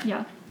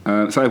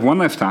 So I have one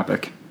last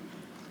topic,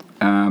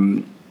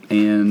 and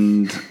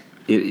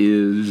it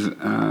is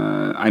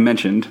I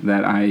mentioned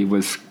that I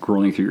was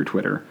scrolling through your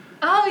Twitter.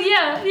 Oh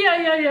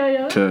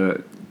yeah.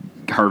 To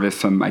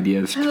harvest some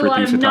ideas There's for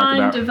things to talk about. a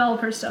lot of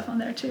non-developer stuff on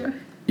there too.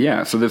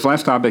 Yeah, so this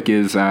last topic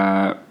is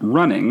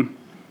running,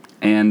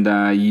 and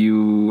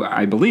you,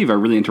 I believe, are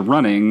really into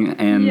running,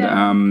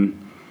 and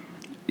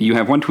you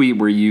have one tweet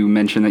where you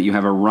mentioned that you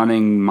have a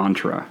running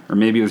mantra, or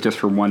maybe it was just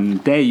for one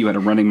day you had a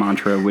running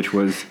mantra, which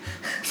was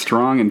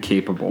strong and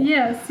capable.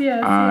 Yes.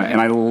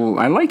 And I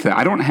like that.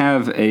 I don't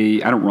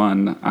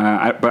run,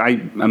 but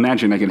I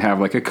imagine I could have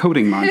like a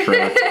coding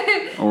mantra,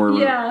 or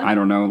I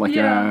don't know, like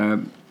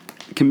a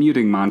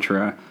commuting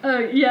mantra. Oh,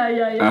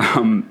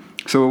 yeah.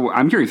 So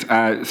I'm curious.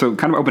 So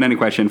kind of open-ended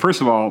question.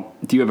 First of all,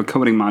 do you have a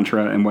coding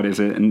mantra, and what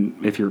is it?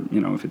 And if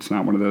if it's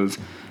not one of those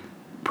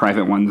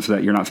private ones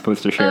that you're not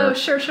supposed to share. Oh,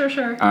 sure.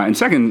 And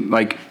second,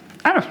 I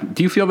don't know,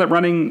 do you feel that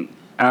running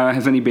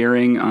has any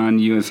bearing on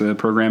you as a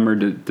programmer?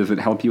 Does it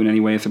help you in any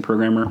way as a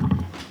programmer?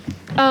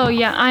 Oh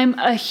yeah, I'm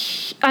a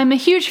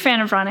huge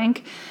fan of running.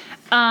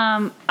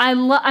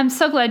 I'm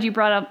so glad you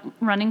brought up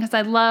running because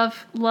I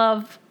love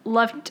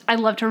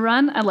to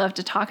run. I love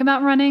to talk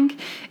about running.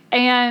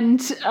 And,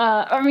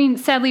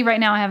 sadly right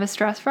now I have a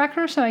stress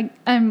fracture, so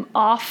I'm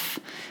off,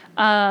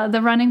 the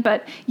running,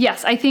 but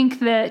yes, I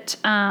think that,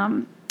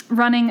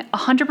 running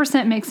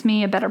 100% makes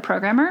me a better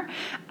programmer.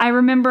 I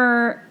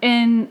remember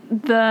in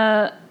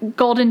the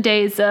golden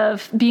days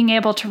of being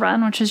able to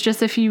run, which was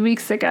just a few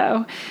weeks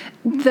ago,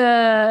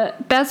 the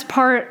best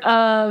part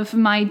of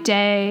my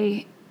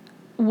day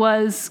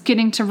was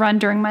getting to run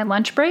during my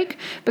lunch break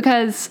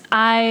because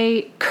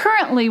I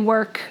currently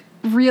work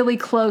really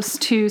close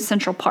to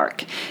Central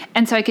Park.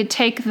 And so I could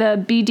take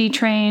the BD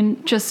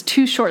train just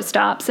 2 short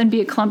stops and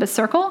be at Columbus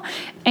Circle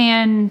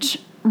and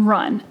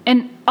run.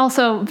 And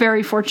also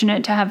very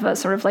fortunate to have a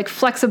sort of like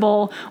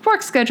flexible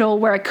work schedule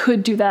where I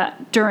could do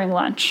that during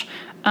lunch,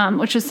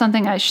 which is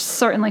something I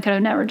certainly could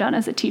have never done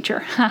as a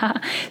teacher.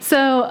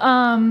 So,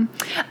 and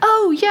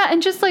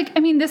just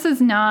this is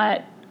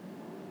not,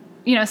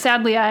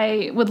 sadly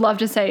I would love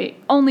to say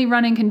only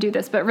running can do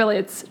this, but really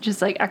it's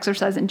just like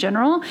exercise in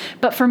general.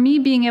 But for me,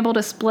 being able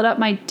to split up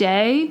my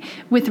day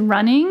with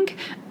running,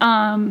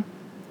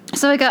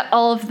 so I got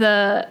all of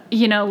the,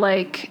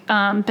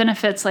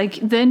 benefits like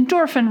the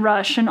endorphin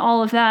rush and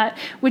all of that,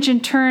 which in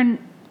turn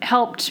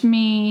helped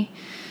me,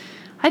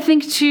 I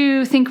think,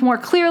 to think more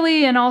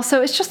clearly. And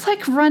also it's just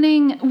like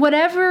running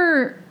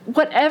whatever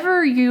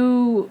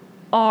you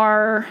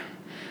are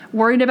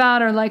worried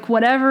about or like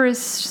whatever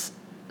is,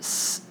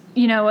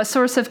 a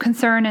source of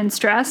concern and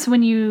stress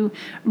when you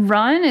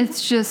run.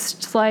 It's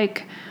just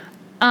like,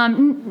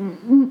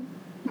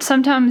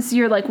 sometimes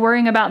you're like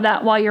worrying about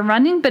that while you're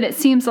running, but it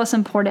seems less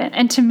important.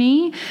 And to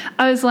me,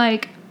 I was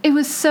like, it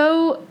was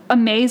so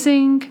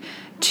amazing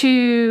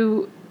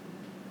to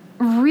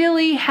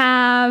really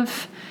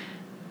have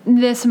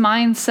this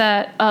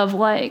mindset of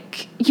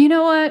like, you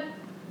know what?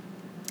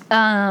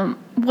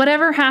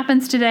 Whatever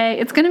happens today,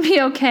 it's going to be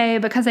okay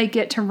because I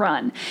get to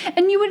run.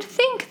 And you would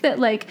think that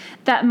like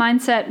that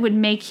mindset would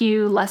make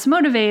you less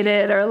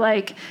motivated or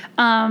like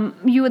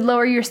you would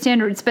lower your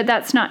standards, but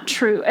that's not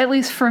true. At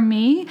least for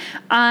me,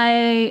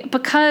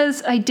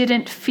 because I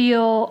didn't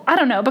feel,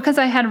 because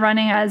I had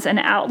running as an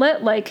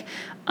outlet, like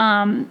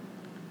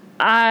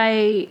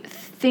I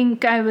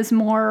think I was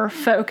more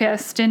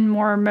focused and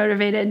more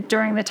motivated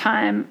during the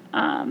time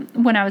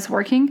when I was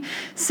working.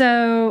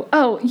 So,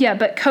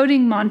 but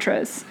coding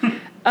mantras.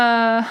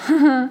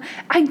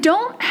 I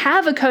don't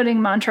have a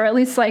coding mantra, at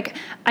least like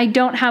I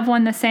don't have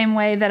one the same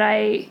way that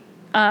I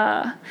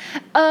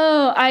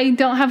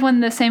don't have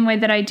one the same way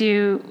that I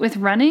do with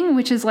running,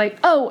 which is like,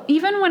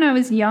 even when I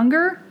was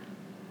younger,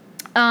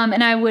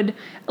 and I would,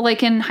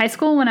 like in high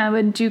school when I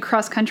would do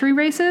cross-country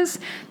races,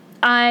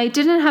 I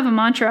didn't have a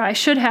mantra. I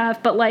should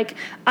have, but like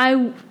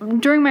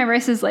during my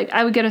races, like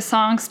I would get a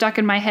song stuck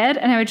in my head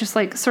and I would just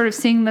like sort of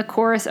sing the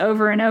chorus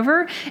over and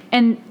over.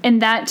 And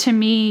that to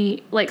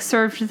me like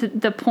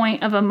served the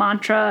point of a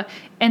mantra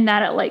in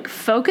that it like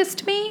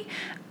focused me.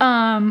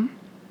 And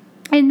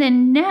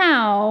then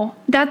now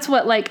that's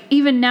what like,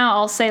 even now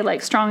I'll say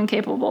like strong and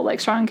capable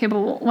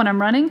when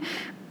I'm running.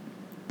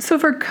 So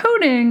for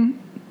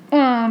coding,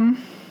 I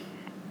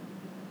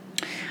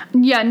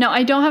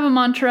don't have a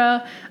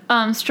mantra.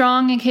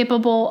 Strong and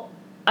capable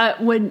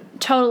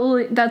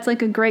that's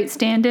like a great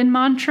stand-in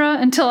mantra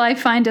until I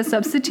find a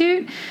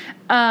substitute.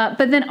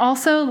 But then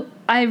also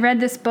I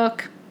read this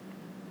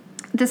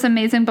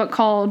amazing book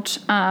called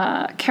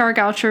Kara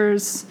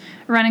Goucher's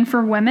Running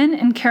for Women.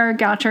 And Kara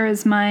Goucher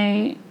is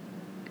my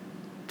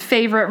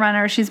favorite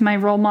runner. She's my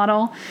role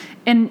model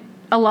in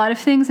a lot of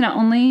things, not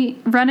only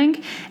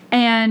running.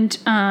 And,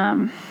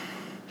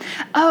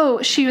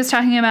 she was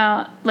talking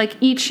about like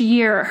each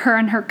year her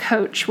and her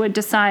coach would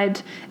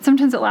decide,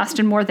 sometimes it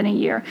lasted more than a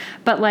year,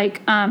 but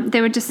like they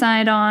would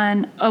decide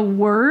on a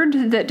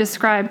word that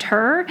described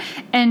her.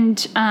 And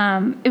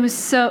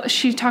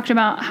she talked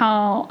about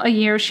how a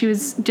year she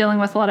was dealing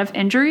with a lot of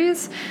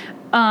injuries.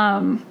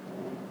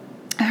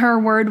 Her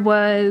word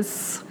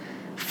was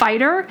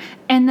fighter.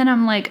 And then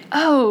I'm like,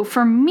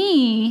 for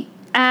me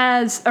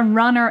as a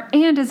runner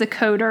and as a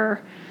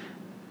coder,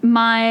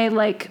 my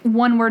like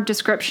one word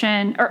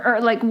description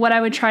or like what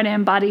I would try to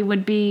embody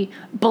would be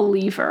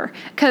believer.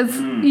 Cause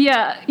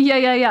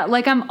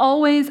like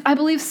I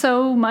believe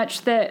so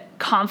much that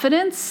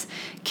confidence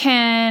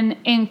can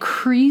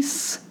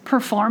increase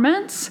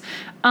performance.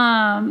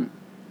 And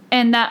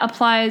that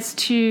applies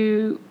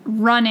to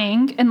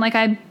running. And like,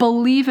 I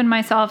believe in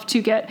myself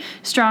to get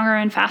stronger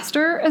and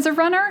faster as a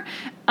runner.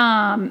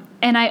 And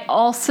I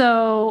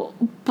also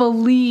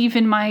believe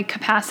in my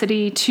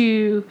capacity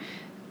to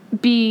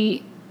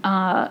be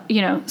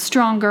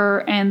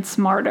stronger and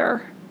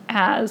smarter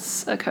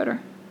as a coder.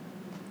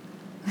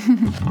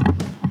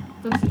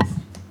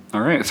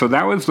 All right, so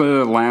that was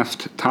the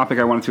last topic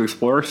I wanted to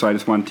explore. So I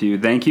just want to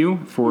thank you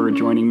for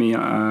joining me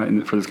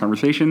for this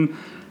conversation,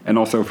 and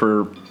also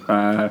for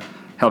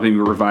helping me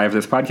revive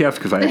this podcast,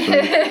 because I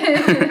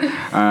actually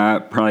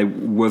probably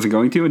wasn't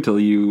going to until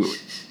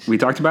we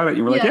talked about it.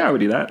 You were like, I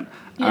would do that.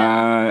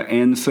 Yeah.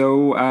 And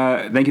so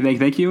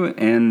thank you.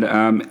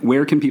 And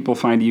where can people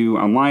find you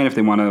online if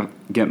they want to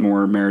get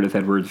more Meredith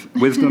Edwards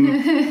wisdom?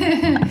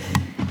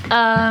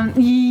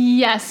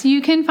 Yes,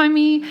 you can find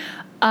me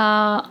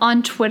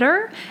on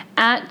Twitter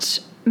at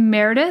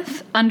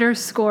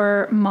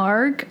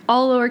Meredith_Marg,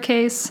 all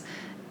lowercase,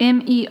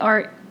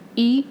 MEREDITH_MARG.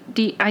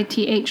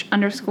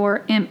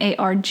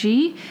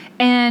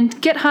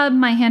 And GitHub,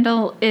 my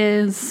handle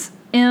is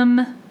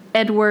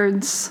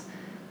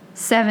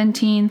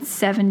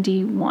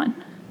mEdwards1771.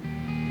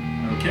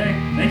 Okay,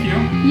 thank you.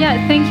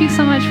 Yeah, thank you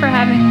so much for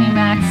having me,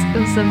 Max.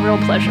 It was a real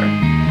pleasure.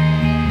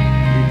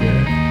 You did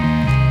it.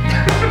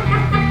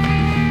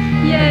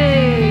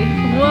 Yay!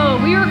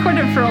 Whoa, we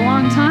recorded for a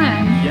long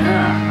time.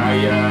 Yeah,